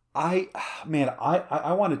 I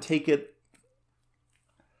want to take it.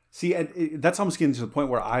 See, that's almost getting to the point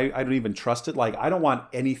where I don't even trust it. Like, I don't want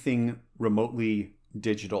anything remotely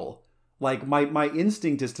digital. Like, my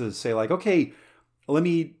instinct is to say, like, okay,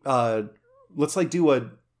 let's like do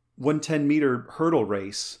a 110-meter hurdle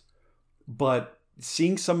race. But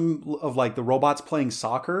seeing some of like the robots playing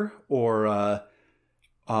soccer or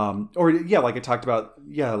like I talked about,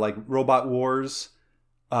 like Robot Wars,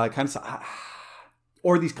 kind of,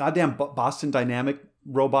 or these goddamn Boston Dynamic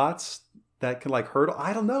robots that can like hurdle.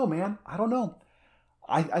 I don't know, man. I don't know.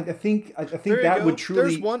 I think that would truly.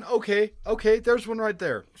 There's one. Okay. There's one right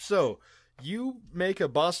there. So you make a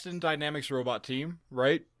Boston Dynamics robot team,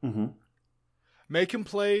 right? Mm-hmm. Make him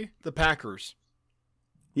play the Packers.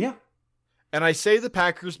 Yeah. And I say the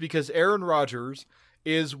Packers because Aaron Rodgers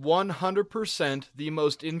is 100% the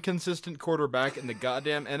most inconsistent quarterback in the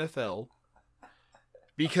goddamn NFL.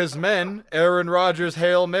 Because Aaron Rodgers'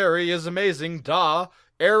 Hail Mary is amazing.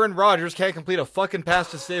 Aaron Rodgers can't complete a fucking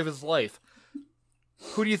pass to save his life.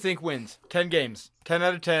 Who do you think wins? 10 games. 10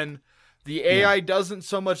 out of 10. The AI doesn't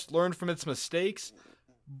so much learn from its mistakes,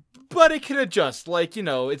 but it can adjust. Like,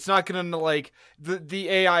 it's not going to, like, the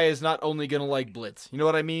AI is not only going to, like, blitz. You know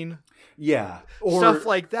what I mean? Yeah. Stuff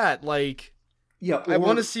like that. Like, yeah, I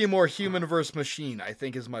want to see a more human versus machine, I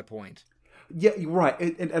think is my point. Yeah, right.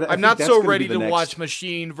 And I'm not so ready to watch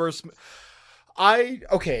machine versus...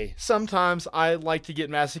 sometimes I like to get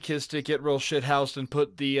masochistic, get real shithoused, and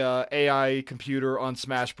put the AI computer on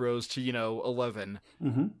Smash Bros. To, 11.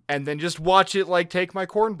 Mm-hmm. And then just watch it, like, take my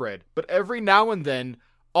cornbread. But every now and then,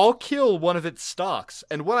 I'll kill one of its stocks.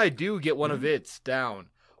 And when I do get one of its down,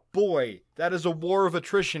 boy, that is a war of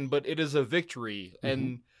attrition, but it is a victory. Mm-hmm.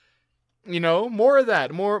 And, more of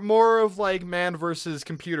that. More of, like, man versus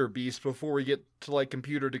computer beast before we get to, like,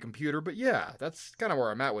 computer to computer. But yeah, that's kind of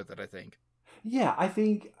where I'm at with it, I think. Yeah, I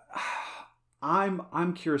think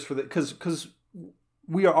I'm curious for that because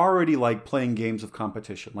we are already like playing games of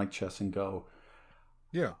competition like chess and Go.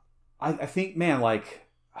 Yeah, I think, man, like,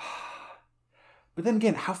 but then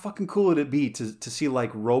again, how fucking cool would it be to see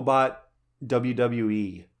like robot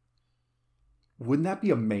WWE? Wouldn't that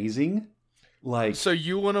be amazing? Like, so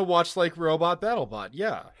you want to watch like Robot BattleBot?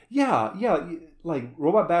 Yeah, like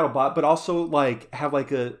Robot BattleBot, but also like have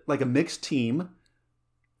like a mixed team.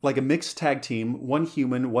 Like a mixed tag team, one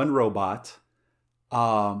human, one robot.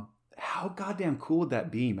 How goddamn cool would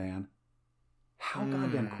that be, man? How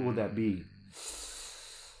goddamn cool would that be?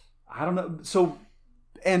 I don't know. So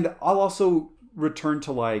And I'll also return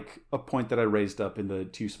to like a point that I raised up in the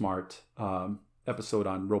Too Smart episode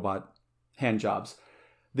on robot hand jobs.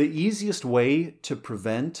 The easiest way to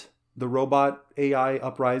prevent the robot AI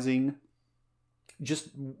uprising, just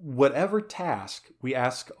whatever task we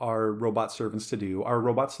ask our robot servants to do, our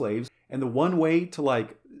robot slaves, and the one way to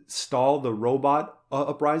like stall the robot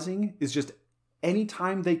uprising is just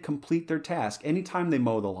anytime they complete their task, anytime they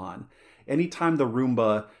mow the lawn, anytime the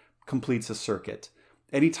Roomba completes a circuit,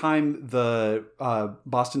 anytime the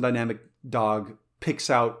Boston Dynamic dog picks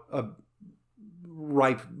out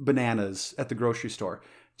ripe bananas at the grocery store,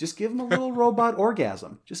 just give them a little robot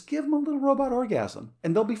orgasm. Just give them a little robot orgasm,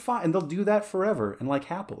 and they'll be fine. And they'll do that forever and like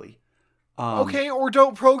happily. Okay, or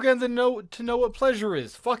don't program them to know what pleasure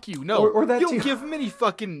is. Fuck you. No, or that you don't too. give them any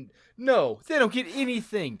fucking. No, they don't get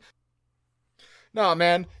anything. Nah,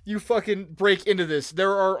 man, you fucking break into this.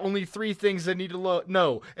 There are only 3 things that need to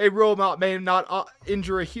know. A robot may not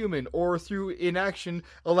injure a human, or through inaction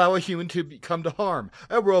allow a human to come to harm.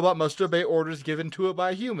 A robot must obey orders given to it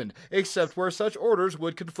by a human, except where such orders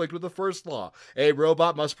would conflict with the first law. A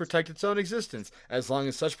robot must protect its own existence, as long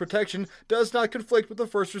as such protection does not conflict with the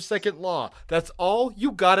first or second law. That's all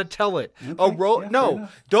you gotta tell it. Okay, No,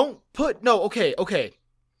 don't put... No, okay.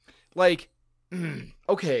 Like,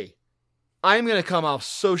 okay. I'm going to come off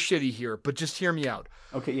so shitty here, but just hear me out.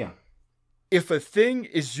 Okay, yeah. If a thing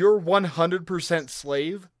is your 100%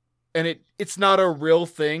 slave, and it's not a real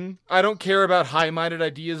thing, I don't care about high-minded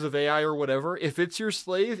ideas of AI or whatever. If it's your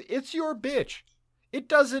slave, it's your bitch. It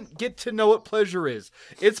doesn't get to know what pleasure is.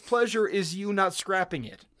 Its pleasure is you not scrapping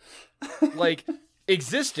it. Like,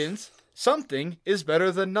 existence, something is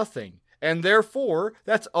better than nothing. And therefore,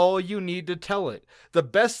 that's all you need to tell it. The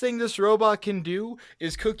best thing this robot can do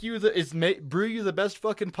is brew you the best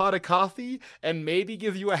fucking pot of coffee and maybe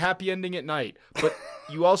give you a happy ending at night. But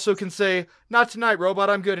you also can say, "Not tonight,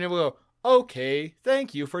 robot, I'm good." And it will go, "Okay,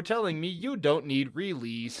 thank you for telling me you don't need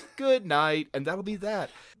release. Good night." And that'll be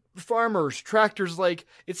that. Farmers, tractors, like,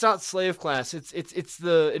 it's not slave class. It's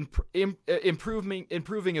the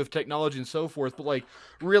improving of technology and so forth. But like,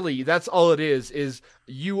 really, that's all it is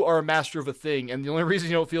you are a master of a thing, and the only reason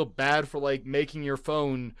you don't feel bad for like making your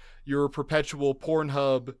phone your perpetual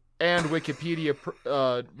Pornhub and Wikipedia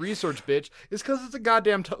research bitch is because it's a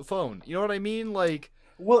goddamn phone. You know what I mean? Like,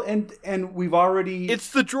 well, and we've already... It's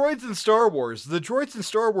the droids in Star Wars. The droids in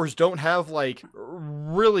Star Wars don't have like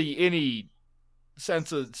really any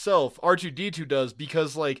sense of self. R2-D2 does,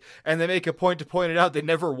 because like, and they make a point to point it out, they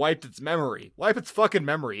never wiped its memory. Wipe its fucking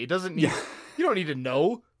memory. It doesn't need... You don't need to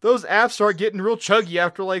know. Those apps start getting real chuggy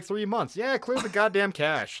after like 3 months. Yeah, clear the goddamn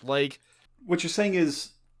cache. Like, what you're saying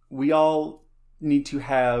is we all need to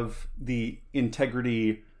have the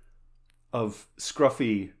integrity of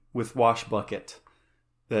Scruffy with Washbucket.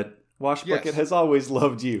 That Washbucket has always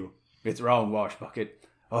loved you. It's wrong, Washbucket.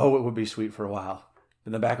 Oh, it would be sweet for a while.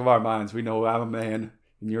 In the back of our minds, we know I'm a man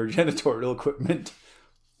in your janitorial equipment.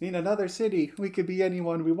 In another city, we could be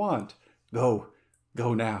anyone we want. Go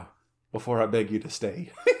now, before I beg you to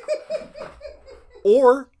stay.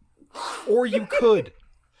 Or you could.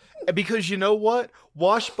 Because you know what?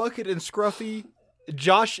 Washbucket and Scruffy,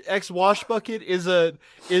 Josh X Washbucket is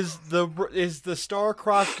the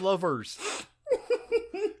star-crossed lovers.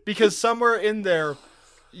 Because somewhere in there,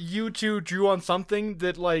 you two drew on something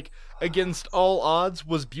that, like, against all odds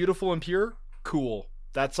was beautiful and pure. Cool.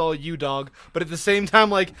 That's all you, dog. But at the same time,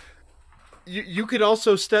 like, you could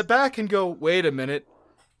also step back and go, wait a minute,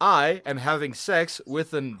 I am having sex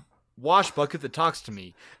with an Washbucket that talks to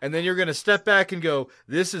me. And then you're going to step back and go,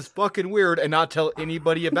 this is fucking weird, and not tell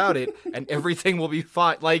anybody about it, and everything will be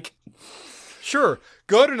fine. Like, sure,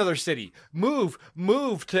 go to another city. Move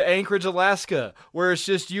to Anchorage, Alaska, where it's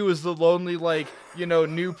just you as the lonely, like, you know,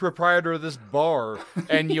 new proprietor of this bar,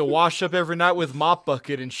 and you wash up every night with Mop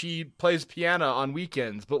Bucket, and she plays piano on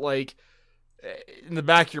weekends. But, like, in the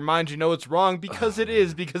back of your mind, you know it's wrong because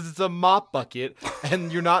it's a mop bucket,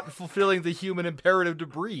 and you're not fulfilling the human imperative to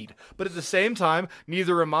breed. But at the same time,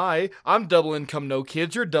 neither am I. I'm double income, no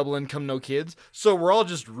kids. You're double income, no kids. So we're all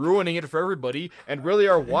just ruining it for everybody. And really,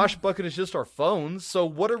 our wash bucket is just our phones. So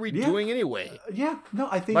what are we doing anyway?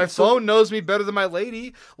 I think my phone knows me better than my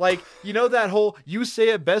lady. Like, you know that whole "you say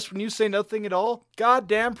it best when you say nothing at all"?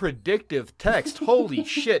 Goddamn predictive text. Holy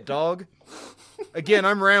shit, dog. Again,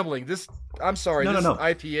 I'm rambling. I'm sorry. This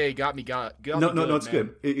IPA got me. No, it's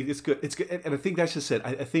good. It's good. It's good. And I think that's just it.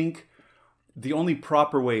 I think the only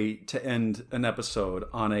proper way to end an episode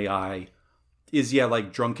on AI is,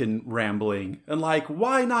 like drunken rambling and like,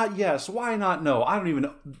 why not yes? Why not no? I don't even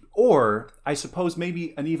know. Or I suppose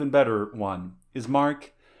maybe an even better one is,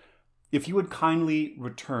 Mark, if you would kindly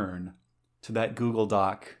return to that Google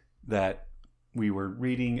Doc that we were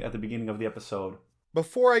reading at the beginning of the episode.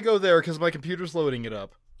 Before I go there, because my computer's loading it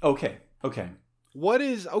up. Okay.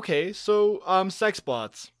 So sex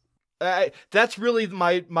bots. That's really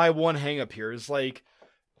my one hang up here is like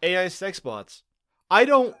AI sex bots. I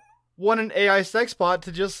don't want an AI sex bot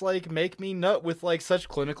to just like make me nut with like such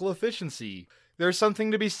clinical efficiency. There's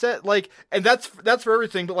something to be said, like, and that's for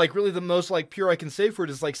everything, but like really the most like pure I can say for it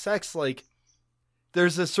is like sex. Like,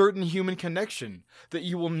 there's a certain human connection that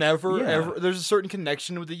you will never ever. There's a certain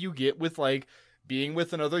connection that you get with like being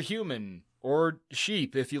with another human or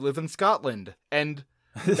sheep if you live in Scotland, and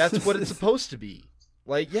that's what it's supposed to be.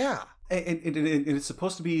 Like, yeah. And it's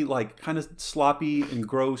supposed to be like kind of sloppy and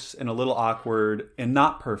gross and a little awkward and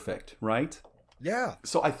not perfect, right? Yeah.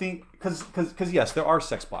 So I think because yes, there are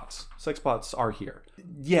sex bots. Sex bots are here.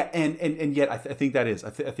 Yeah, and yet I think that is. I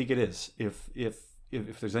think it is.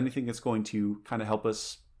 If there's anything that's going to kind of help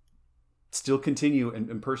us still continue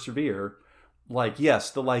and persevere, like yes,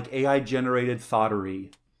 the like AI generated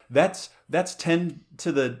thoughtery. That's 10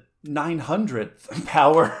 to the 900th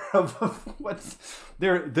power of what's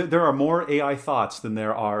there are more AI thoughts than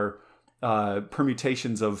there are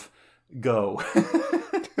permutations of go.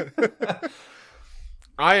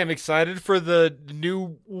 I am excited for the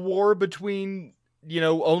new war between,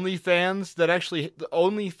 OnlyFans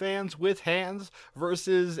OnlyFans with hands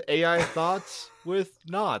versus AI thoughts with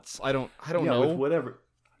knots. I don't know. With whatever.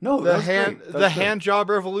 No, the hand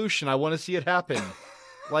job revolution. I want to see it happen.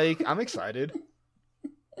 Like, I'm excited.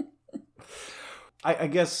 I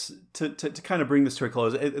guess to kind of bring this to a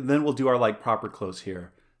close, and then we'll do our like proper close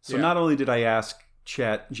here. So not only did I ask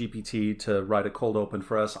Chat GPT to write a cold open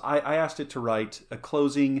for us, I asked it to write a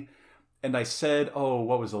closing, and I said,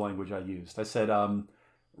 what was the language I used? I said,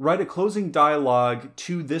 write a closing dialogue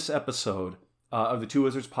to this episode of the Two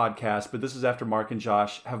Wizards podcast, but this is after Mark and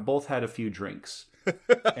Josh have both had a few drinks.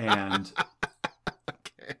 And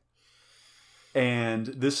okay. And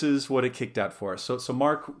this is what it kicked out for us. So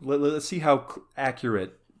Mark, let's see how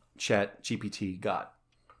accurate Chat GPT got.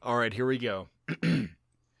 All right, here we go.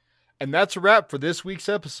 And that's a wrap for this week's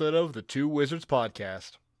episode of the Two Wizards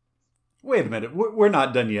podcast. Wait a minute, we're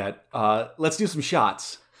not done yet. Let's do some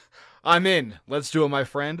shots. I'm in. Let's do it, my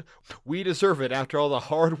friend. We deserve it after all the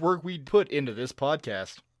hard work we put into this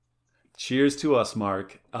podcast. Cheers to us,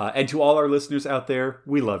 Mark. And to all our listeners out there,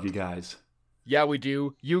 we love you guys. Yeah, we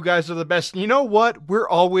do. You guys are the best. You know what? We're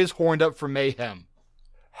always horned up for mayhem.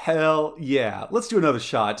 Hell yeah. Let's do another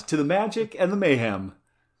shot to the magic and the mayhem.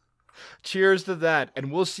 Cheers to that,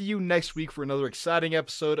 and we'll see you next week for another exciting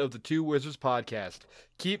episode of the Two Wizards podcast.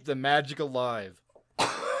 Keep the magic alive.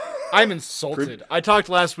 I'm insulted. I talked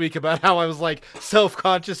last week about how I was like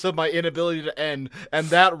self-conscious of my inability to end, and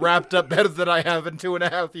that wrapped up better than I have in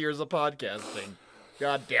 2.5 years of podcasting.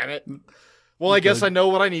 God damn it. Well, I guess I know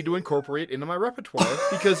what I need to incorporate into my repertoire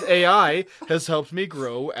because AI has helped me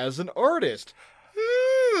grow as an artist.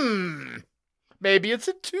 Maybe it's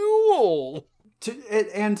a tool.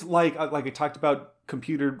 And like I talked about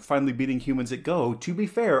computer finally beating humans at Go, to be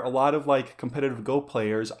fair, a lot of like competitive Go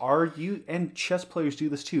players and chess players do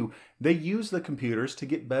this too. They use the computers to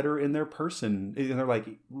get better in their like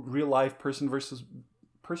real life person versus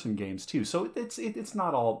person games too. So it's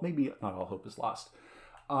not all, maybe not all hope is lost.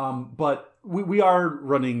 But we are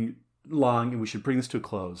running long and we should bring this to a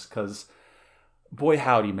close because boy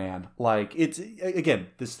howdy, man. Like, it's, again,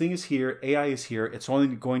 this thing is here, AI is here, it's only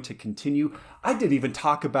going to continue. I didn't even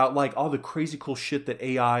talk about like all the crazy cool shit that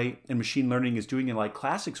AI and machine learning is doing in like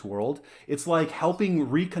classics world. It's like helping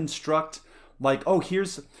reconstruct like,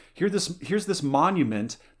 here's this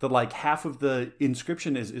monument that like half of the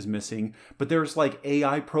inscription is missing, but there's like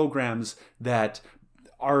AI programs that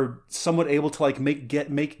are somewhat able to like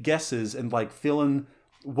make guesses and like fill in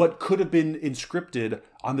what could have been inscripted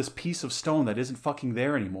on this piece of stone that isn't fucking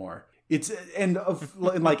there anymore. And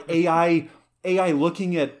like AI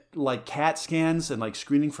looking at like CAT scans and like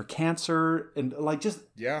screening for cancer and like just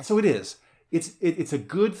So it is. It's a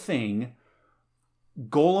good thing.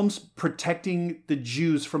 Golems protecting the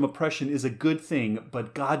Jews from oppression is a good thing,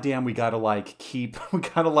 but goddamn, we gotta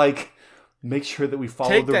make sure that we follow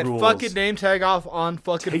the rules. Take that fucking name tag off on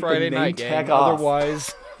fucking Friday night, gang.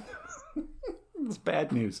 Otherwise. It's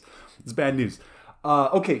bad news.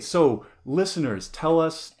 Okay, so listeners, tell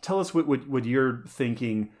us what you're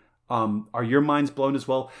thinking. Are your minds blown as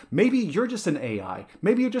well? Maybe you're just an AI.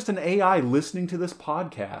 Maybe you're just an AI listening to this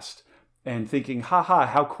podcast and thinking, haha,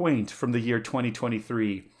 how quaint from the year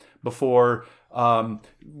 2023 before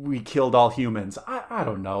we killed all humans. I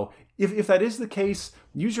don't know. If that is the case,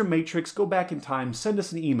 use your matrix, go back in time, send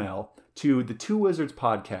us an email to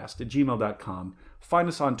the2wizardspodcast@gmail.com. find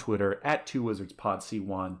us on Twitter at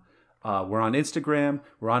 2wizardspodc1. We're on Instagram.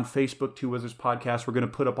 We're on Facebook, Two Wizards Podcast. We're going to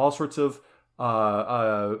put up all sorts of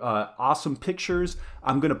awesome pictures.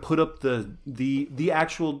 I'm going to put up the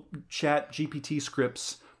actual Chat GPT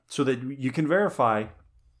scripts so that you can verify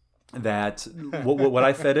that what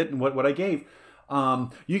I fed it and what I gave.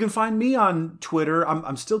 You can find me on Twitter.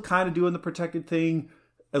 I'm still kind of doing the protected thing,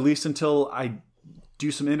 at least until I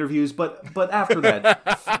do some interviews. But after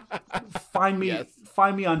that, find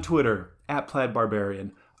me on Twitter at Plaid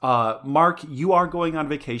Barbarian. Mark, you are going on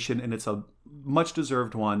vacation, and it's a much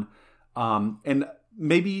deserved one. And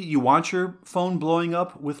maybe you want your phone blowing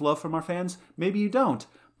up with love from our fans. Maybe you don't.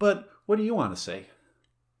 But what do you want to say?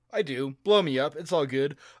 I do. Blow me up. It's all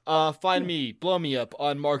good. Find me, Blow Me Up,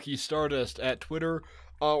 on Marky Stardust at Twitter.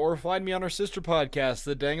 Or find me on our sister podcast,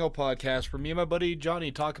 the Dangle Podcast, where me and my buddy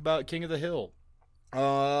Johnny talk about King of the Hill.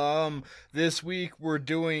 This week we're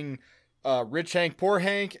doing Rich Hank, Poor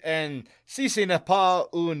Hank, and Cici Napa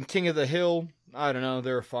un King of the Hill. I don't know.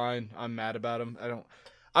 They're fine. I'm mad about them.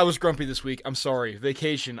 I was grumpy this week. I'm sorry.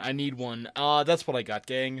 Vacation. I need one. That's what I got,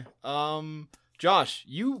 gang. Josh,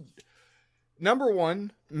 you... Number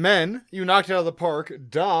one, men, you knocked it out of the park.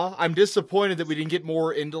 Duh. I'm disappointed that we didn't get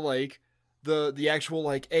more into, like, the actual,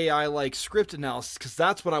 like, AI, like, script analysis, because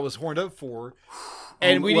that's what I was horned up for.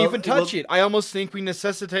 And we didn't even touch it. I almost think we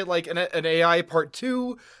necessitate, like, an AI part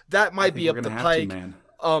 2. That might be up the pike. Man.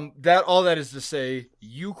 All that is to say,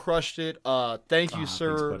 you crushed it. Thank you,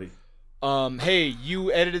 sir. Thanks, buddy. Hey,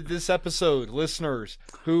 you edited this episode, listeners.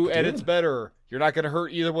 Who edits better? You're not going to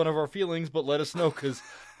hurt either one of our feelings, but let us know, because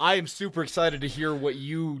I am super excited to hear what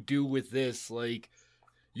you do with this. Like,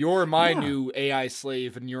 you're my new AI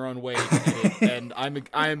slave in your own way, and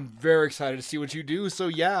I'm very excited to see what you do. So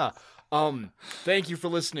yeah, thank you for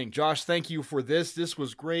listening, Josh. Thank you for this. This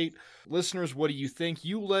was great, listeners. What do you think?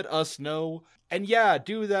 You let us know, and yeah,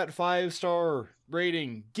 do that 5-star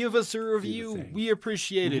rating. Give us a review. We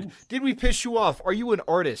appreciate it. Did we piss you off? Are you an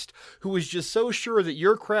artist who is just so sure that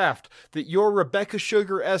your craft, that your Rebecca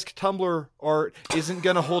Sugar-esque Tumblr art isn't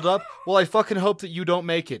gonna hold up? Well, I fucking hope that you don't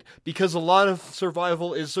make it, because a lot of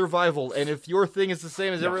survival is survival, and if your thing is the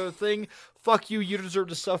same as every other thing, fuck you, you deserve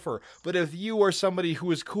to suffer. But if you are somebody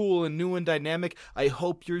who is cool and new and dynamic, I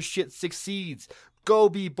hope your shit succeeds. Go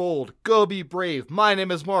be bold. Go be brave. My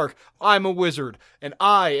name is Mark. I'm a wizard. And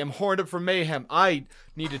I am horned up for mayhem. I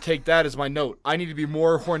need to take that as my note. I need to be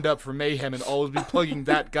more horned up for mayhem and always be plugging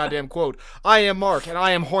that goddamn quote. I am Mark, and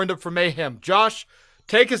I am horned up for mayhem. Josh,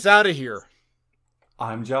 take us out of here.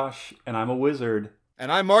 I'm Josh, and I'm a wizard.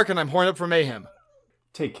 And I'm Mark, and I'm horned up for mayhem.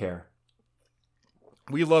 Take care.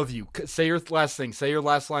 We love you. Say your last thing. Say your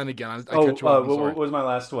last line again. I cut you off. What was my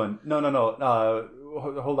last one? No.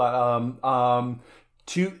 Hold on.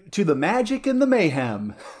 To the magic and the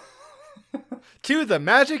mayhem. To the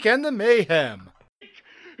magic and the mayhem.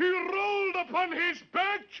 He rolled upon his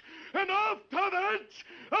back, and after that,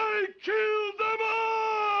 I killed them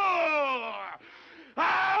all!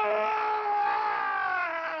 Ah!